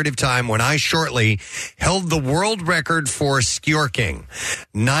brief period of time when I shortly held the world record for skjorking.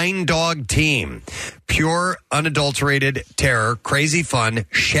 9-dog team. Pure, unadulterated terror. Crazy fun.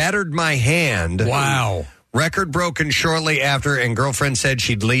 Shattered my hand. Wow. Record broken shortly after, and girlfriend said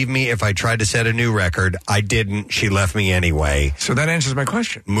she'd leave me if I tried to set a new record. I didn't. She left me anyway. So that answers my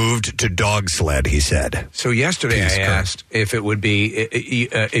question. Moved to dog sled, he said. So yesterday I asked if it would be,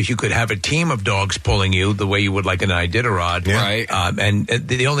 if you could have a team of dogs pulling you the way you would like an Iditarod. Yeah. Right. And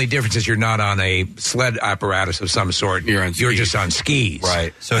the only difference is you're not on a sled apparatus of some sort. You're just on skis.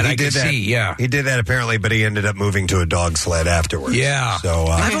 Right. So and he I did could that. See, yeah. He did that apparently, but he ended up moving to a dog sled afterwards. Yeah. So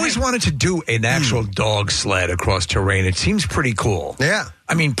I've always wanted to do an actual dog sled across terrain. It seems pretty cool. Yeah.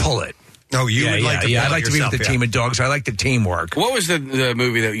 I mean, pull it. Oh, you would like to pull it I'd like to be with the team of dogs. I like the teamwork. What was the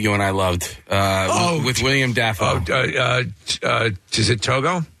movie that you and I loved with William Dafoe? Is it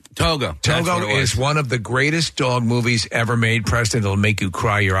Togo? Togo. Togo is one of the greatest dog movies ever made, Preston. It'll make you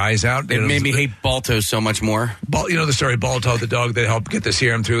cry your eyes out. It made me hate Balto so much more. You know the story of Balto, the dog that helped get the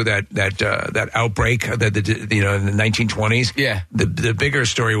serum through that outbreak in the 1920s? Yeah. The bigger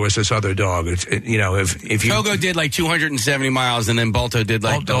story was this other dog. If you Togo did like 270 miles, and then Balto did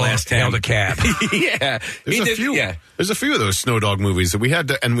like the last 10. Held a cab. Yeah. There's a few. Yeah. There's a few of those snow dog movies that we had,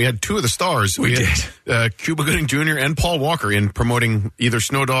 and we had two of the stars. We did. Had, Cuba Gooding Jr. and Paul Walker in promoting either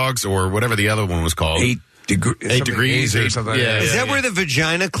Snow Dogs or whatever the other one was called. 8 degrees or something. Is that where the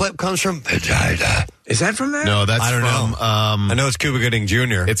vagina clip comes from? Vagina. Is that from that? No, that's from. I know it's Cuba Gooding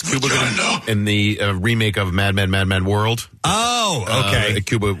Jr. It's Cuba Gooding in the remake of Mad Men World. Oh, okay.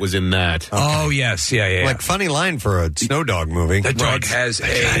 Cuba was in that. Oh, yes. Yeah. Like, funny line for a snow dog movie. The dog has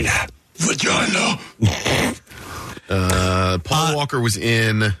a vagina. Paul Walker was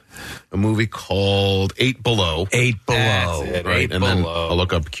in a movie called 8 Below. 8 Below. That's it, right? 8 and Below. then I'll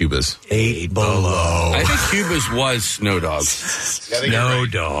look up Cuba's. 8 Below. I think Cuba's was Snow Dog. Snow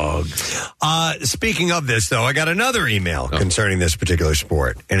Dog. Speaking of this, though, I got another email concerning this particular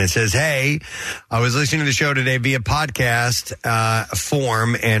sport. And it says, hey, I was listening to the show today via podcast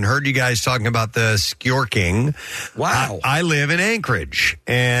form and heard you guys talking about the skjorking. Wow. I live in Anchorage,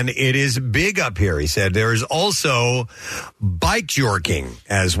 and it is big up here, he said. There is also bike jorking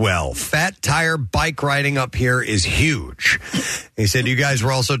as well. Fat tire bike riding up here is huge. He said you guys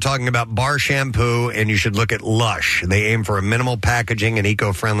were also talking about bar shampoo, and you should look at Lush. They aim for a minimal packaging and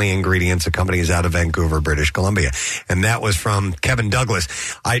eco-friendly ingredients. The company is out of Vancouver, British Columbia. And that was from Kevin Douglas.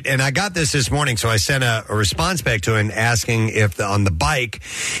 I got this morning, so I sent a response back to him asking if on the bike,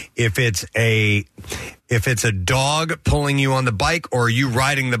 if it's a dog pulling you on the bike, or are you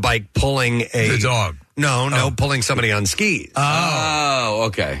riding the bike pulling the dog? No, pulling somebody on skis. Oh,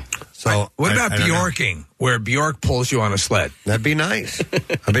 okay. So what about Bjorking, where Bjork pulls you on a sled? That'd be nice.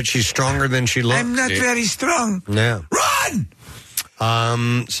 I bet she's stronger than she looks. I'm not very strong. Yeah. Run!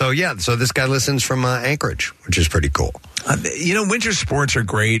 So this guy listens from Anchorage, which is pretty cool. Winter sports are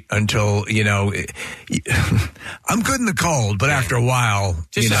great until, I'm good in the cold, but after a while...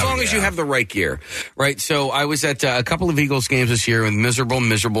 Just as long as you have the right gear, right? So I was at a couple of Eagles games this year with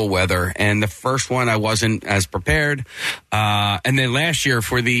miserable weather, and the first one I wasn't as prepared. And then last year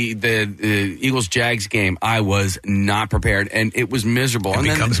for the Eagles-Jags game, I was not prepared, and it was miserable.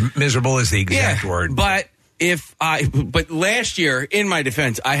 Miserable is the exact word. But... But last year, in my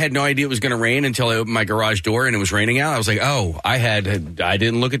defense, I had no idea it was going to rain until I opened my garage door and it was raining out. I was like, I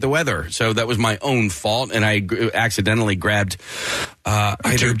didn't look at the weather. So that was my own fault. And I accidentally grabbed a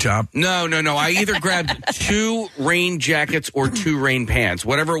tube top. No. I either grabbed 2 rain jackets or 2 rain pants.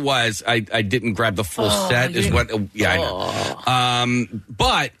 Whatever it was, I didn't grab the full set. I know.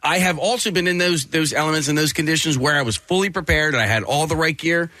 But I have also been in those elements and those conditions where I was fully prepared and I had all the right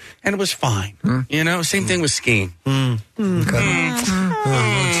gear and it was fine. Same thing with skiing. What do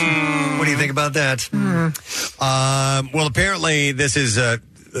you think about that? Well, apparently this is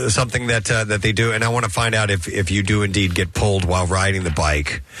something that they do, and I want to find out if you do indeed get pulled while riding the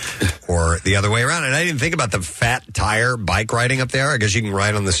bike or the other way around. And I didn't think about the fat tire bike riding up there. I guess you can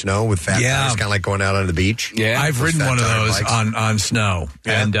ride on the snow with fat tires, kind of like going out on the beach. Yeah, I've ridden one of those on snow,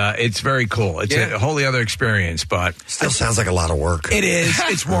 and it's very cool. It's a wholly other experience, but still sounds like a lot of work. It is.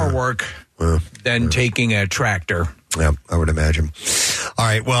 It's more work than taking a tractor. Yeah, I would imagine. All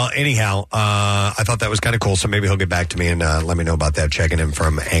right. Well, anyhow, I thought that was kind of cool. So maybe he'll get back to me and let me know about that. Checking in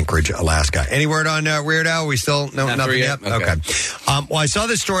from Anchorage, Alaska. Any word on Weird Al? We still nothing yet? Okay. Well, I saw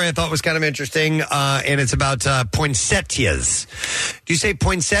this story I thought was kind of interesting, and it's about poinsettias. Do you say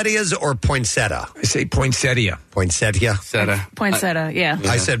poinsettias or poinsettia? I say poinsettia. Poinsettia? Poinsettia, yeah.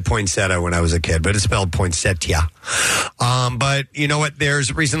 I said poinsettia when I was a kid, but it's spelled poinsettia. But you know what?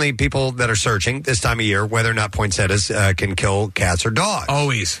 There's recently people that are searching this time of year whether or not poinsettias can kill cats or dogs.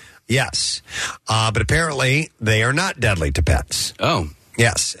 Always. Yes. But apparently they are not deadly to pets. Oh.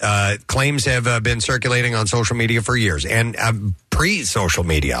 Yes. Claims have been circulating on social media for years and pre-social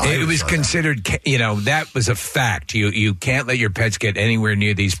media. It was considered, that was a fact. You can't let your pets get anywhere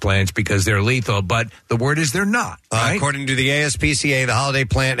near these plants because they're lethal, but the word is they're not. Right? According to the ASPCA, the holiday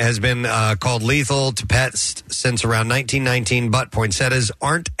plant has been called lethal to pets since around 1919, but poinsettias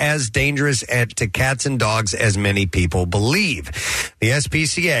aren't as dangerous to cats and dogs as many people believe. The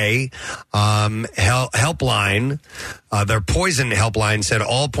SPCA helpline, their poison helpline, said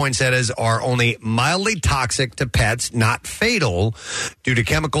all poinsettias are only mildly toxic to pets, not fatal, due to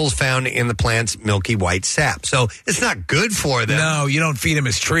chemicals found in the plant's milky white sap. So it's not good for them. No, you don't feed them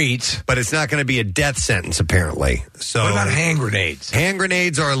as treats. But it's not going to be a death sentence, apparently. So what about hand grenades? Hand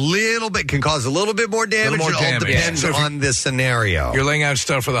grenades are can cause a little bit more damage. It all depends on the scenario. You're laying out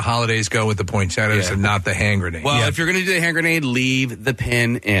stuff for the holidays, go with the poinsettias and not the hand grenade. Well, if you're going to do the hand grenade, leave the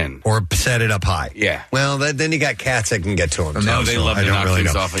pin in. Or set it up high. Yeah. Well, then you got cats that can get to them. No, they love to knock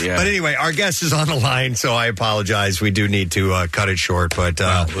things off it, yeah. But anyway, our guest is on the line, so I apologize. We do need to cut it short, but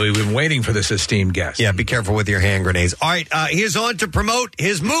we've been waiting for this esteemed guest. Yeah, be careful with your hand grenades. All right, he is on to promote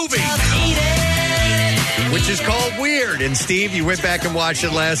his movie, which is called Weird. And Steve, you went back and watched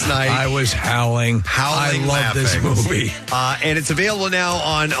it last night. I was howling. I love this movie. And it's available now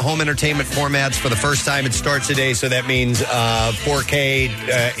on home entertainment formats for the first time. It starts today, so that means 4K,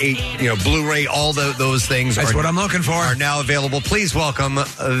 8, Blu-ray, all those things. That's what I'm looking for. Are now available. Please welcome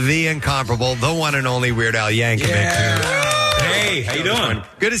the incomparable, the one and only Weird Al Yankovic. Yeah. Hey, how you doing?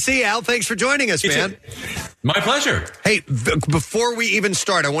 Good to see you, Al. Thanks for joining us, man. My pleasure. Hey, before we even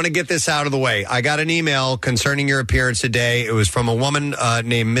start, I want to get this out of the way. I got an email concerning your appearance today. It was from a woman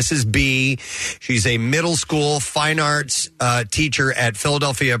named Mrs. B. She's a middle school fine arts teacher at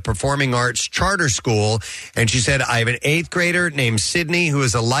Philadelphia Performing Arts Charter School. And she said, I have an 8th grader named Sydney who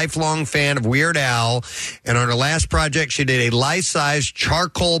is a lifelong fan of Weird Al. And on her last project, she did a life-size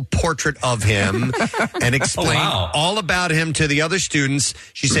charcoal portrait of him and explained all about him to the other students.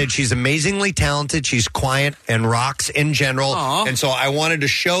 She said she's amazingly talented. She's quiet and rocks in general. Aww. And so I wanted to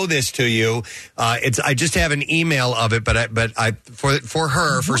show this to you. I just have an email of it, but for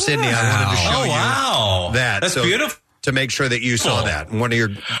her, for Sydney, I wanted to show you that. That's beautiful. To make sure that you saw that. And one of your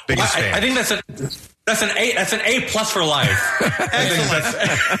biggest fans. I think that's an A+ for life.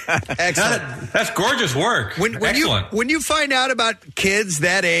 Excellent. That's gorgeous work. Excellent. When you find out about kids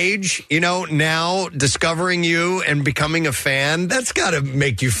that age, now discovering you and becoming a fan, that's got to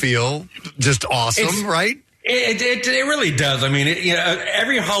make you feel just awesome, right? It really does. I mean,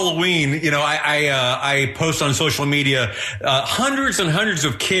 every Halloween, I post on social media hundreds and hundreds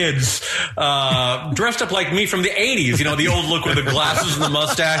of kids dressed up like me from the 80s, the old look with the glasses and the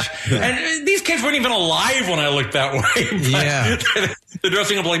mustache. And these kids weren't even alive when I looked that way. Yeah. They're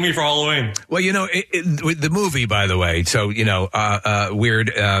dressing up like me for Halloween. Well, the movie, by the way, so, Weird,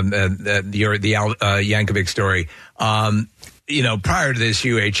 the Al Yankovic story, prior to this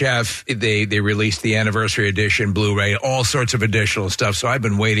UHF, they released the anniversary edition Blu-ray, all sorts of additional stuff. So I've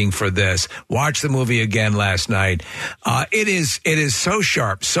been waiting for this. Watched the movie again last night. It is so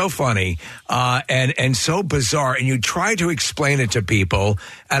sharp, so funny, and so bizarre. And you try to explain it to people.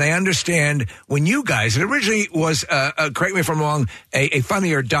 And I understand when you guys, it originally was, correct me if I'm wrong, a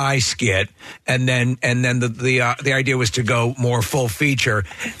Funny or Die skit, and then the idea was to go more full feature.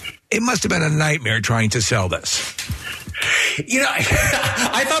 It must have been a nightmare trying to sell this.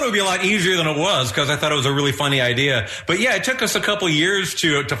 I thought it would be a lot easier than it was because I thought it was a really funny idea. But yeah, it took us a couple of years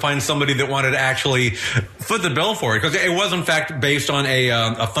to find somebody that wanted to actually foot the bill for it, because it was in fact based on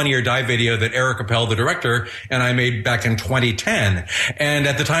a Funny or Die video that Eric Appel, the director, and I made back in 2010. And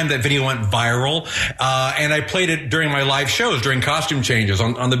at the time that video went viral, and I played it during my live shows, during costume changes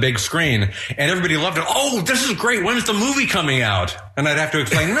on the big screen, and everybody loved it. Oh, this is great. When's the movie coming out? And I'd have to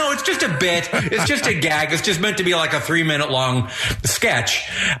explain, no, it's just a bit. It's just a gag. It's just meant to be like a 3-minute long sketch.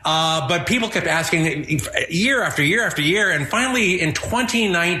 But people kept asking year after year after year. And finally, in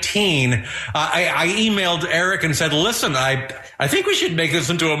 2019, I emailed Eric and said, listen, I think we should make this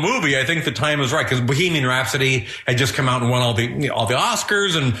into a movie. I think the time is right, because Bohemian Rhapsody had just come out and won all the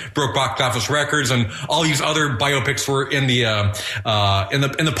Oscars and broke box office records, and all these other biopics were in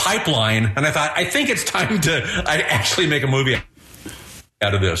the pipeline. And I thought, I think it's time to actually make a movie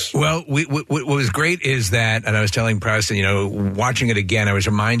out of this. Well, what was great is that, and I was telling Preston, watching it again, I was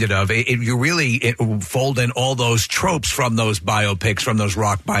reminded of it. You really fold in all those tropes from those biopics, from those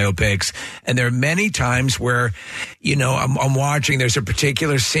rock biopics, and there are many times where, I'm watching. There's a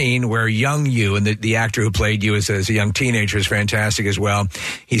particular scene where young you, and the actor who played you as a young teenager is fantastic as well.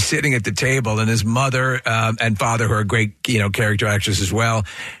 He's sitting at the table, and his mother and father, who are great, character actors as well.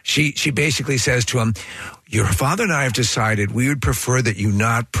 She basically says to him, your father and I have decided we would prefer that you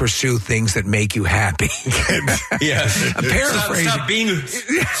not pursue things that make you happy. Yes. I'm paraphrasing.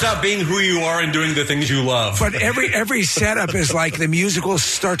 Stop being who you are and doing the things you love. But every setup is like the music will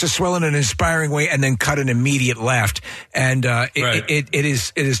start to swell in an inspiring way and then cut an immediate left. And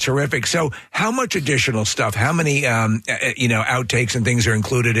it is terrific. So how much additional stuff, how many outtakes and things are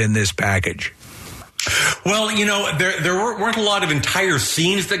included in this package? Well, there weren't a lot of entire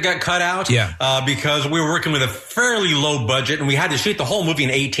scenes that got cut out. Yeah. Because we were working with a fairly low budget, and we had to shoot the whole movie in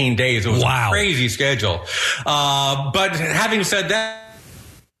 18 days. It was a crazy schedule. But having said that,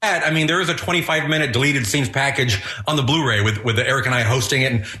 there is a 25-minute deleted scenes package on the Blu-ray with Eric and I hosting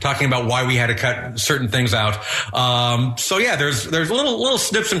it and talking about why we had to cut certain things out. So yeah, there's little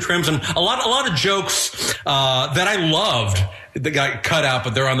snips and trims and a lot of jokes that I loved that got cut out,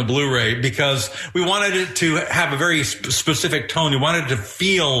 but they're on the Blu-ray because we wanted it to have a very specific tone. We wanted it to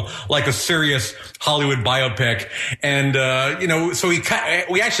feel like a serious Hollywood biopic. And, so we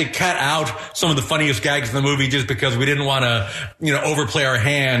actually cut out some of the funniest gags in the movie just because we didn't want to, overplay our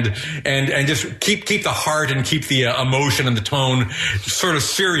hand and just keep the heart and keep the emotion and the tone sort of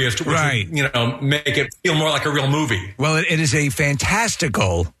serious to, make it feel more like a real movie. Well, it is a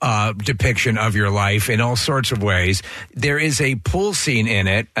fantastical depiction of your life in all sorts of ways. There is a pool scene in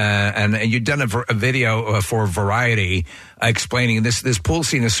it, and you've done a video for Variety explaining this pool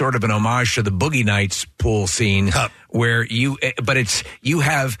scene is sort of an homage to the Boogie Nights pool scene, where you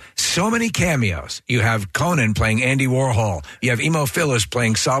have so many cameos. You have Conan playing Andy Warhol. You have Emo Phillips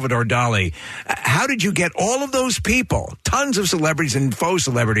playing Salvador Dali. How did you get all of those people, tons of celebrities and faux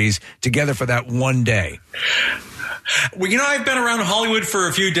celebrities, together for that one day? Well, I've been around Hollywood for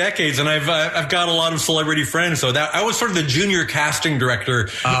a few decades, and I've got a lot of celebrity friends. So that I was sort of the junior casting director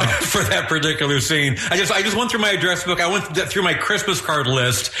for that particular scene. I just went through my address book. I went through my Christmas card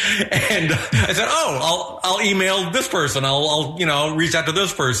list, and I said, I'll email this person. I'll reach out to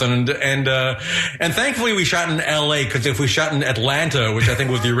this person, and thankfully we shot in L.A. because if we shot in Atlanta, which I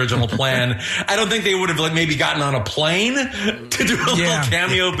think was the original plan, I don't think they would have maybe gotten on a plane to do a little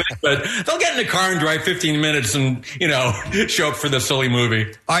cameo bit, but they'll get in a car and drive 15 minutes and show up for the silly movie.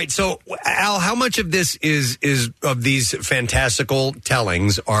 All right, so Al, how much of this is of these fantastical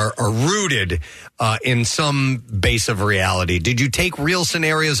tellings are rooted in some base of reality? Did you take real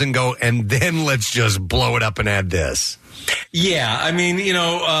scenarios and go, and then let's just blow it up and add this? Yeah,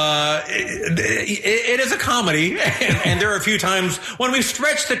 it is a comedy, and there are a few times when we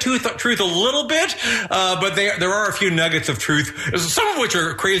stretch the truth a little bit, but there are a few nuggets of truth, some of which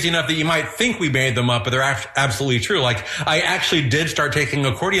are crazy enough that you might think we made them up, but they're absolutely true. Like, I actually did start taking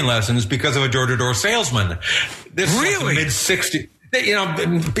accordion lessons because of a door-to-door salesman. This really? Mid-60s.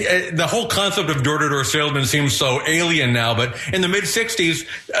 the whole concept of door-to-door salesman seems so alien now, but in the mid-'60s,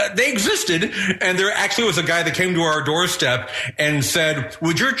 they existed, and there actually was a guy that came to our doorstep and said,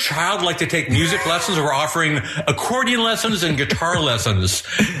 would your child like to take music lessons? We're offering accordion lessons and guitar lessons.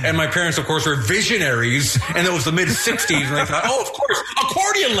 And my parents, of course, were visionaries, and it was the mid-'60s, and they thought, oh, of course,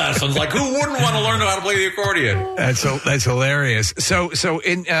 accordion lessons. Like, who wouldn't want to learn how to play the accordion? That's hilarious. So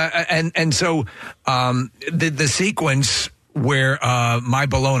the sequence where My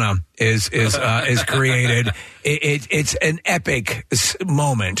Bologna is created, it's an epic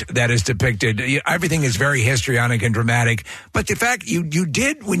moment that is depicted. Everything is very histrionic and dramatic. But the fact you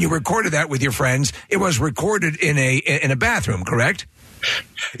did, when you recorded that with your friends, it was recorded in a bathroom, correct?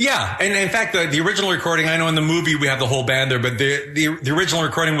 Yeah, and in fact, the original recording, I know in the movie we have the whole band there, but the original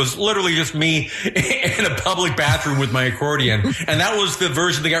recording was literally just me in a public bathroom with my accordion, and that was the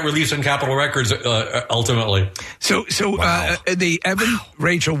version that got released on Capitol Records ultimately. So the Evan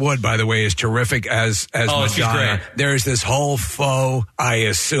Rachel Wood, by the way, is terrific as Madonna. She's great. There's this whole faux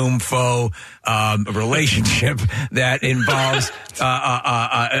relationship that involves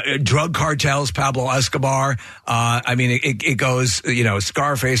drug cartels, Pablo Escobar. I mean, it goes,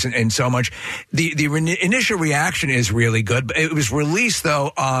 Scarface and so much. The initial reaction is really good. It was released though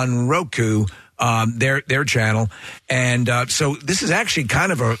on Roku, their channel, and so this is actually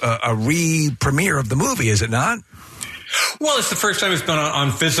kind of a re-premiere of the movie, is it not? Well, it's the first time it's been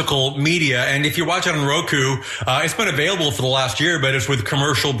on physical media, and if you watch it on Roku, it's been available for the last year, but it's with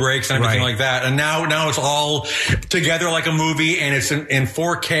commercial breaks and everything like that. And now it's all together like a movie, and it's in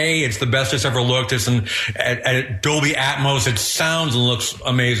 4K. It's the best it's ever looked. It's at Dolby Atmos. It sounds and looks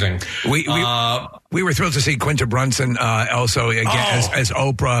amazing. We were thrilled to see Quinta Brunson also again as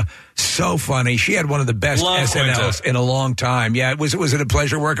Oprah. So funny. She had one of the best SNLs in a long time. Yeah, was it a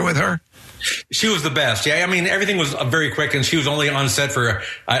pleasure working with her? She was the best. Yeah, I mean, everything was very quick, and she was only on set for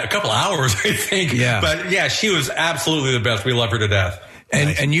a couple hours, I think. Yeah. But yeah, she was absolutely the best. We love her to death.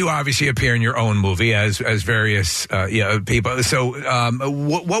 And you obviously appear in your own movie as various people. So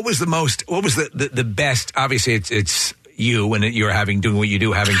what was the best? Obviously, it's you when you're doing what you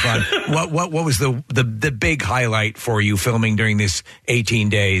do, having fun. What was the big highlight for you filming during this 18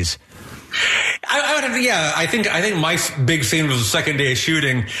 days? I think my big scene was the second day of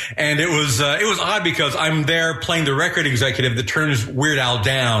shooting, and it was odd because I'm there playing the record executive that turns Weird Al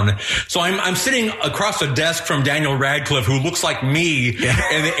down. So I'm sitting across the desk from Daniel Radcliffe, who looks like me in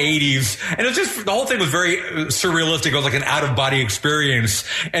the 80s, and it's just the whole thing was very surrealistic. It was like an out of body experience,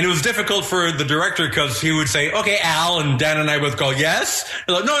 and it was difficult for the director because he would say, "Okay, Al," and Dan and I both go, "Yes."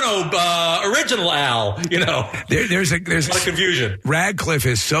 They're like, "No, original Al." There's a lot of confusion. Radcliffe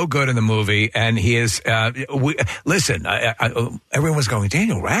is so good in the movie, and he is. Listen, everyone was going,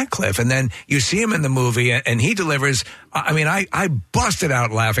 Daniel Radcliffe, and then you see him in the movie, and he delivers. I mean, I busted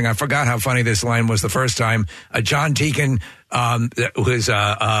out laughing. I forgot how funny this line was the first time. John Deacon, who's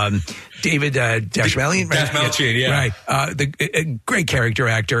David Dashmalian, right? Right, the great character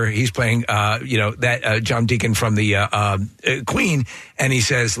actor. He's playing, that John Deacon from the Queen, and he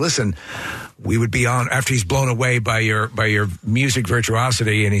says, "Listen, we would be on after he's blown away by your music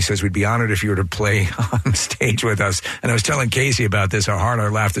virtuosity," and he says, "We'd be honored if you were to play on stage with us." And I was telling Casey about this, how hard I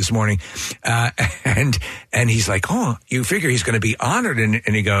laughed this morning, and he's like, "Oh, you figure he's going to be honored?" And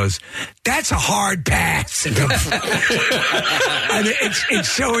he goes, "That's a hard pass." And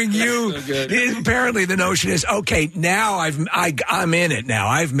it's showing you. Apparently, the notion is, okay, now I'm in it. Now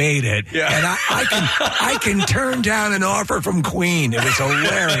I've made it, and I can turn down an offer from Queen. It was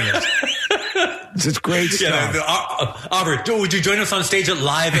hilarious. It's great stuff. Aubrey, would you join us on stage at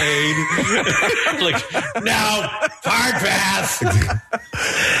Live Aid? Like, no, hard pass.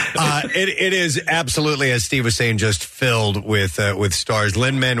 It is absolutely, as Steve was saying, just filled with stars.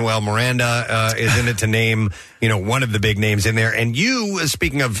 Lin-Manuel Miranda is in it, to name one of the big names in there. And you,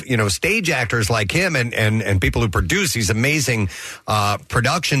 speaking of stage actors like him and people who produce these amazing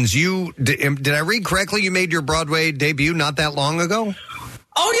productions, did I read correctly? You made your Broadway debut not that long ago?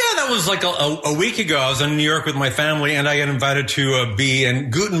 Oh, yeah, that was like a week ago. I was in New York with my family, and I got invited to be in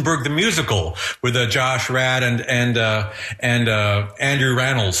Gutenberg the Musical with Josh Rad and Andrew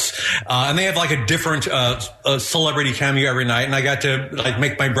Rannells. And they have like a different celebrity cameo every night, and I got to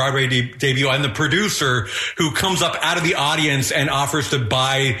make my Broadway debut. I'm the producer who comes up out of the audience and offers to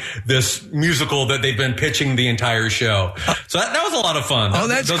buy this musical that they've been pitching the entire show. So that was a lot of fun. Oh,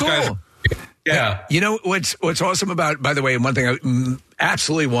 that's Those cool. Guys, yeah. You know what's awesome about, by the way, one thing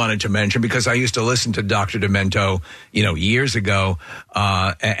absolutely wanted to mention, because I used to listen to Dr. Demento, years ago,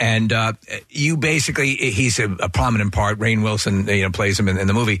 and you basically, he's a prominent part. Rainn Wilson, plays him in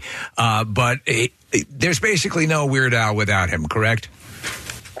the movie, but there's basically no Weird Al without him, correct?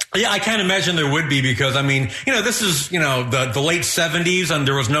 Yeah, I can't imagine there would be, because, this is, the late 70s, and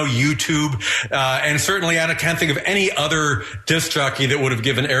there was no YouTube. And certainly I can't think of any other disc jockey that would have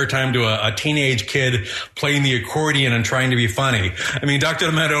given airtime to a teenage kid playing the accordion and trying to be funny. Dr.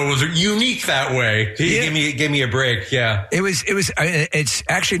 Demento was unique that way. He gave me a break. Yeah. It's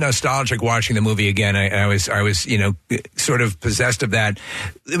actually nostalgic watching the movie again. I was, sort of possessed of that.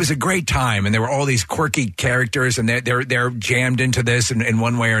 It was a great time, and there were all these quirky characters, and they're jammed into this in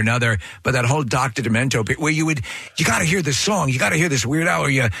one way or another. But that whole Dr. Demento, where you got to hear this song, you got to hear this Weird Al, or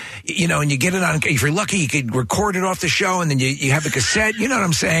and you get it on, if you're lucky, you could record it off the show, and then you have the cassette. You know what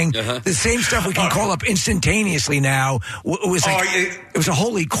I'm saying? Uh-huh. The same stuff we can call up instantaneously now. It was it was a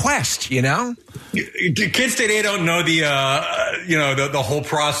holy quest, Kids today don't know the whole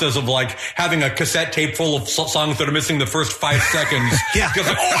process of having a cassette tape full of songs that are missing the first 5 seconds. Yeah. Because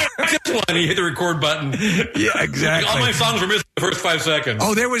I like this one, and you hit the record button. Yeah, exactly. All my songs were missing the first 5 seconds.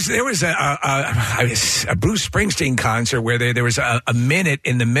 Oh, there was a Bruce Springsteen concert where there was a minute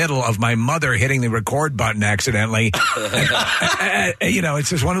in the middle of my mother hitting the record button accidentally. It's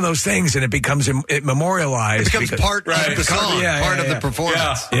just one of those things, and it becomes memorialized. It becomes part of the song, part of the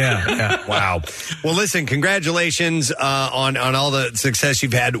performance. Yeah. Wow. Well, listen, congratulations on all the success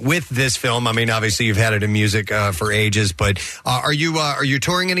you've had with this film. Obviously you've had it in music for ages, but are you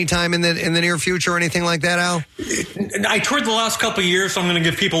touring anytime in the near future or anything like that, Al? I toured the last couple of years, so I'm going to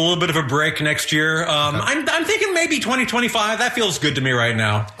give people a little bit of a break next year. I'm thinking maybe 2025. That feels good to me right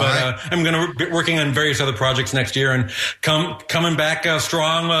now. But I'm going to be working on various other projects next year and coming back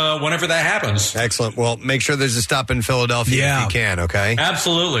strong whenever that happens. Excellent. Well, make sure there's a stop in Philadelphia if you can, okay?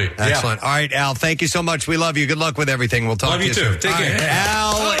 Absolutely. Excellent. Yeah. All right, Al, thank you so much. We love you. Good luck with everything. We'll talk to you soon. Take care.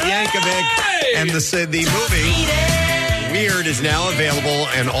 Al Yankovic and the movie Weird is now available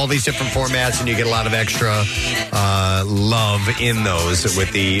in all these different formats, and you get a lot of extra love in those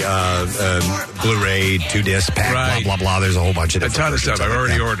with the Blu-ray 2-disc pack, blah, blah, blah. There's a whole bunch of different ton of stuff. I've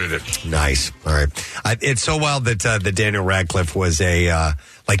already ordered it. Nice. All right. It's so wild that Daniel Radcliffe was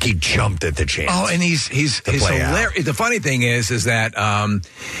he jumped at the chance. Oh, and he's hilarious. The funny thing is that,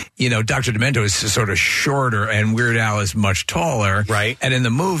 Dr. Demento is sort of shorter and Weird Al is much taller. Right. And in the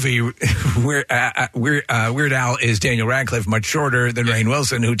movie, Weird Al is Daniel Radcliffe, much shorter than Rainn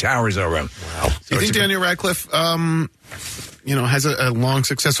Wilson, who towers over him. Wow. Do you think Daniel Radcliffe, has a long,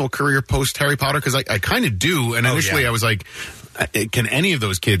 successful career post Harry Potter? Because I kind of do. And initially I was like, can any of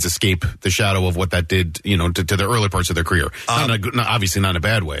those kids escape the shadow of what that did, to the early parts of their career? Obviously not in a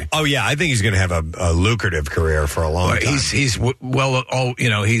bad way. Oh yeah, I think he's going to have a lucrative career for a long time.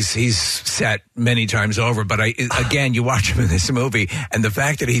 He's set many times over. But again, you watch him in this movie, and the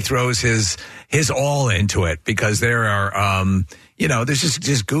fact that he throws his all into it, because there are, there's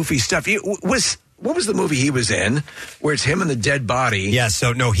just goofy stuff. What was the movie he was in where it's him and the dead body? Yeah,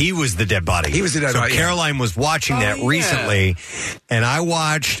 he was the dead body. He was the dead body. Caroline was watching that recently, and I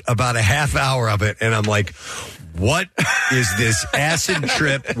watched about a half hour of it, and I'm like, what is this acid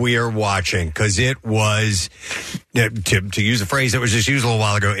trip we are watching? Because it was, to use a phrase that was just used a little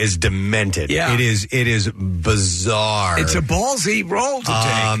while ago, is demented. Yeah. It is bizarre. It's a ballsy role to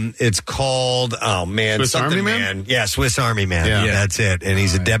take. It's called, Swiss Army Man? Yeah, Swiss Army Man. Yeah. That's it. And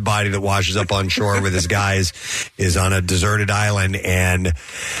he's a dead body that washes up on shore with his guys, is on a deserted island, and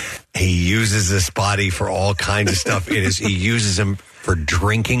he uses this body for all kinds of stuff. He uses him for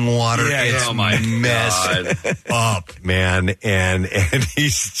drinking water. Yeah, it's messed up, man. And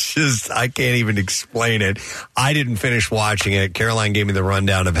he's just, I can't even explain it. I didn't finish watching it. Caroline gave me the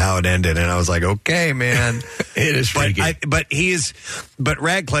rundown of how it ended, and I was like, okay, man. It is freaky. But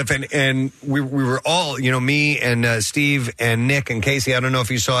Radcliffe, and we were all, me and Steve and Nick and Casey, I don't know if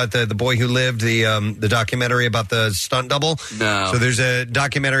you saw it, the Boy Who Lived, the documentary about the stunt double. No. So there's a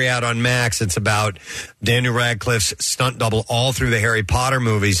documentary out on Max. It's about Daniel Radcliffe's stunt double all through the Harry Potter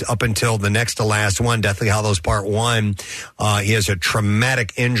movies up until the next to last one, Deathly Hallows Part 1. He has a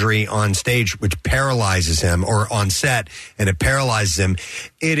traumatic injury on stage which paralyzes him, or on set, and it paralyzes him.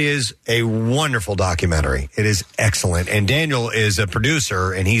 It is a wonderful documentary. It is excellent. And Daniel is a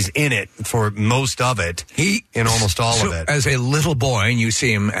producer, and he's in it for most of it. In almost all of it. As a little boy, and you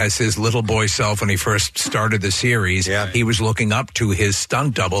see him as his little boy self when he first started the series, he was looking up to his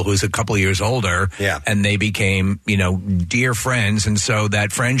stunt double, who's a couple years older, and they became, dear friends, and so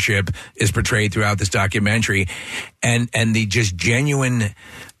that friendship is portrayed throughout this documentary, and the just genuine,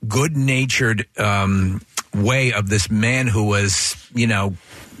 good-natured way of this man who was,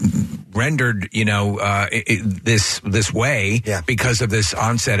 rendered, this way because of this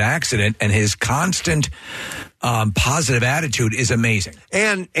onset accident, and his constant positive attitude is amazing.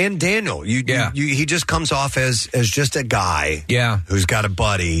 And Daniel, he just comes off as just a guy, who's got a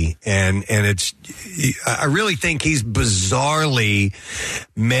buddy, and I really think he's bizarrely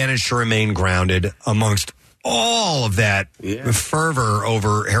managed to remain grounded amongst all of that fervor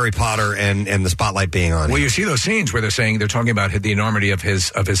over Harry Potter and the spotlight being on him. Well, you see those scenes where they're talking about the enormity of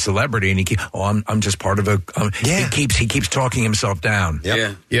his celebrity, and I'm just part of a. He keeps talking himself down.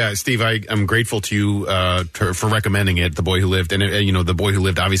 Yeah, Steve, I'm grateful to you for recommending it. The Boy Who Lived, and The Boy Who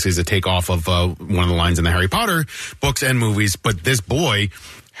Lived obviously is a takeoff of one of the lines in the Harry Potter books and movies, but this boy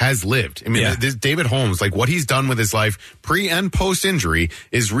has lived. I mean, this David Holmes, like what he's done with his life pre and post injury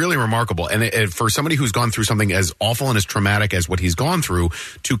is really remarkable. And for somebody who's gone through something as awful and as traumatic as what he's gone through,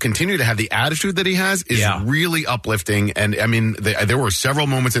 to continue to have the attitude that he has is really uplifting. And I mean, there were several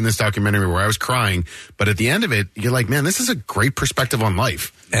moments in this documentary where I was crying, but at the end of it, you're like, man, this is a great perspective on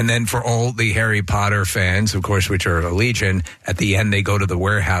life. And then for all the Harry Potter fans, of course, which are a legion, at the end they go to the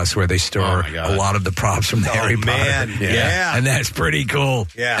warehouse where they store a lot of the props from the Harry Potter. Yeah. And that's pretty cool.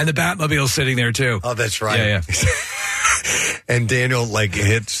 Yeah. And the Batmobile's sitting there too. Oh, that's right. Yeah. And Daniel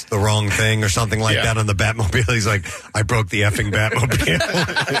hits the wrong thing or something like that on the Batmobile. He's like, I broke the effing Batmobile.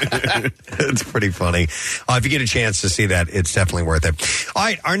 It's pretty funny. If you get a chance to see that, it's definitely worth it. All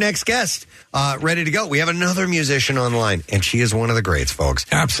right, our next guest, ready to go. We have another musician online, and she is one of the greats, folks.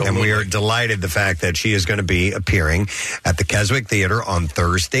 Absolutely. And we are delighted the fact that she is going to be appearing at the Keswick Theater on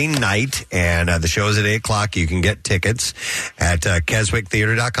Thursday night, and the show is at 8 o'clock. You can get tickets at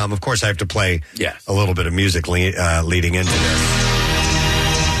keswicktheater.com. Of course, I have to play a little bit of music leading into this.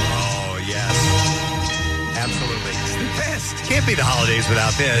 Oh, yes. Absolutely. It's the best. Can't be the holidays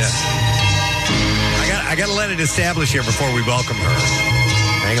without this. I got to let it establish here before we welcome her.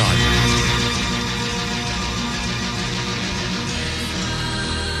 Hang on.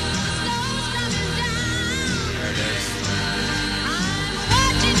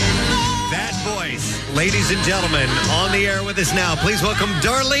 That voice, ladies and gentlemen, on the air with us now. Please welcome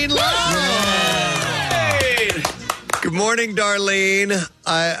Darlene Love. Good morning, Darlene.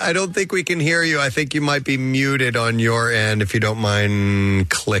 I don't think we can hear you. I think you might be muted on your end. If you don't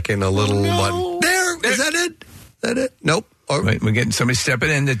mind clicking a little button. There, is that it? Is that it? Nope. Oh. Wait, we're getting somebody stepping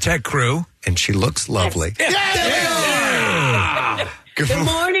in, the tech crew. And she looks lovely. Good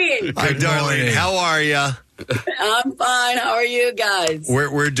morning. Hi, Darlene. How are you? I'm fine. How are you guys?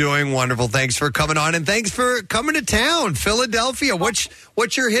 We're doing wonderful. Thanks for coming on, and thanks for coming to town, Philadelphia. What's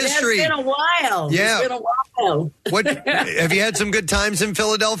your history? It's been a while. Yeah. It's been a while. What have you had some good times in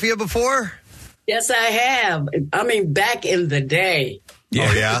Philadelphia before? Yes, I have. I mean, back in the day. Yeah.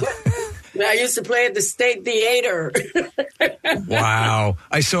 Oh, yeah? I used to play at the State Theater. Wow.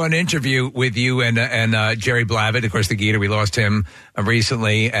 I saw an interview with you and Jerry Blavitt, of course, the Geeter. We lost him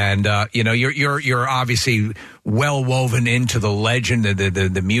recently. And, you're obviously well woven into the legend,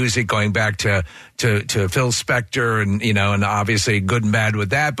 the music going back to Phil Spector and obviously good and bad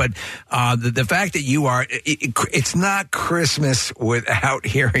with that. But the fact that you are, it's not Christmas without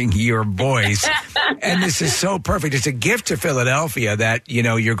hearing your voice. And this is so perfect. It's a gift to Philadelphia that,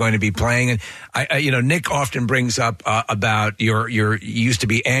 you're going to be playing. And Nick often brings up about your used to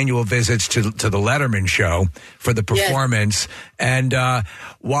be annual visits to the Letterman show for the performance. Yes. And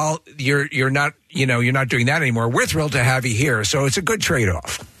while you're not doing that anymore, we're thrilled to have you here. So it's a good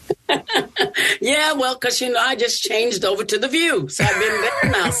trade-off. Yeah, well, because, I just changed over to The View. So I've been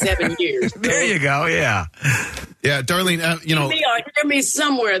there now 7 years. There you go, yeah. Yeah, Darlene, hear me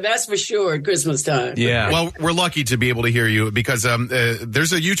somewhere, that's for sure, at Christmas time. Yeah. Well, we're lucky to be able to hear you because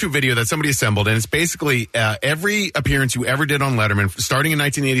there's a YouTube video that somebody assembled, and it's basically every appearance you ever did on Letterman, starting in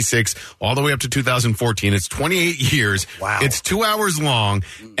 1986 all the way up to 2014. It's 28 years. Wow. It's 2 hours long,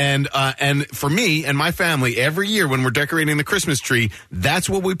 and for me and my family, every year when we're decorating the Christmas tree, that's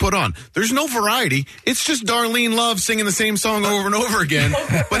what we put on. There's no variety. It's just Darlene Love singing the same song over and over again,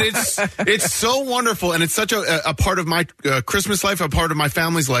 but it's so wonderful, and it's such a part of my Christmas life, a part of my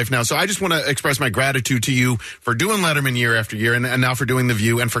family's life now. So I just want to express my gratitude to you for doing Letterman year after year and now for doing The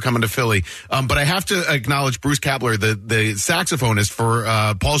View and for coming to Philly. But I have to acknowledge Bruce Kapler, the saxophonist for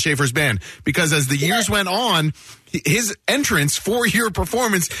Paul Schaefer's band, because as the years went on, his entrance for your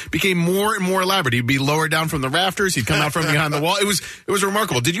performance became more and more elaborate. He'd be lowered down from the rafters. He'd come out from behind the wall. It was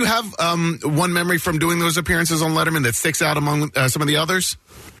remarkable. Did you have one memory from doing those appearances on Letterman that sticks out among some of the others?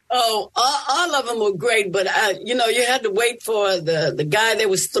 Oh, all of them were great, but you had to wait for the guy that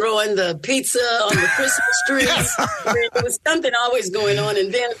was throwing the pizza on the Christmas tree. There was something always going on,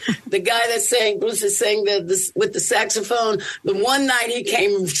 and then the guy that Bruce is saying with the saxophone. The one night he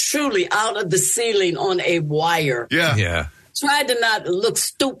came truly out of the ceiling on a wire. Yeah. Tried to not look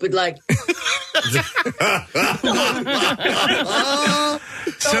stupid like.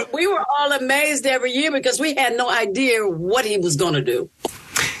 So we were all amazed every year because we had no idea what he was going to do.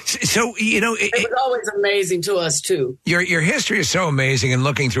 So, it was always amazing to us, too. Your history is so amazing, and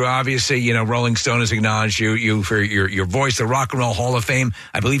looking through, obviously, Rolling Stone has acknowledged you for your voice, the Rock and Roll Hall of Fame.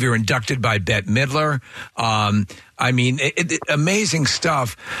 I believe you're inducted by Bette Midler. Amazing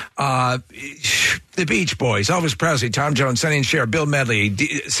stuff. The Beach Boys, Elvis Presley, Tom Jones, Sonny and Cher, Bill Medley,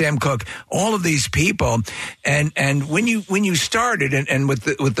 Sam Cooke, all of these people. And when you started and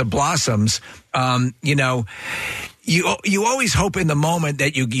with the Blossoms, you always hope in the moment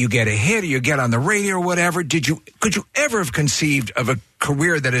that you get a hit or you get on the radio or whatever. Could you ever have conceived of a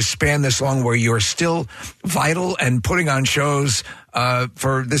career that has spanned this long where you're still vital and putting on shows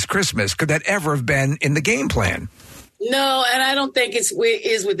for this Christmas? Could that ever have been in the game plan? No, and I don't think it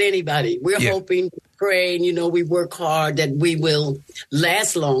is with anybody. We're hoping, praying, we work hard that we will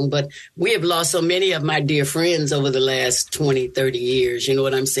last long, but we have lost so many of my dear friends over the last 20, 30 years, you know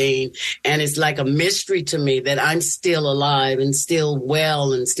what I'm saying? And it's like a mystery to me that I'm still alive and still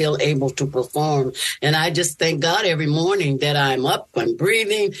well and still able to perform. And I just thank God every morning that I'm up, I'm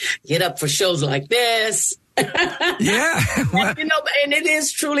breathing, get up for shows like this. Yeah. And it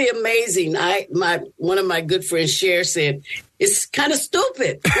is truly amazing. One of my good friends, Cher, said, it's kind of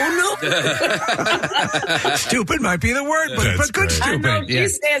stupid. Who knew? Stupid might be the word, but good stupid. I know she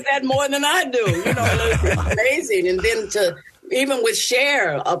says that more than I do. It's amazing. And then even with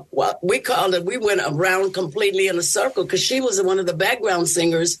Cher, we went around completely in a circle because she was one of the background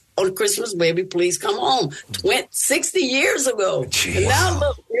singers on Christmas Baby Please Come Home 60 years ago. Jeez. And now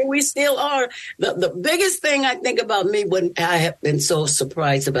look, here we still are. The biggest thing I think about me, when I have been so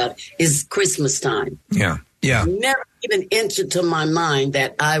surprised about, is Christmas time. Yeah. Never even entered to my mind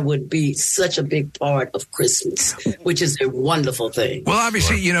that I would be such a big part of Christmas, which is a wonderful thing. Well,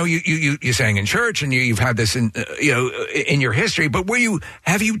 obviously, you sang in church and you've had this in your history, but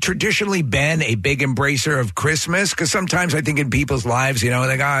have you traditionally been a big embracer of Christmas? Because sometimes I think in people's lives, they go,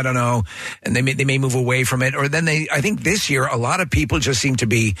 I don't know, and they may move away from it, or then I think this year, a lot of people just seem to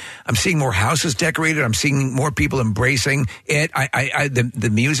be, I'm seeing more houses decorated, I'm seeing more people embracing it,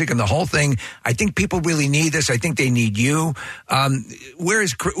 the music and the whole thing. I think people really need this. I think they need you.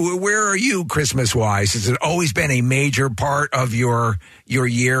 Where are you Christmas wise? Has it always been a major part of your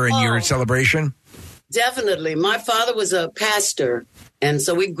year and your celebration? Definitely. My father was a pastor, and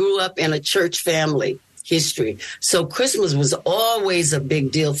so we grew up in a church family history. So Christmas was always a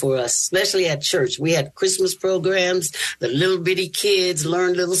big deal for us, especially at church. We had Christmas programs. The little bitty kids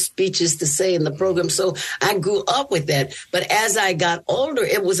learned little speeches to say in the program. So I grew up with that. But as I got older,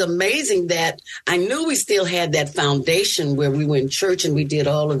 it was amazing that I knew we still had that foundation where we went in church and we did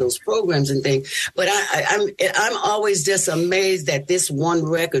all of those programs and things. But I'm always just amazed that this one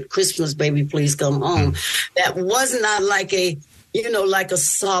record, Christmas Baby Please Come Home, that was not like like a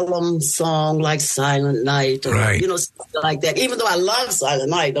solemn song like Silent Night or, something like that. Even though I love Silent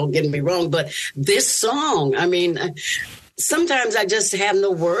Night, don't get me wrong. But this song, sometimes I just have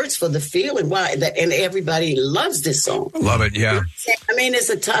no words for the feeling and everybody loves this song. Love it, yeah. It's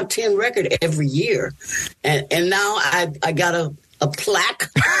a top 10 record every year. And now I got a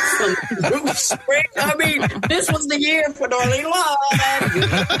plaque from Bruce Spring. This was the year for Darlene Love.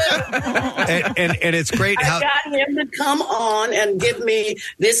 and it's great I got him to come on and give me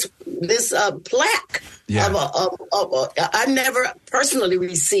this plaque. Yeah. I never personally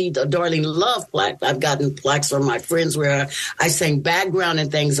received a Darlene Love plaque. I've gotten plaques from my friends where I sang background and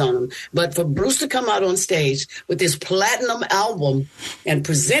things on them. But for Bruce to come out on stage with this platinum album and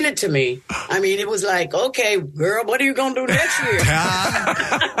present it to me, it was like, okay, girl, what are you going to do next year?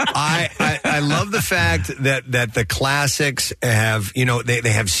 I love the fact that the classics have,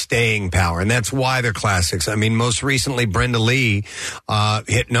 they have staying power, and that's why they're classics. Most recently, Brenda Lee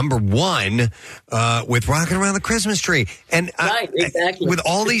hit number 1 with Rockin' Around the Christmas Tree. And right, exactly. With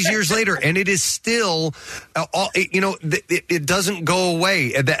all these years later, and it is still, it doesn't go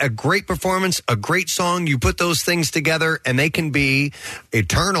away. A great performance, a great song, you put those things together, and they can be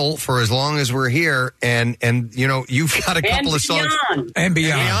eternal for as long as we're here. And you've got a couple of songs. And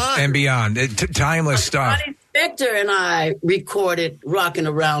beyond. Timeless stuff. Victor and I recorded Rockin'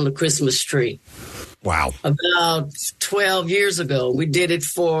 Around the Christmas Tree. Wow. About 12 years ago. We did it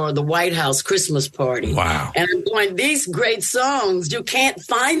for the White House Christmas party. Wow. And I'm going, these great songs, you can't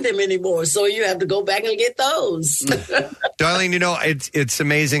find them anymore, so you have to go back and get those. Darlene, it's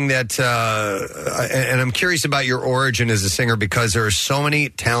amazing that, and I'm curious about your origin as a singer because there are so many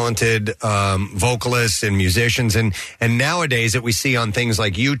talented vocalists and musicians, and nowadays that we see on things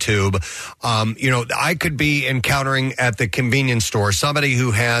like YouTube, I could be encountering at the convenience store somebody who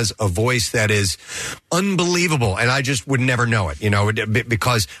has a voice that is unbelievable, and I just would never know it,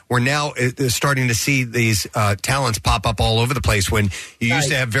 because we're now starting to see these talents pop up all over the place when you used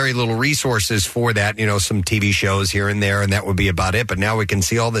to have very little resources for that, some TV shows here and there, and that would be about it, but now we can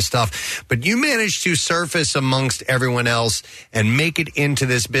see all this stuff. But you managed to surface amongst everyone else and make it into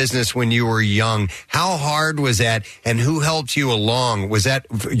this business when you were young. How hard was that, and who helped you along? Was that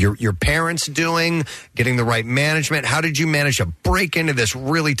your parents doing, getting the right management? How did you manage to break into this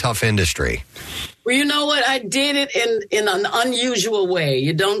really tough industry? Well, you know what? I did it in an unusual way.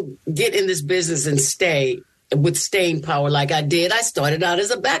 You don't get in this business and stay with staying power like I did. I started out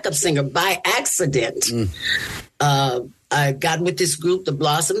as a backup singer by accident. I got with this group, the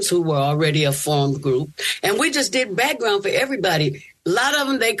Blossoms, who were already a formed group, and we just did background for everybody. A lot of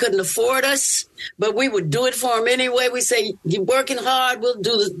them, they couldn't afford us, but we would do it for them anyway. We say, you're working hard, we'll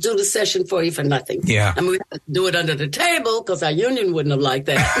do the session for you for nothing. Yeah. I mean, we had to do it under the table because our union wouldn't have liked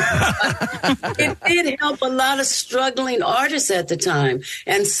that. It did help a lot of struggling artists at the time.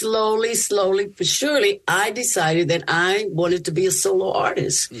 And slowly, but surely, I decided that I wanted to be a solo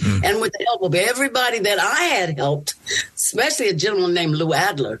artist. Mm-hmm. And with the help of everybody that I had helped, especially a gentleman named Lou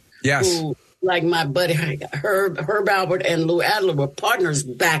Adler. Yes. Who, like my buddy Herb Albert and Lou Adler were partners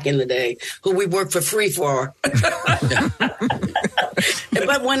back in the day, who we worked for free for. But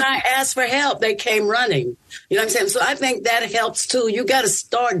when I asked for help, they came running. You know what I'm saying? So I think that helps too. You got to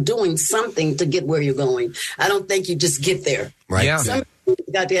start doing something to get where you're going. I don't think you just get there. Right. Yeah.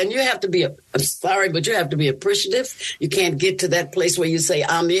 And you have to be, I'm sorry, but you have to be appreciative. You can't get to that place where you say,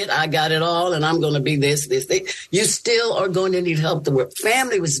 I'm it, I got it all, and I'm going to be this. You still are going to need help to work.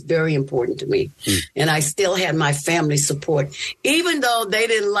 Family was very important to me. And I still had my family support, even though they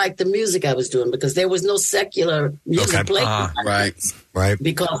didn't like the music I was doing, because there was no secular music played. Right.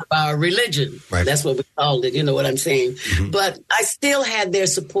 Because of our religion. Right. That's what we called it. You know what I'm saying? Mm-hmm. But I still had their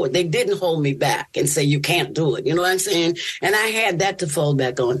support. They didn't hold me back and say, you can't do it. You know what I'm saying? And I had that to fall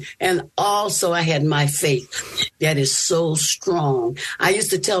back on. And also I had my faith that is so strong. I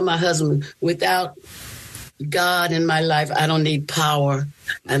used to tell my husband, without God in my life, I don't need power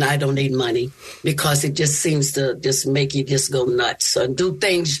and I don't need money, because it just seems to just make you just go nuts. So do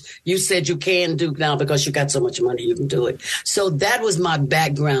things you said you can do now because you got so much money, you can do it. So that was my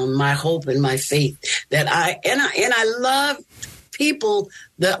background, my hope and my faith that I love people,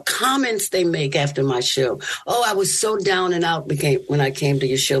 the comments they make after my show. Oh, I was so down and out when I came to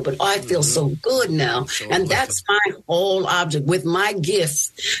your show, but I feel so good now. And that's my whole object with my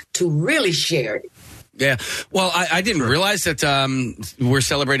gift, to really share it. Yeah. Well, I didn't realize that we're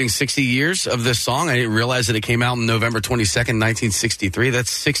celebrating 60 years of this song. I didn't realize that it came out on November 22nd, 1963.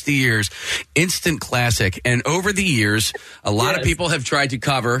 That's 60 years. Instant classic. And over the years, a lot of people have tried to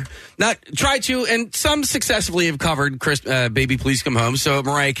cover, and some successfully have covered Baby Please Come Home. So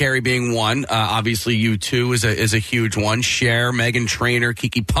Mariah Carey being one. Obviously, U2 is a huge one. Cher, Meghan Trainor,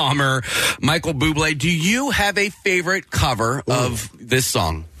 Keke Palmer, Michael Bublé. Do you have a favorite cover of this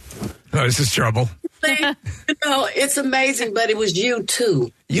song? Oh, this is trouble. It's amazing, but it was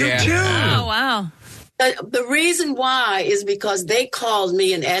U2. U2. Oh, wow. The reason why is because they called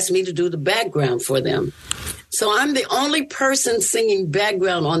me and asked me to do the background for them. So I'm the only person singing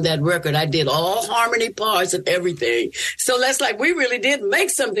background on that record. I did all harmony parts and everything. So that's like, we really did make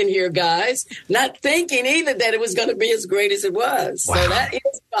something here, guys. Not thinking either that it was going to be as great as it was. Wow. So that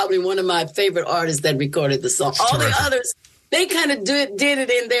is probably one of my favorite artists that recorded the song. All the others, they kind of did it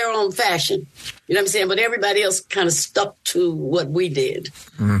in their own fashion. You know what I'm saying? But everybody else kind of stuck to what we did.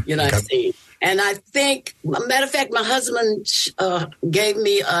 You know what I'm saying? And I think, matter of fact, my husband gave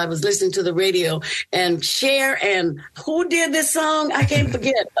me, I was listening to the radio, and Cher, and who did this song? I can't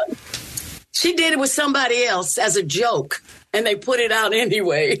forget. She did it with somebody else as a joke, and they put it out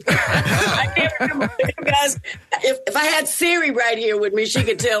anyway. I can't remember. Guys, if I had Siri right here with me, she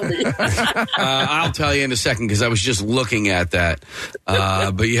could tell me. I'll tell you in a second, because I was just looking at that.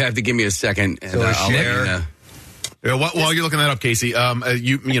 But you have to give me a second, and so I'll let you know. While you're looking that up, Casey,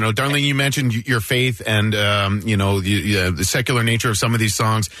 Darlene, you mentioned your faith and the secular nature of some of these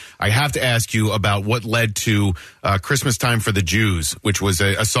songs. I have to ask you about what led to "Christmas Time for the Jews," which was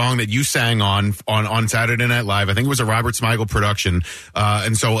a song that you sang on Saturday Night Live. I think it was a Robert Smigel production.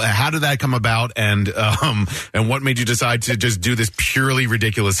 And so, how did that come about? And what made you decide to just do this purely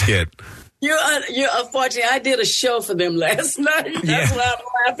ridiculous skit? You're unfortunate. I did a show for them last night. That's why I'm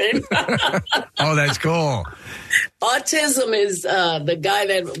laughing. Oh, that's cool. Autism is the guy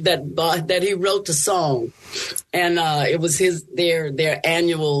that he wrote the song, and it was their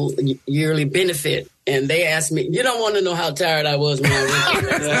annual yearly benefit. And they asked me, "You don't want to know how tired I was when I went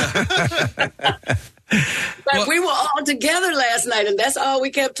there." But we were all together last night, and that's all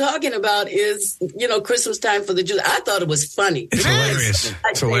we kept talking about is, Christmas Time for the Jews. I thought it was funny. It's hilarious.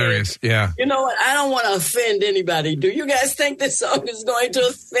 It's hilarious. Yeah. You know what? I don't want to offend anybody. Do you guys think this song is going to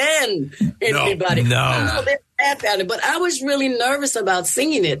offend anybody? No. They're laugh at it, but I was really nervous about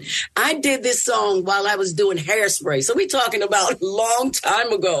singing it. I did this song while I was doing Hairspray, so we're talking about a long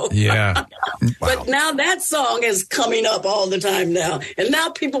time ago. Yeah. But now that song is coming up all the time now, and now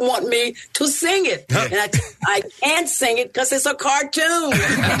people want me to sing it, and I can't sing it because it's a cartoon.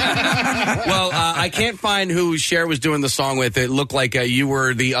 Well, I can't find who Cher was doing the song with. It looked like you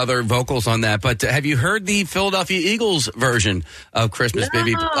were the other vocals on that, but have you heard the Philadelphia Eagles version of Christmas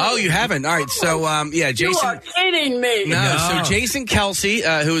Baby? Oh, you haven't? All right, so Jason. You are kidding me. No, so Jason Kelsey,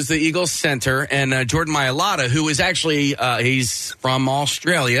 who is the Eagles center, and Jordan Mailata, who is actually, he's from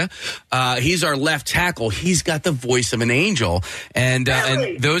Australia. He's our left tackle. He's got the voice of an angel. And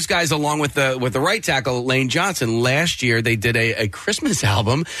those guys, along with the right tackle, Lane Johnson, last year they did a Christmas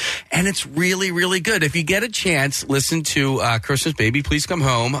album, and it's really, really good. If you get a chance, listen to Christmas Baby, Please Come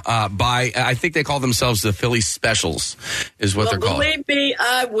Home by, I think they call themselves the Philly Specials, is what they're called. Believe me,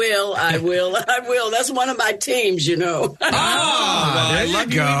 I will. That's one of my teams, you know. I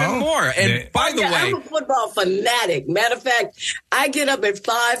love you even more. And by the way, I'm a football fanatic. Matter of fact, I get up at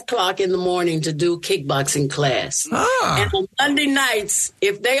 5:00 in the morning to do kickboxing class. And on Monday nights,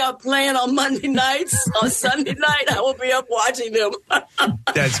 if they are playing on Monday nights, on Sunday night, I will be up watching them.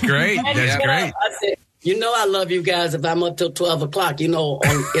 That's great. That's great. I said, I love you guys if I'm up till 12 o'clock,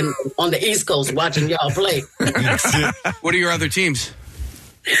 on the East Coast watching y'all play. What are your other teams?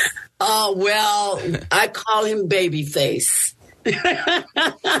 Well, I call him Babyface.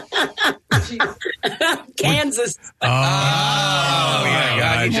 Kansas.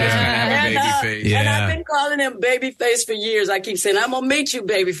 Yeah, you just gotta have a baby face. And I've been calling him Babyface for years. I keep saying, I'm going to meet you,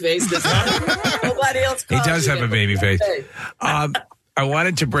 Babyface. Nobody else calls He does have a baby face. I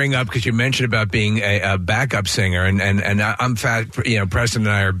wanted to bring up, because you mentioned about being a backup singer, and I'm Preston and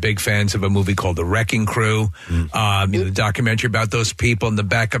I are big fans of a movie called The Wrecking Crew, the documentary about those people and the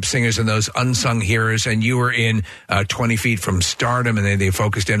backup singers and those unsung heroes, and you were in 20 Feet from Stardom, and they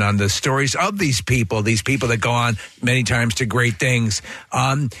focused in on the stories of these people that go on many times to great things.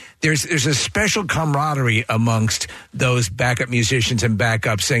 There's a special camaraderie amongst those backup musicians and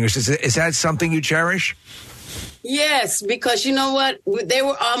backup singers. Is that something you cherish? Yes, because you know what? They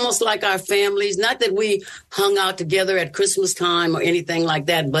were almost like our families. Not that we hung out together at Christmas time or anything like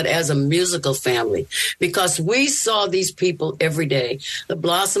that, but as a musical family, because we saw these people every day. The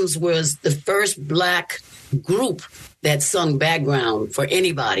Blossoms was the first black group that sung background for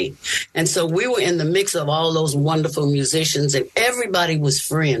anybody. And so we were in the mix of all those wonderful musicians, and everybody was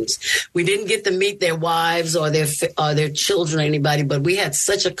friends. We didn't get to meet their wives or their children or anybody, but we had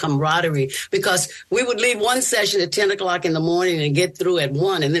such a camaraderie because we would leave one session at 10 o'clock in the morning and get through at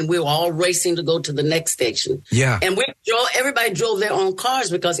 1, and then we were all racing to go to the next station. Yeah. And everybody drove their own cars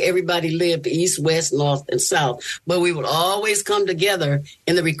because everybody lived east, west, north, and south. But we would always come together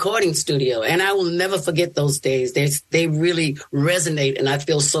in the recording studio, and I will never forget those days. They really resonate, and I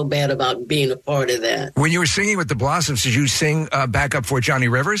feel so bad about being a part of that. When you were singing with the Blossoms, did you sing backup for Johnny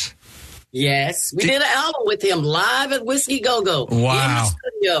Rivers? Yes. We did an album with him live at Whiskey Go-Go. Wow.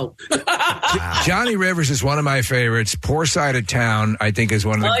 In the studio. Johnny Rivers is one of my favorites. Poor Side of Town, I think, is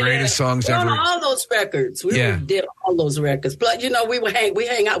one of the greatest songs ever. All those records. We did all those records. But, we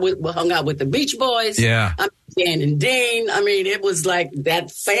hung out with the Beach Boys. Yeah. Dan and Dean. I mean, it was like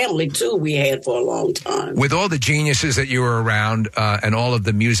that family, too, we had for a long time. With all the geniuses that you were around and all of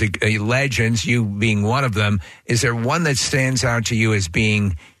the music legends, you being one of them, is there one that stands out to you as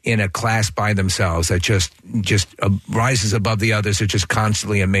being in a class by themselves that just rises above the others, it just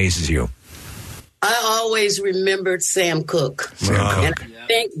constantly amazes you? I always remembered Sam Cooke. And I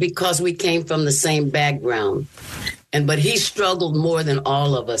think because we came from the same background. But he struggled more than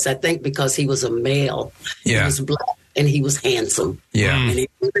all of us. I think because he was a male. Yeah. He was black and he was handsome. Yeah. And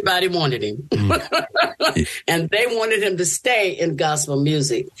everybody wanted him. And they wanted him to stay in gospel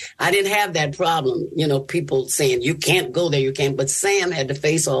music. I didn't have that problem. You know, people saying, you can't go there, you can't. But Sam had to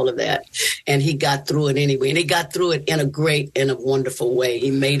face all of that. And he got through it anyway. And he got through it in a great and a wonderful way.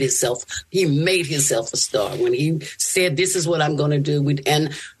 He made himself a star. When he said, this is what I'm going to do.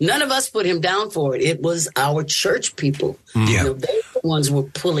 And none of us put him down for it. It was our church people. Yeah. You know, they were the ones who were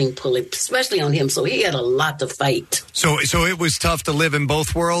pulling, especially on him. So he had a lot to fight. So it was tough to live in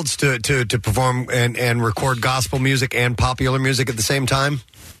both worlds, to perform and record gospel music and popular music at the same time?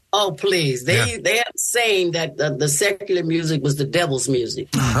 Oh, please. They have a saying that the secular music was the devil's music.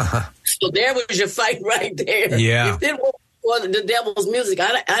 So there was your fight right there. Yeah. If it was the devil's music,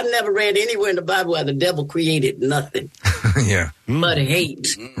 I've never read anywhere in the Bible where the devil created nothing. Yeah. But hate.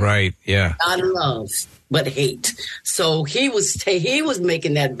 Right, yeah. Not love, but hate. So he was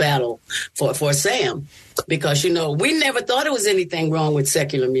making that battle for Sam because, you know, we never thought it was anything wrong with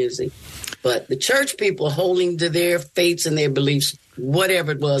secular music. But the church people holding to their faiths and their beliefs,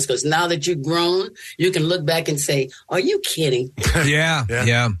 whatever it was, because now that you've grown, you can look back and say, are you kidding? Yeah.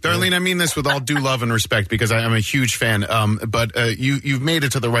 Darlene, I mean this with all due love and respect because I am a huge fan. But you've made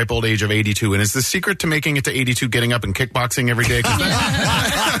it to the ripe old age of 82. And is the secret to making it to 82 getting up and kickboxing every day? 'Cause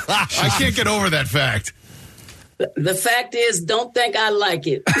I can't get over that fact. The fact is, don't think I like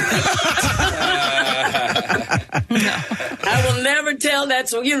it. I will never tell that.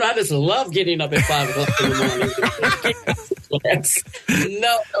 So, you know, I just love getting up at 5 o'clock in the morning.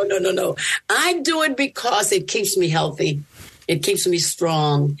 No. I do it because it keeps me healthy. It keeps me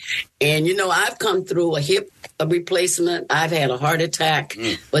strong. And, you know, I've come through a hip replacement. I've had a heart attack.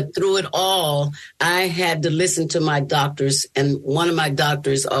 But through it all, I had to listen to my doctors. And one of my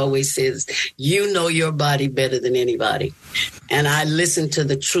doctors always says, you know your body better than anybody. And I listen to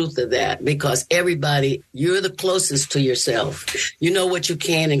the truth of that because everybody, you're the closest to yourself. You know what you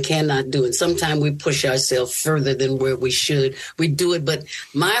can and cannot do. And sometimes we push ourselves further than where we should. We do it. But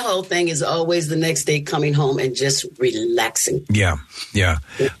my whole thing is always the next day coming home and just relaxing. Yeah.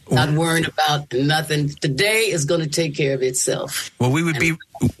 Not worrying about nothing. Today is going to take care of itself. Well,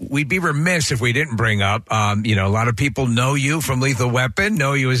 we'd be remiss if we didn't bring up, you know, a lot of people know you from Lethal Weapon,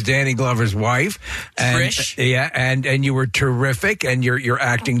 know you as Danny Glover's wife. And, Trish. Yeah, and you were terrific, and your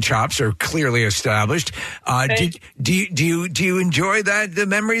acting chops are clearly established. Do you enjoy the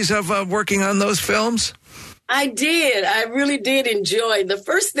memories of working on those films? I did. I really did enjoy. The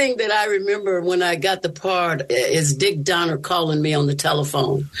first thing that I remember when I got the part is Dick Donner calling me on the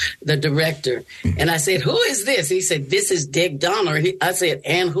telephone, the director. And I said, who is this? He said, this is Dick Donner. I said,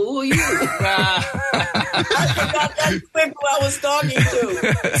 and who are you? I forgot that quick who I was talking to.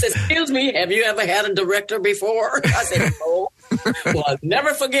 He said, excuse me, have you ever had a director before? I said, no. Well, I'll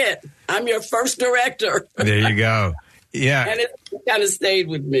never forget. I'm your first director. There you go. Yeah. And it kind of stayed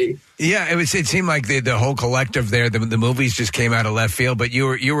with me. Yeah, it seemed like the whole collective there, the movies just came out of left field, but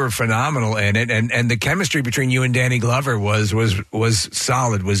you were phenomenal in it, and the chemistry between you and Danny Glover was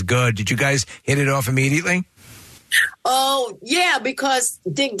solid, was good. Did you guys hit it off immediately? Oh, yeah, because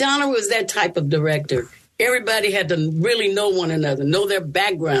Dick Donner was that type of director. Everybody had to really know one another, know their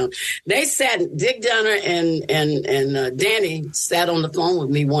background. They sat, Dick Donner and Danny sat on the phone with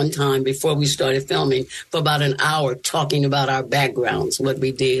me one time before we started filming for about an hour talking about our backgrounds, what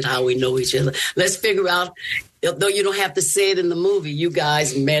we did, how we know each other. Let's figure out, though you don't have to say it in the movie, you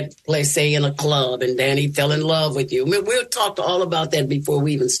guys met, say, in a club, and Danny fell in love with you. I mean, we'll talk all about that before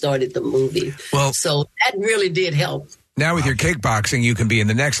we even started the movie. Well, so that really did help. Now with your kickboxing, you can be in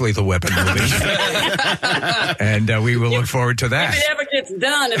the next Lethal Weapon movie. And we will look forward to that. If it ever gets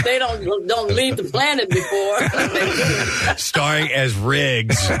done, if they don't leave the planet before. Starring as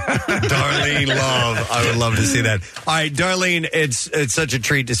Riggs, Darlene Love. I would love to see that. All right, Darlene, it's such a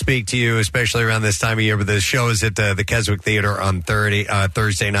treat to speak to you, especially around this time of year. But the show is at the Keswick Theater on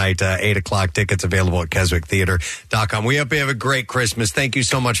Thursday night, 8 o'clock. Tickets available at KeswickTheater.com. We hope you have a great Christmas. Thank you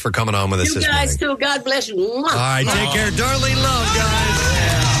so much for coming on with us this morning. You guys too. God bless you. All right, take care. Darlene Love, guys.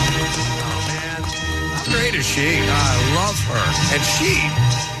 How great is she? I love her. And she,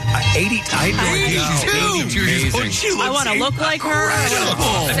 82. She looks I want to look like her.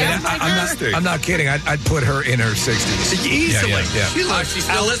 Sound like her. I'm not kidding. I'd put her in her 60s. Easily. Yeah. She's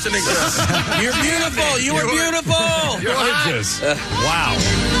still listening to us. You're beautiful. You were beautiful. You're gorgeous. Wow.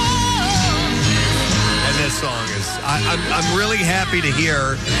 And this song is, I'm really happy to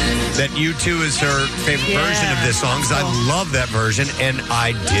hear that U2 is her favorite version of this song, because I love that version, and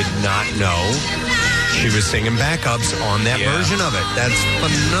I did not know she was singing backups on that version of it. That's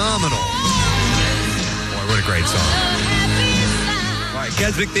phenomenal. Boy, what a great song. My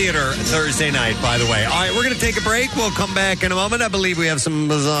Keswick Theater Thursday night, by the way. All right, we're going to take a break. We'll come back in a moment. I believe we have some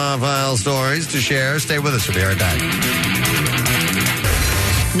bizarre file stories to share. Stay with us. We'll be right back.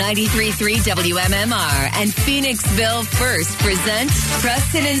 93.3 WMMR and Phoenixville First present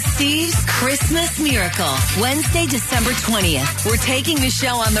Preston and Steve's Christmas Miracle. Wednesday, December 20th. We're taking the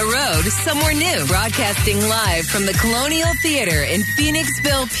show on the road somewhere new. Broadcasting live from the Colonial Theater in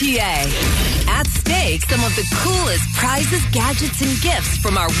Phoenixville, PA. At stake, some of the coolest prizes, gadgets, and gifts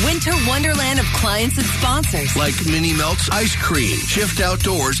from our winter wonderland of clients and sponsors. Like Mini Melts Ice Cream, Shift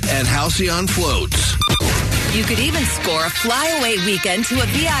Outdoors, and Halcyon Floats. You could even score a flyaway weekend to a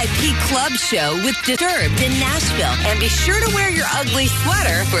VIP club show with Disturbed in Nashville. And be sure to wear your ugly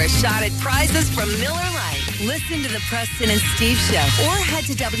sweater for a shot at prizes from Miller Lite. Listen to the Preston and Steve Show or head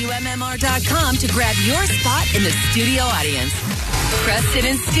to WMMR.com to grab your spot in the studio audience. Preston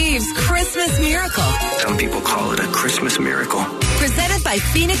and Steve's Christmas Miracle. Some people call it a Christmas miracle. Presented by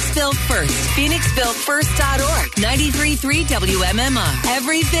Phoenixville First. PhoenixvilleFirst.org. 93.3 WMMR.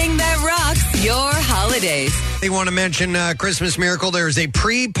 Everything that rocks your holidays. They want to mention Christmas Miracle. There is a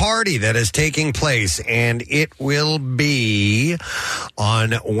pre-party that is taking place, and it will be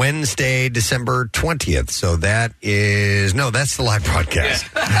on Wednesday, December 20th. So that is... No, that's the live broadcast.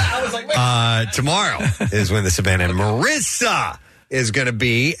 I was like, tomorrow is when this event. And Marissa is going to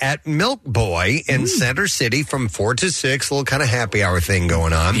be at Milk Boy in Center City from 4 to 6. A little kind of happy hour thing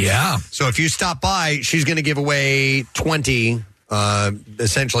going on. Yeah. So if you stop by, she's going to give away 20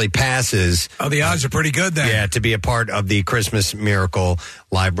 essentially passes. Oh, the odds are pretty good then. Yeah, to be a part of the Christmas Miracle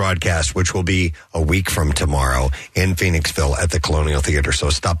live broadcast, which will be a week from tomorrow in Phoenixville at the Colonial Theater. So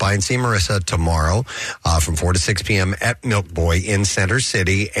stop by and see Marissa tomorrow from 4 to 6 p.m. at Milk Boy in Center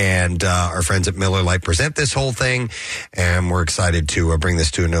City. And our friends at Miller Lite present this whole thing. And we're excited to bring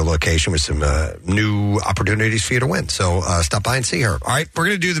this to a new location with some new opportunities for you to win. So stop by and see her. All right, we're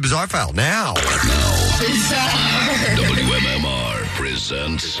going to do the Bizarre File now. WMMR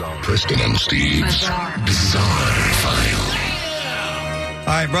presents Preston and Steve's Bizarre File. All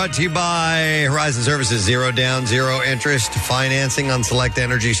right, brought to you by Horizon Services. 0 down, 0 interest financing on select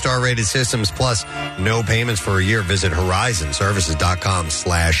Energy Star-rated systems, plus no payments for a year. Visit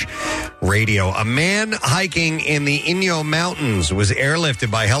horizonservices.com/radio. A man hiking in the Inyo Mountains was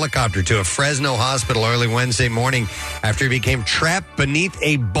airlifted by helicopter to a Fresno hospital early Wednesday morning after he became trapped beneath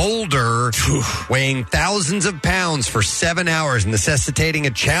a boulder weighing thousands of pounds for 7 hours, necessitating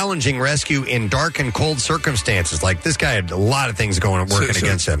a challenging rescue in dark and cold circumstances. Like, this guy had a lot of things going on working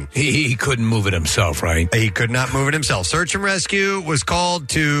against him. He couldn't move it himself, right? He could not move it himself. Search and rescue was called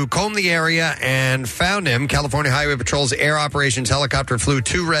to comb the area and found him. California Highway Patrol's Air Operations helicopter flew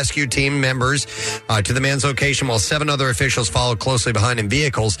 2 rescue team members to the man's location while 7 other officials followed closely behind in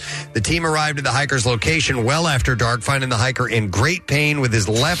vehicles. The team arrived at the hiker's location well after dark, finding the hiker in great pain with his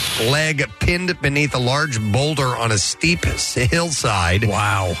left leg pinned beneath a large boulder on a steep hillside.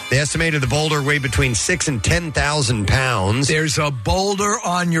 Wow. They estimated the boulder weighed between 6,000 and 10,000 pounds. There's a boulder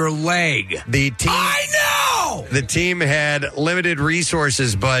on your leg. I know! The team had limited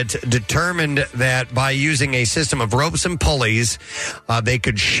resources, but determined that by using a system of ropes and pulleys, they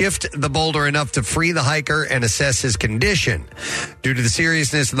could shift the boulder enough to free the hiker and assess his condition. Due to the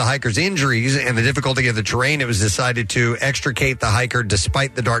seriousness of the hiker's injuries and the difficulty of the terrain, it was decided to extricate the hiker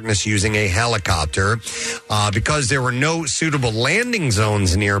despite the darkness using a helicopter. Because there were no suitable landing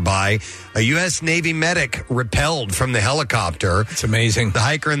zones nearby, a U.S. Navy medic rappelled from the helicopter. It's amazing. The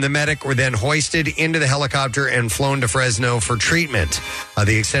hiker and the medic were then hoisted into the helicopter and flown to Fresno for treatment.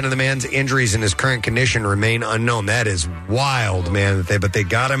 The extent of the man's injuries and his current condition remain unknown. That is wild, man. But they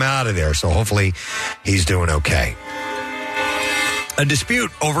got him out of there, so hopefully he's doing okay. A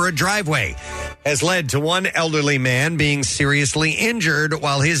dispute over a driveway has led to one elderly man being seriously injured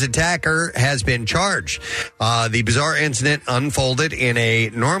while his attacker has been charged. The bizarre incident unfolded in a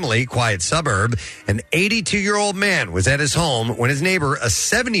normally quiet suburb. An 82-year-old man was at his home when his neighbor, a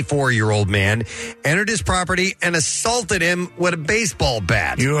 74-year-old man, entered his property and assaulted him with a baseball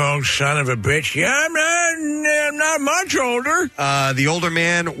bat. You old son of a bitch. Yeah, I'm not much older. The older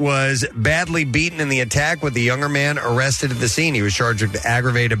man was badly beaten in the attack, with the younger man arrested at the scene. He was charged with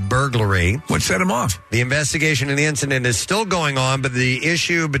aggravated burglary. What set him off? The investigation in the incident is still going on, but the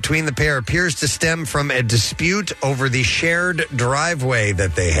issue between the pair appears to stem from a dispute over the shared driveway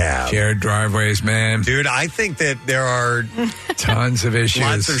that they have. Shared driveways, man. Dude, I think that there are tons of issues.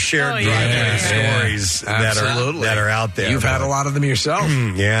 Lots of shared driveway stories that are out there. You've had a lot of them yourself.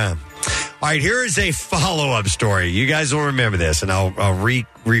 Yeah. All right, here is a follow-up story. You guys will remember this, and I'll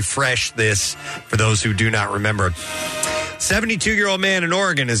refresh this for those who do not remember. 72-year-old man in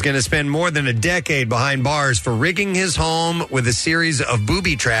Oregon is going to spend more than a decade behind bars for rigging his home with a series of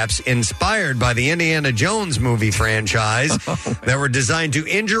booby traps inspired by the Indiana Jones movie franchise that were designed to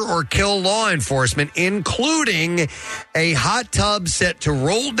injure or kill law enforcement, including a hot tub set to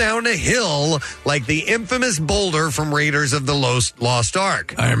roll down a hill like the infamous boulder from Raiders of the Lost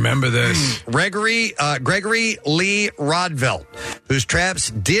Ark. I remember this. Gregory Lee Rodvelt, whose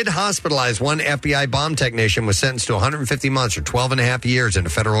traps did hospitalize one FBI bomb technician, was sentenced to 150 months or 12 and a half years in a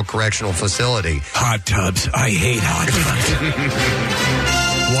federal correctional facility. Hot tubs. I hate hot tubs.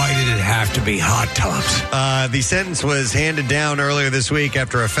 Why did it have to be hot tubs? The sentence was handed down earlier this week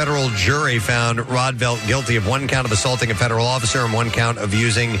after a federal jury found Rodvelt guilty of one count of assaulting a federal officer and one count of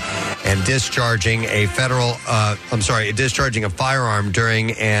using and discharging discharging a firearm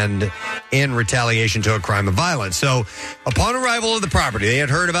during and in retaliation to a crime of violence. So, upon arrival of the property, they had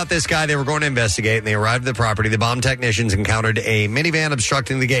heard about this guy. They were going to investigate, and they arrived at the property. The bomb technicians encountered a minivan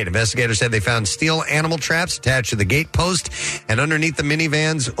obstructing the gate. Investigators said they found steel animal traps attached to the gate post and underneath the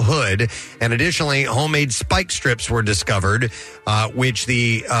minivan's hood, and additionally, homemade spike strips were discovered, which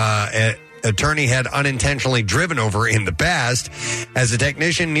the attorney had unintentionally driven over in the past. As a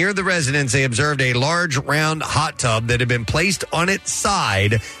technician near the residence, they observed a large round hot tub that had been placed on its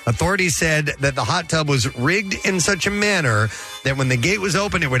side. Authorities said that the hot tub was rigged in such a manner that when the gate was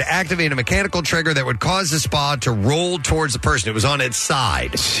open, it would activate a mechanical trigger that would cause the spa to roll towards the person. It was on its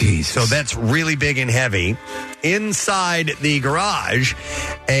side. Jesus. So that's really big and heavy. Inside the garage,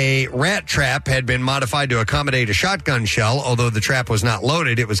 a rat trap had been modified to accommodate a shotgun shell. Although the trap was not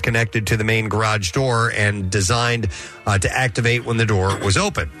loaded, it was connected to the main garage door and designed to activate when the door was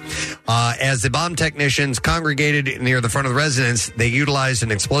open. As the bomb technicians congregated near the front of the residence, they utilized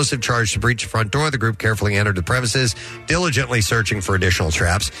an explosive charge to breach the front door. The group carefully entered the premises, diligently searching for additional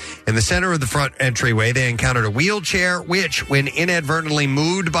traps. In the center of the front entryway, they encountered a wheelchair, which, when inadvertently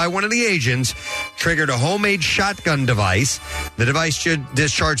moved by one of the agents, triggered a homemade shotgun device. The device should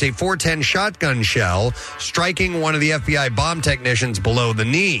discharge a .410 shotgun shell, striking one of the FBI bomb technicians below the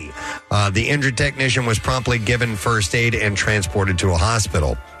knee. The injured technician was promptly given first aid and transported to a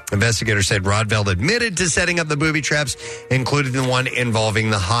hospital. Investigators said Rodvelt admitted to setting up the booby traps, including the one involving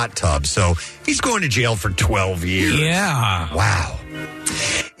the hot tub. So he's going to jail for 12 years. Yeah. Wow.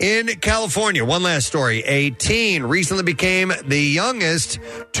 In California, one last story. A teen recently became the youngest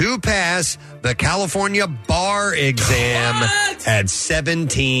to pass the California bar exam at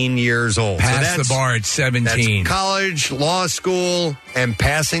 17 years old. Pass the bar at 17. That's college, law school, and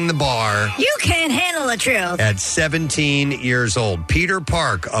passing the bar. You can't handle the truth. At 17 years old. Peter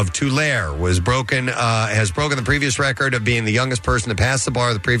Park of Tulare has broken the previous record of being the youngest person to pass the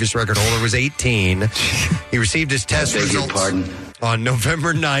bar. The previous record holder was 18. He received his test results on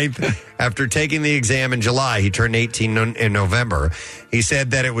November 9th after taking the exam in July. He turned 18 in November. He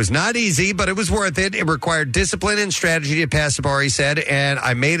said that it was not easy, but it was worth it. It required discipline and strategy to pass the bar, he said, and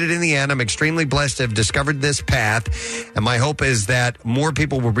I made it in the end. I'm extremely blessed to have discovered this path, and my hope is that more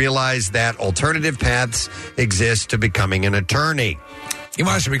people will realize that alternative paths exist to becoming an attorney. He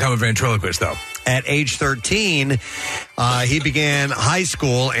wants to become a ventriloquist, though. At age 13, he began high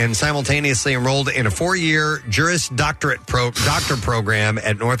school and simultaneously enrolled in a 4-year Juris Doctor program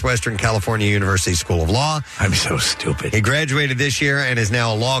at Northwestern California University School of Law. I'm so stupid. He graduated this year and is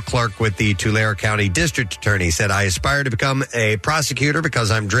now a law clerk with the Tulare County District Attorney. He said, I aspire to become a prosecutor because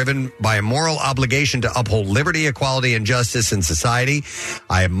I'm driven by a moral obligation to uphold liberty, equality, and justice in society.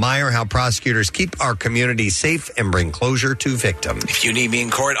 I admire how prosecutors keep our community safe and bring closure to victims. If you need me in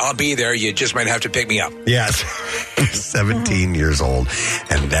court, I'll be there. You just might have to pick me up. Yes. 17 years old.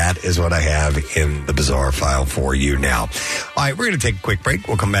 And that is what I have in the bizarre file for you now. All right, we're going to take a quick break.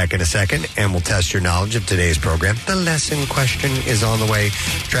 We'll come back in a second and we'll test your knowledge of today's program. The lesson question is on the way.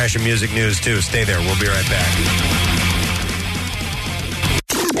 Trash and music news, too. Stay there. We'll be right back.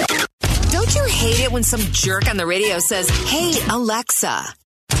 Don't you hate it when some jerk on the radio says, "Hey, Alexa,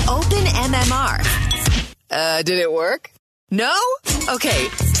 open MMR"? Did it work? No? Okay,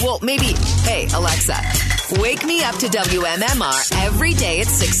 well, maybe, "Hey, Alexa, wake me up to WMMR every day at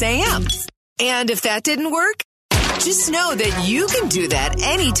 6 a.m. And if that didn't work, just know that you can do that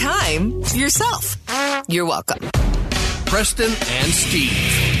anytime yourself. You're welcome. Preston and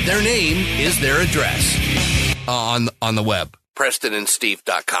Steve. Their name is their address on the web.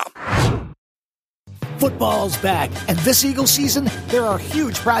 PrestonandSteve.com. Football's back, and this Eagles season, there are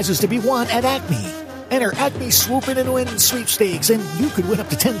huge prizes to be won at Acme. Enter Acme Swoop In and Win sweepstakes, and you could win up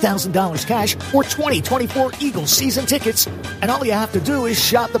to $10,000 cash or 2024 Eagles season tickets. And all you have to do is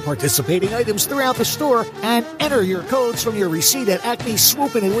shop the participating items throughout the store and enter your codes from your receipt at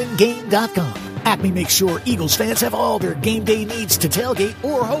acmeswoopinandwingame.com. Acme makes sure Eagles fans have all their game day needs to tailgate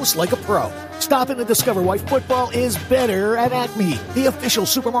or host like a pro. Stop in and discover why football is better at Acme, the official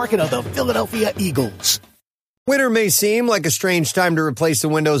supermarket of the Philadelphia Eagles. Winter may seem like a strange time to replace the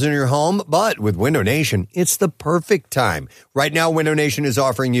windows in your home, but with Window Nation, it's the perfect time. Right now, Window Nation is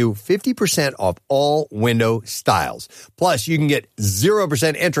offering you 50% off all window styles. Plus, you can get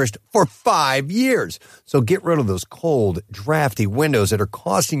 0% interest for 5 years. So get rid of those cold, drafty windows that are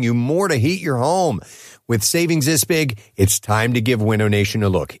costing you more to heat your home. With savings this big, it's time to give Window Nation a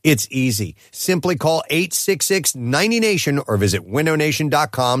look. It's easy. Simply call 866-90NATION or visit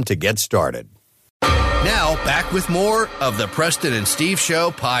windownation.com to get started. Now, back with more of the Preston and Steve Show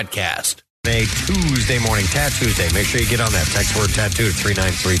podcast. A Tuesday morning, Tat Tuesday. Make sure you get on that. Text word tattoo to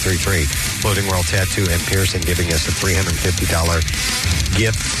 39333. Floating World Tattoo and Pearson giving us a $350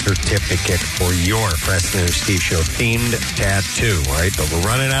 gift certificate for your Preston and Steve Show themed tattoo. All right, but we're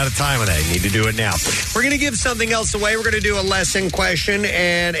running out of time on that. You need to do it now. We're going to give something else away. We're going to do a lesson question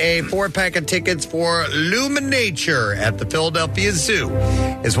and a 4-pack of tickets for Luminature at the Philadelphia Zoo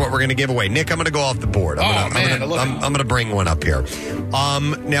is what we're going to give away. Nick, I'm going to go off the board. I'm going to bring one up here.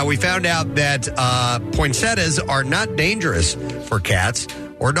 Now, we found out that poinsettias are not dangerous for cats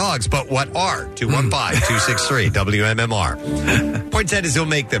or dogs, but what are? 215-263-WMMR. Poinsettias will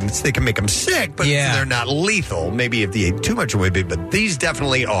make them, they can make them sick, but they're not lethal. Maybe if they ate too much, it would be, but these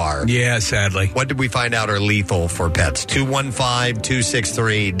definitely are. Yeah, sadly. What did we find out are lethal for pets?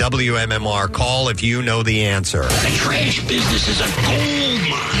 215-263-WMMR. Call if you know the answer. The trash business is a gold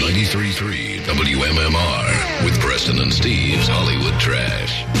mine. 93.3 WMMR with Preston and Steve's Hollywood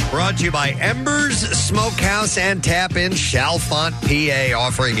Trash. Brought to you by Embers Smokehouse and Tap in Chalfont, PA,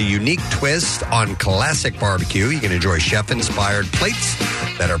 offering a unique twist on classic barbecue. You can enjoy chef-inspired plates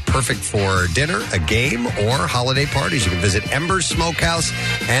that are perfect for dinner, a game, or holiday parties. You can visit Embers Smokehouse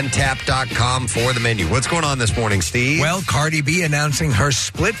and Tap.com for the menu. What's going on this morning, Steve? Well, Cardi B announcing her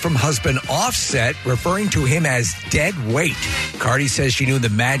split from husband Offset, referring to him as dead weight. Cardi says she knew the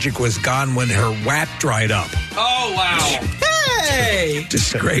magic was gone when her WAP dried up. Oh, wow. Hey!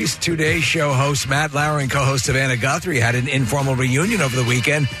 Disgraced Today Show host Matt Lauer and co-host Savannah Guthrie had an informal reunion over the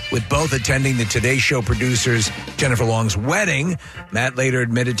weekend, with both attending the Today Show producer's Jennifer Long's wedding. Matt later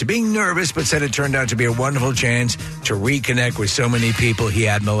admitted to being nervous, but said it turned out to be a wonderful chance to reconnect with so many people he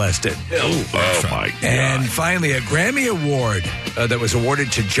had molested. Oh my God. And finally, a Grammy Award that was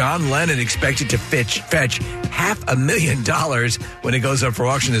awarded to John Lennon, expected to fetch $500,000 when it goes up for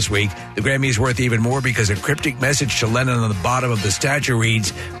auction this week. The Grammy is worth even more because a cryptic message to Lennon on the bottom of the statue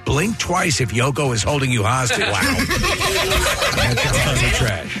reads, "Blink twice if Yoko is holding you hostage." Wow. That's the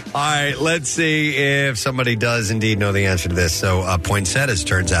trash. All right, let's see if somebody does indeed know the answer to this. So poinsettias,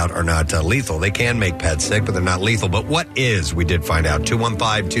 turns out, are not lethal. They can make pets sick, but they're not lethal. But what is? We did find out.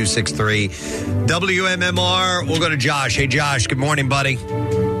 215-263-WMMR. We'll go to Josh. Hey, Josh. Good morning, buddy.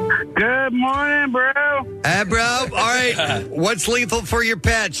 Good morning, bro. Bro. All right. What's lethal for your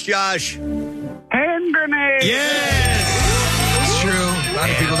pets, Josh? Hand grenades. Yes. It's true. A lot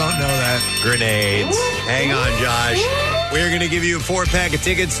of people don't know that. Grenades. Hang on, Josh. We're going to give you a 4-pack of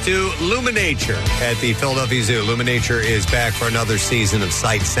tickets to Luminature at the Philadelphia Zoo. Luminature is back for another season of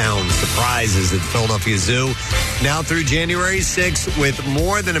sight, sound, surprises at the Philadelphia Zoo. Now through January 6th, with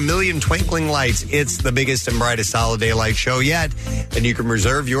more than 1 million twinkling lights. It's the biggest and brightest holiday light show yet. And you can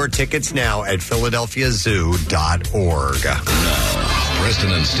reserve your tickets now at philadelphiazoo.org. Now,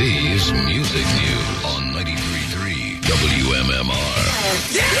 Preston and Steve's Music News on 93.3 WMMR.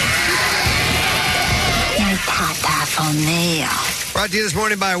 Brought to you this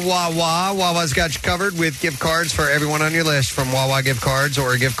morning by Wawa. Wawa's got you covered with gift cards for everyone on your list, from Wawa gift cards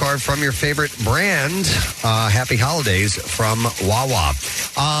or a gift card from your favorite brand. Happy holidays from Wawa.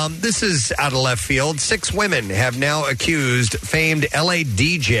 This is out of left field. 6 women have now accused famed LA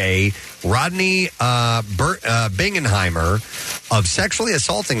DJ Rodney Bingenheimer of sexually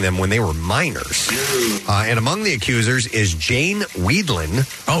assaulting them when they were minors. And among the accusers is Jane Weedlin.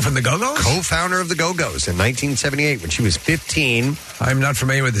 Oh, from the Go-Go's? Co-founder of the Go-Go's in 1978 when she was 15. I'm not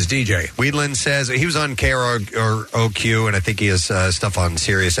familiar with this DJ. Weedlin says he was on KROQ, and I think he has stuff on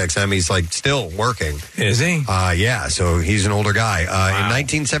Sirius XM. He's like still working. Is he? Yeah, so he's an older guy. In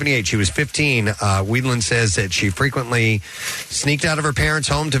 1978, she was 15. Weedlin says that she frequently sneaked out of her parents'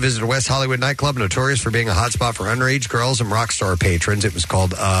 home to visit a West Hollywood nightclub notorious for being a hotspot for underage girls and rock star patrons. It was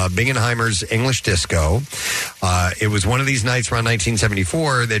called Bingenheimer's English Disco. It was one of these nights around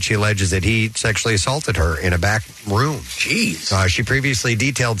 1974 that she alleges that he sexually assaulted her in a back room. Jeez. She she previously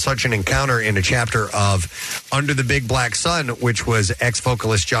detailed such an encounter in a chapter of Under the Big Black Sun, which was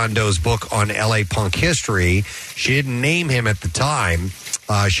ex-vocalist John Doe's book on L.A. punk history. She didn't name him at the time.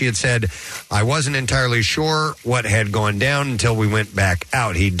 She had said, I wasn't entirely sure what had gone down until we went back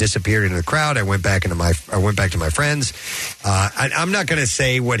out. He disappeared into the crowd. I went back to my friends. I'm not going to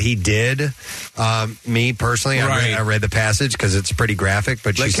say what he did. Me personally, Right. I read the passage because it's pretty graphic.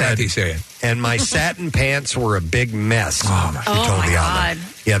 But she Let said, Kathy say it. and my satin pants were a big mess. Oh, my She told my the God. outlet.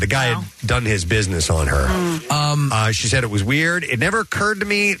 Yeah, the guy had done his business on her. She said it was weird. It never occurred to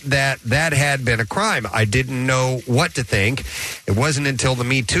me that had been a crime. I didn't know what to think. It wasn't until the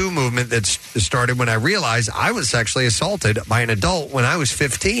Me Too movement that started when I realized I was sexually assaulted by an adult when I was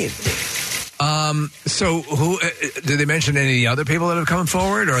 15. So, who did they mention any of the other people that have come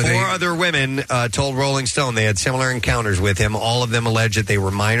forward? Or Four other women told Rolling Stone they had similar encounters with him. All of them alleged that they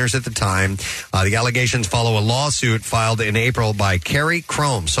were minors at the time. The allegations follow a lawsuit filed in April by Carrie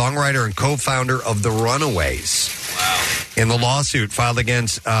Crome, songwriter and co-founder of The Runaways. Wow. In the lawsuit filed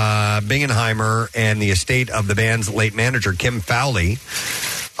against Bingenheimer and the estate of the band's late manager, Kim Fowley,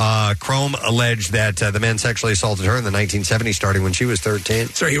 Crome alleged that the man sexually assaulted her in the 1970s, starting when she was 13.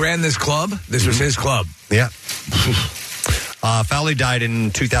 So he ran this club? This was his club? Yeah. Fowley died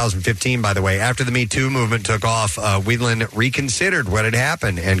in 2015, by the way. After the Me Too movement took off, Whelan reconsidered what had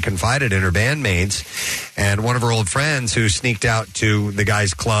happened and confided in her bandmates. And one of her old friends who sneaked out to the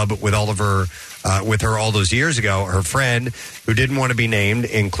guy's club with her all those years ago, her friend, who didn't want to be named,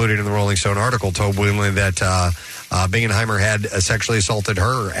 included in the Rolling Stone article, told Whelan that Bingenheimer had sexually assaulted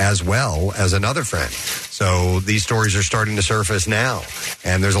her as well as another friend. So these stories are starting to surface now,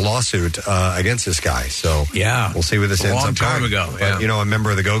 and there's a lawsuit against this guy. So yeah, we'll see where this ends up. A long time ago, yeah. But, a member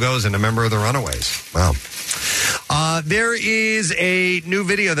of the Go-Go's and a member of the Runaways. Wow. There is a new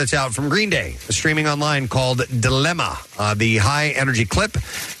video that's out from Green Day, streaming online, called Dilemma. The high-energy clip,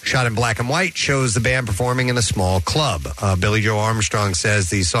 shot in black and white, shows the band performing in a small club. Billy Joe Armstrong says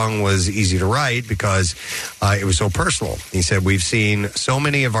the song was easy to write because it was so personal. He said, we've seen so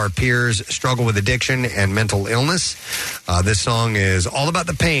many of our peers struggle with addiction and mental illness. This song is all about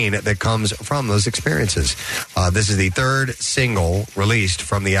the pain that comes from those experiences. This is the third single released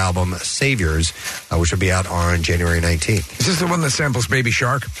from the album Saviors, which will be out on January 19th. Is this the one that samples Baby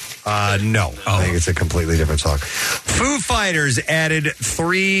Shark? No. I think it's a completely different song. Foo Fighters added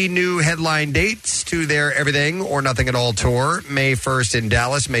 3 new headline dates to their Everything or Nothing at All tour. May 1st in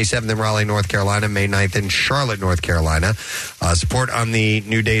Dallas, May 7th in Raleigh, North Carolina, May 9th in Charlotte, North Carolina. Support on the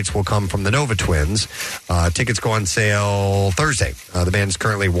new dates will come from the Nova Twins. Tickets go on sale Thursday. The band is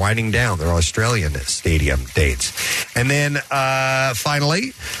currently winding down their Australian stadium dates. And then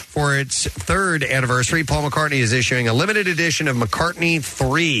finally, for its 3rd anniversary, Paul McCartney is issuing a limited edition of McCartney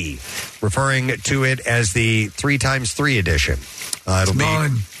 3, referring to it as the 3x3 edition. It'll be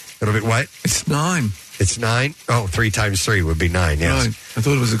 9. It'll be what? It's 9. It's 9? Oh, 3x3 would be 9, yes. 9. I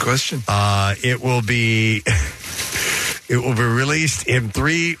thought it was a question. It will be released in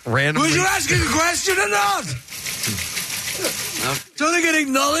 3 randomly... Was you asking a question or not? Don't they get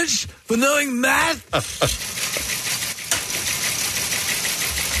acknowledged for knowing math?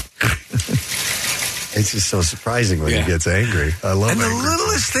 It's just so surprising when he gets angry. I love it. And the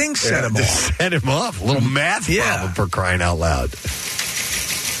littlest thing set him off. Set him off. A little math problem for crying out loud.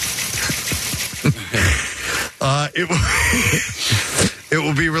 It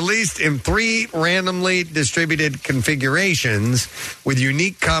will be released in 3 randomly distributed configurations with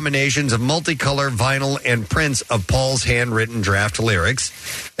unique combinations of multicolor vinyl and prints of Paul's handwritten draft lyrics.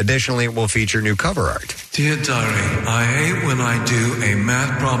 Additionally, it will feature new cover art. Dear Diary, I hate when I do a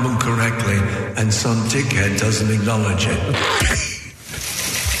math problem correctly and some dickhead doesn't acknowledge it.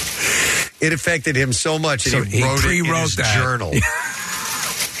 It affected him so much that he wrote it in his journal.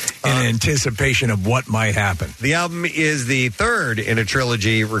 In anticipation of what might happen. The album is the 3rd in a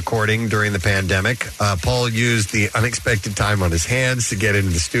trilogy recording during the pandemic. Paul used the unexpected time on his hands to get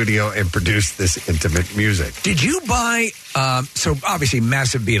into the studio and produce this intimate music. Did you buy, so obviously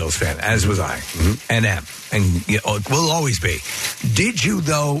massive Beatles fan, as was I, and am, and will always be. Did you,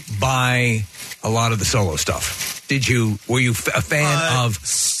 though, buy a lot of the solo stuff? Were you a fan of?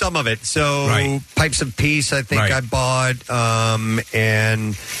 Some of it. So Pipes of Peace, I think I bought,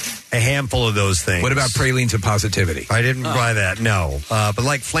 and a handful of those things. What about Pralines of Positivity? I didn't buy that, no. But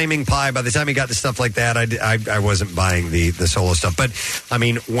like Flaming Pie, by the time he got to stuff like that, I wasn't buying the solo stuff. But, I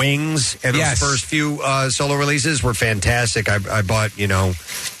mean, Wings and those first few solo releases were fantastic. I bought,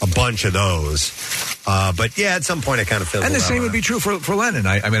 a bunch of those. But, yeah, at some point I kind of fizzled out. And the same would be true for Lennon.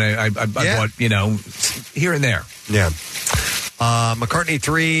 I bought, here and there. Yeah. McCartney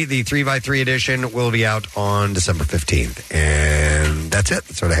 3, the 3x3 edition, will be out on December 15th. And that's it.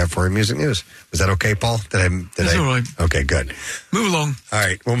 That's what I have for music news. Was that okay, Paul? That's all right. Okay, good. Move along. All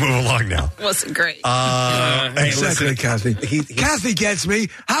right, we'll move along now. Wasn't great. Exactly, Kathy. Kathy gets me.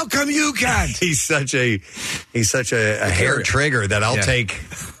 How come you can't? He's such a hair trigger that I'll take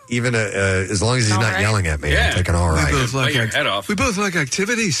even as long as he's not yelling at me. I'll take an all right. We both like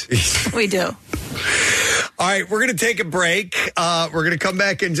activities. We do. All right, we're going to take a break. We're going to come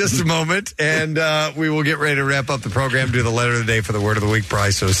back in just a moment, and we will get ready to wrap up the program, do the letter of the day for the Word of the Week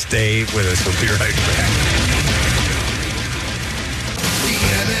prize, so stay with us. We'll be right back.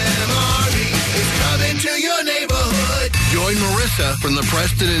 To your neighborhood. Join Marissa from the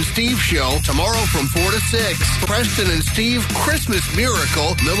Preston and Steve Show tomorrow from 4 to 6. Preston and Steve Christmas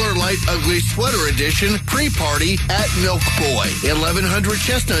Miracle Miller Lite Ugly Sweater Edition pre-party at Milk Boy, 1100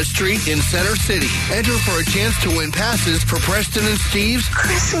 Chestnut Street in Center City. Enter for a chance to win passes for Preston and Steve's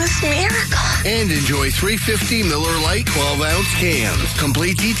Christmas Miracle. And enjoy 350 Miller Lite 12-ounce cans.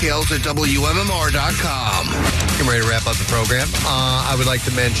 Complete details at WMMR.com. Getting ready to wrap up the program. I would like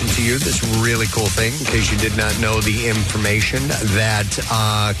to mention to you this really cool thing, in case you did not know the information, that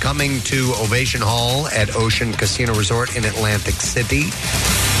coming to Ovation Hall at Ocean Casino Resort in Atlantic City,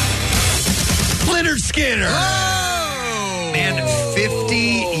 Leonard Skinner. Oh! Man, 50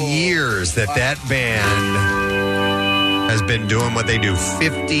 years that band has been doing what they do.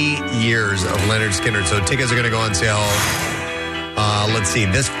 50 years of Leonard Skinner. So tickets are going to go on sale. Let's see,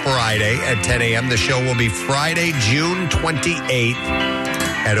 this Friday at 10 a.m. The show will be Friday, June 28th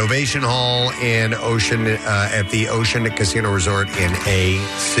at Ovation Hall in Ocean, at the Ocean Casino Resort in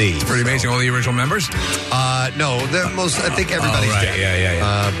AC. It's pretty amazing. All the original members? No, I think everybody's dead.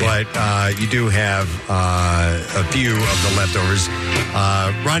 Yeah. But you do have a few of the leftovers.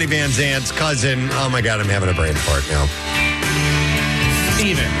 Ronnie Van Zant's cousin. Oh my God, I'm having a brain fart now.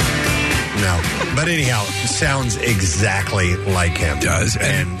 Steven. No. But anyhow, sounds exactly like him. Does.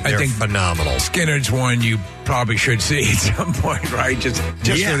 And they're I think phenomenal. Skinner's one you probably should see at some point, right? Just for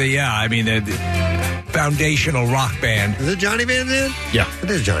the foundational rock band. Is it Johnny Van Zandt? Yeah.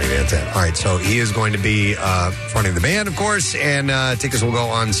 It is Johnny Van Zandt. All right, so he is going to be fronting the band, of course, and tickets will go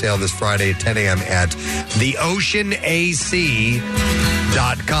on sale this Friday at 10 a.m. at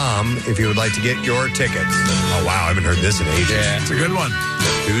theoceanac.com if you would like to get your tickets. Oh, wow, I haven't heard this in ages. Yeah, it's a good one.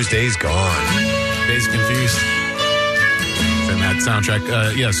 Tuesday's gone. Days Confused. In that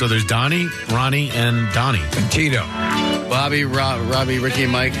soundtrack. So there's Donnie, Ronnie, and Donnie. And Tito. Bobby, Robbie, Ricky,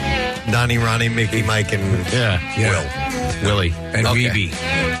 and Mike. Donnie, Ronnie, Mickey, Mike, and Will. Willie. And Weeby.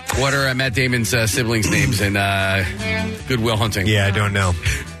 What are Matt Damon's siblings' names in Good Will Hunting? Yeah, I don't know.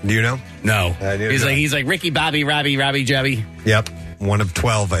 Do you know? No. He's like Ricky, Bobby, Robbie, Jabby. Yep. One of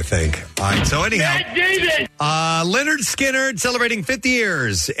 12, I think. All right, so anyhow, Leonard Skinner celebrating 50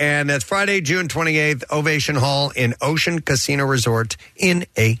 years, and that's Friday, June 28th, Ovation Hall in Ocean Casino Resort in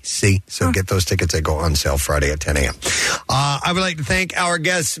AC. So get those tickets. They go on sale Friday at 10 a.m. I would like to thank our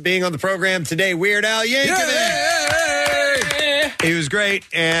guests being on the program today. Weird Al Yankovic. He was great,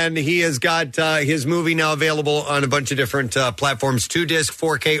 and he has got his movie now available on a bunch of different platforms, 2-disc,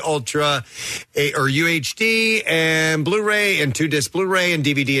 4K Ultra, or UHD, and Blu-ray, and 2-disc Blu-ray, and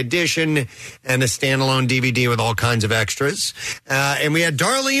DVD edition, and a standalone DVD with all kinds of extras. And we had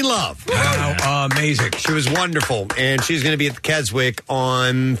Darlene Love. Wow, amazing. She was wonderful, and she's going to be at the Keswick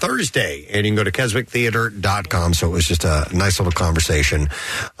on Thursday, and you can go to keswicktheater.com. So it was just a nice little conversation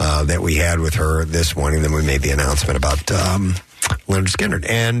that we had with her this morning. Then we made the announcement about Leonard Skinner.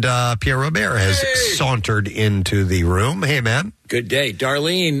 And Pierre Robert has sauntered into the room. Hey, man. Good day.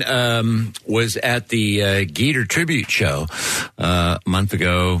 Darlene was at the Geeter Tribute Show a month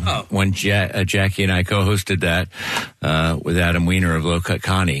ago when Jackie and I co-hosted that with Adam Weiner of Low Cut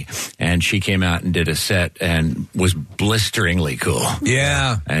Connie. And she came out and did a set and was blisteringly cool.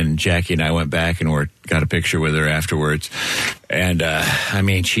 Yeah. And Jackie and I went back and got a picture with her afterwards. And,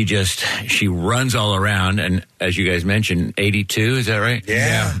 she runs all around. And as you guys mentioned, 82, is that right?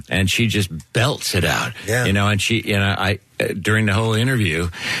 Yeah. And she just belts it out. Yeah. And during the whole interview,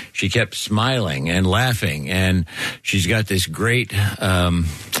 she kept smiling and laughing, and she's got this great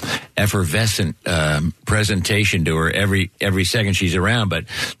effervescent presentation to her every second she's around, but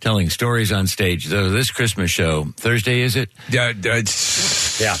telling stories on stage. So this Christmas show, Thursday, is it?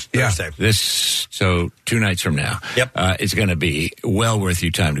 Thursday. So 2 nights from now. Yep. It's going to be well worth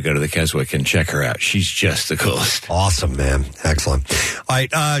your time to go to the Keswick and check her out. She's just the coolest. Awesome, man. Excellent. All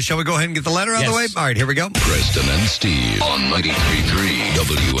right, shall we go ahead and get the letter out of the way? All right, here we go. Preston and Steve on 93.3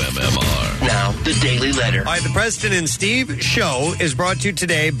 WMMR. Now now, the Daily Letter. All right, the Preston and Steve show is brought to you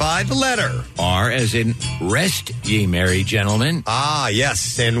today by the letter R as in rest, ye merry gentlemen. Ah,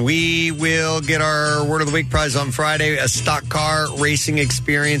 yes. And we will get our Word of the Week prize on Friday, a stock car racing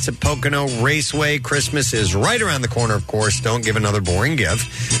experience at Pocono Raceway. Christmas is right around the corner, of course. Don't give another boring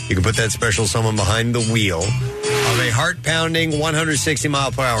gift. You can put that special someone behind the wheel of a heart-pounding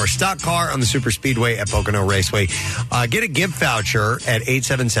 160-mile-per-hour stock car on the Super Speedway at Pocono Raceway. Get a gift voucher at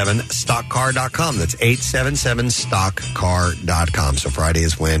 877stockcar.com. That's 877stockcar.com. So Friday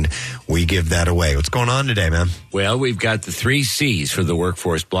is when we give that away. What's going on today, man? Well, we've got the 3 C's for the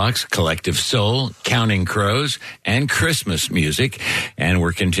workforce blocks: Collective Soul, Counting Crows, and Christmas music. And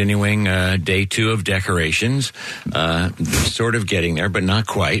we're continuing day 2 of decorations. Sort of getting there, but not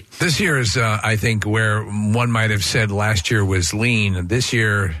quite. This year is, I think, where one might have said last year was lean. This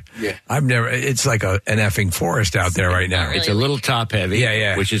year, it's like an effing forest out there right now. It's a little top heavy,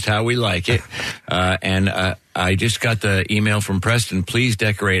 which is how we like it. I just got the email from Preston. Please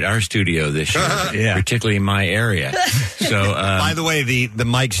decorate our studio this year, particularly my area. So, by the way, the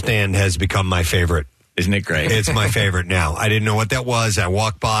mic stand has become my favorite. Isn't it great? It's my favorite now. I didn't know what that was. I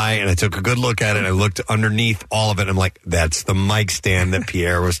walked by and I took a good look at it. And I looked underneath all of it. And I'm like, that's the mic stand that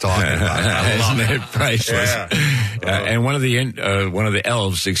Pierre was talking about. I love Isn't it priceless? And one of the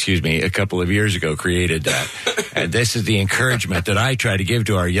elves, a couple of years ago created that. And this is the encouragement that I try to give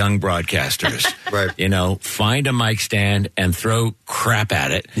to our young broadcasters. Right. You know, find a mic stand and throw crap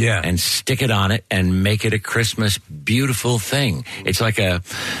at it. Yeah. And stick it on it and make it a Christmas beautiful thing. It's like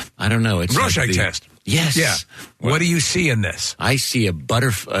it's Rorschach like test. Yes. Yeah. What do you see in this? I see a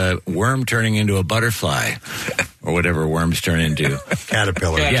worm turning into a butterfly, or whatever worms turn into.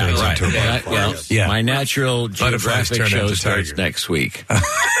 Caterpillar turns into a butterfly. My Natural Geographic show starts next week.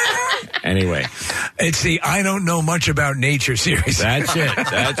 Anyway, it's the I don't know much about nature series. That's it.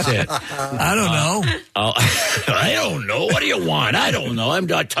 I don't know. I don't know. What do you want? I don't know. I'm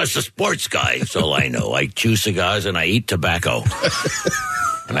not just a sports guy. That's all I know. I chew cigars and I eat tobacco.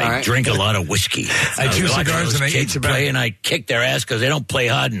 And I drink a lot of whiskey. I chew cigars and I eat tobacco. And I kick their ass because they don't play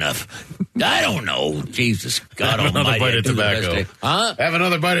hard enough. I don't know. Jesus, God Have another almighty. bite of tobacco. Huh? Have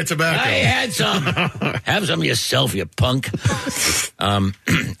another bite of tobacco. I had some. Have some yourself, you punk.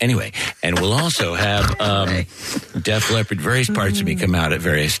 Anyway, and we'll also have Def Leppard. Various parts of me come out at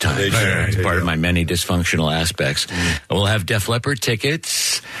various times. It's part of my many dysfunctional aspects. We'll have Def Leppard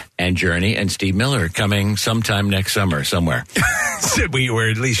tickets and Journey and Steve Miller coming sometime next summer somewhere.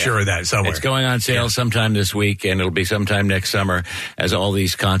 We're at least sure of that somewhere. It's going on sale sometime this week, and it'll be sometime next summer, as all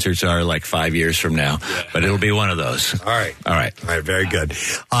these concerts are like 5 years from now. But it'll be one of those. All right. Very good.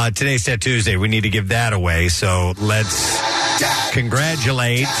 Today's Tat Tuesday. We need to give that away. So let's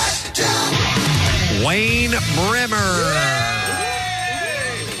congratulate Wayne Bremer.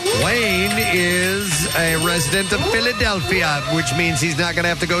 Wayne is a resident of Philadelphia, which means he's not going to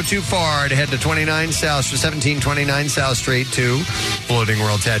have to go too far to head to 1729 South Street to Floating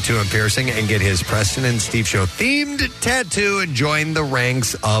World Tattoo and Piercing and get his Preston and Steve Show themed tattoo and join the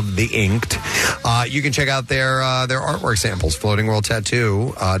ranks of the Inked. You can check out their artwork samples,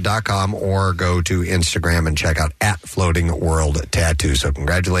 floatingworldtattoo.com, or go to Instagram and check out at Floating World Tattoo. So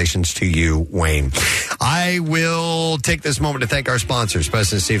congratulations to you, Wayne. I will take this moment to thank our sponsors.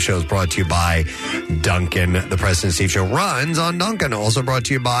 Preston and Steve Show is brought to you by Duncan. The Preston and Steve Show runs on Duncan. Also brought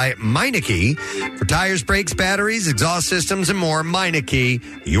to you by Meineke. For tires, brakes, batteries, exhaust systems, and more, Meineke.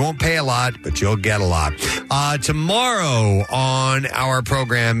 You won't pay a lot, but you'll get a lot. Tomorrow on our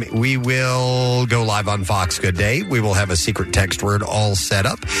program, we will go live on Fox Good Day. We will have a secret text word all set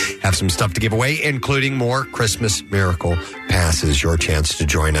up. Have some stuff to give away, including more Christmas Miracle passes. Your chance to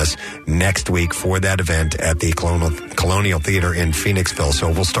join us next week for that event at the Colonial Theater in Phoenixville.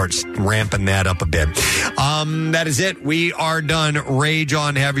 So we'll start ramping that up a bit. That is it. We are done. Rage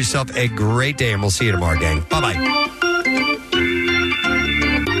on. Have yourself a great day, and we'll see you tomorrow, gang. Bye-bye.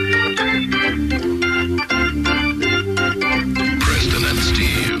 Preston and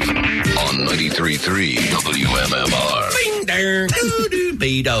Steve on 93.3 WMMR. Bing, dang, doo, doo,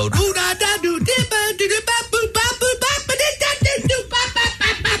 be, do, doo, da, da, doo, dip, ba, doo, doo, ba, boo, ba, boo, ba, ba, da, da, da, doo, ba, ba, ba,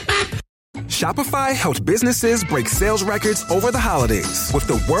 ba, ba. Shopify helps businesses break sales records over the holidays with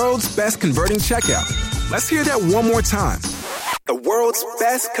the world's best converting checkout. Let's hear that one more time. The world's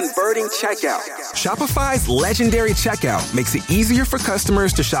best converting checkout. Shopify's legendary checkout makes it easier for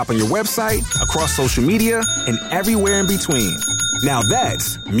customers to shop on your website, across social media, and everywhere in between. Now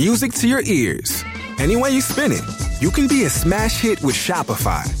that's music to your ears. Any way you spin it, you can be a smash hit with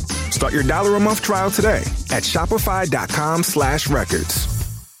Shopify. Start your $1 a month trial today at shopify.com/records.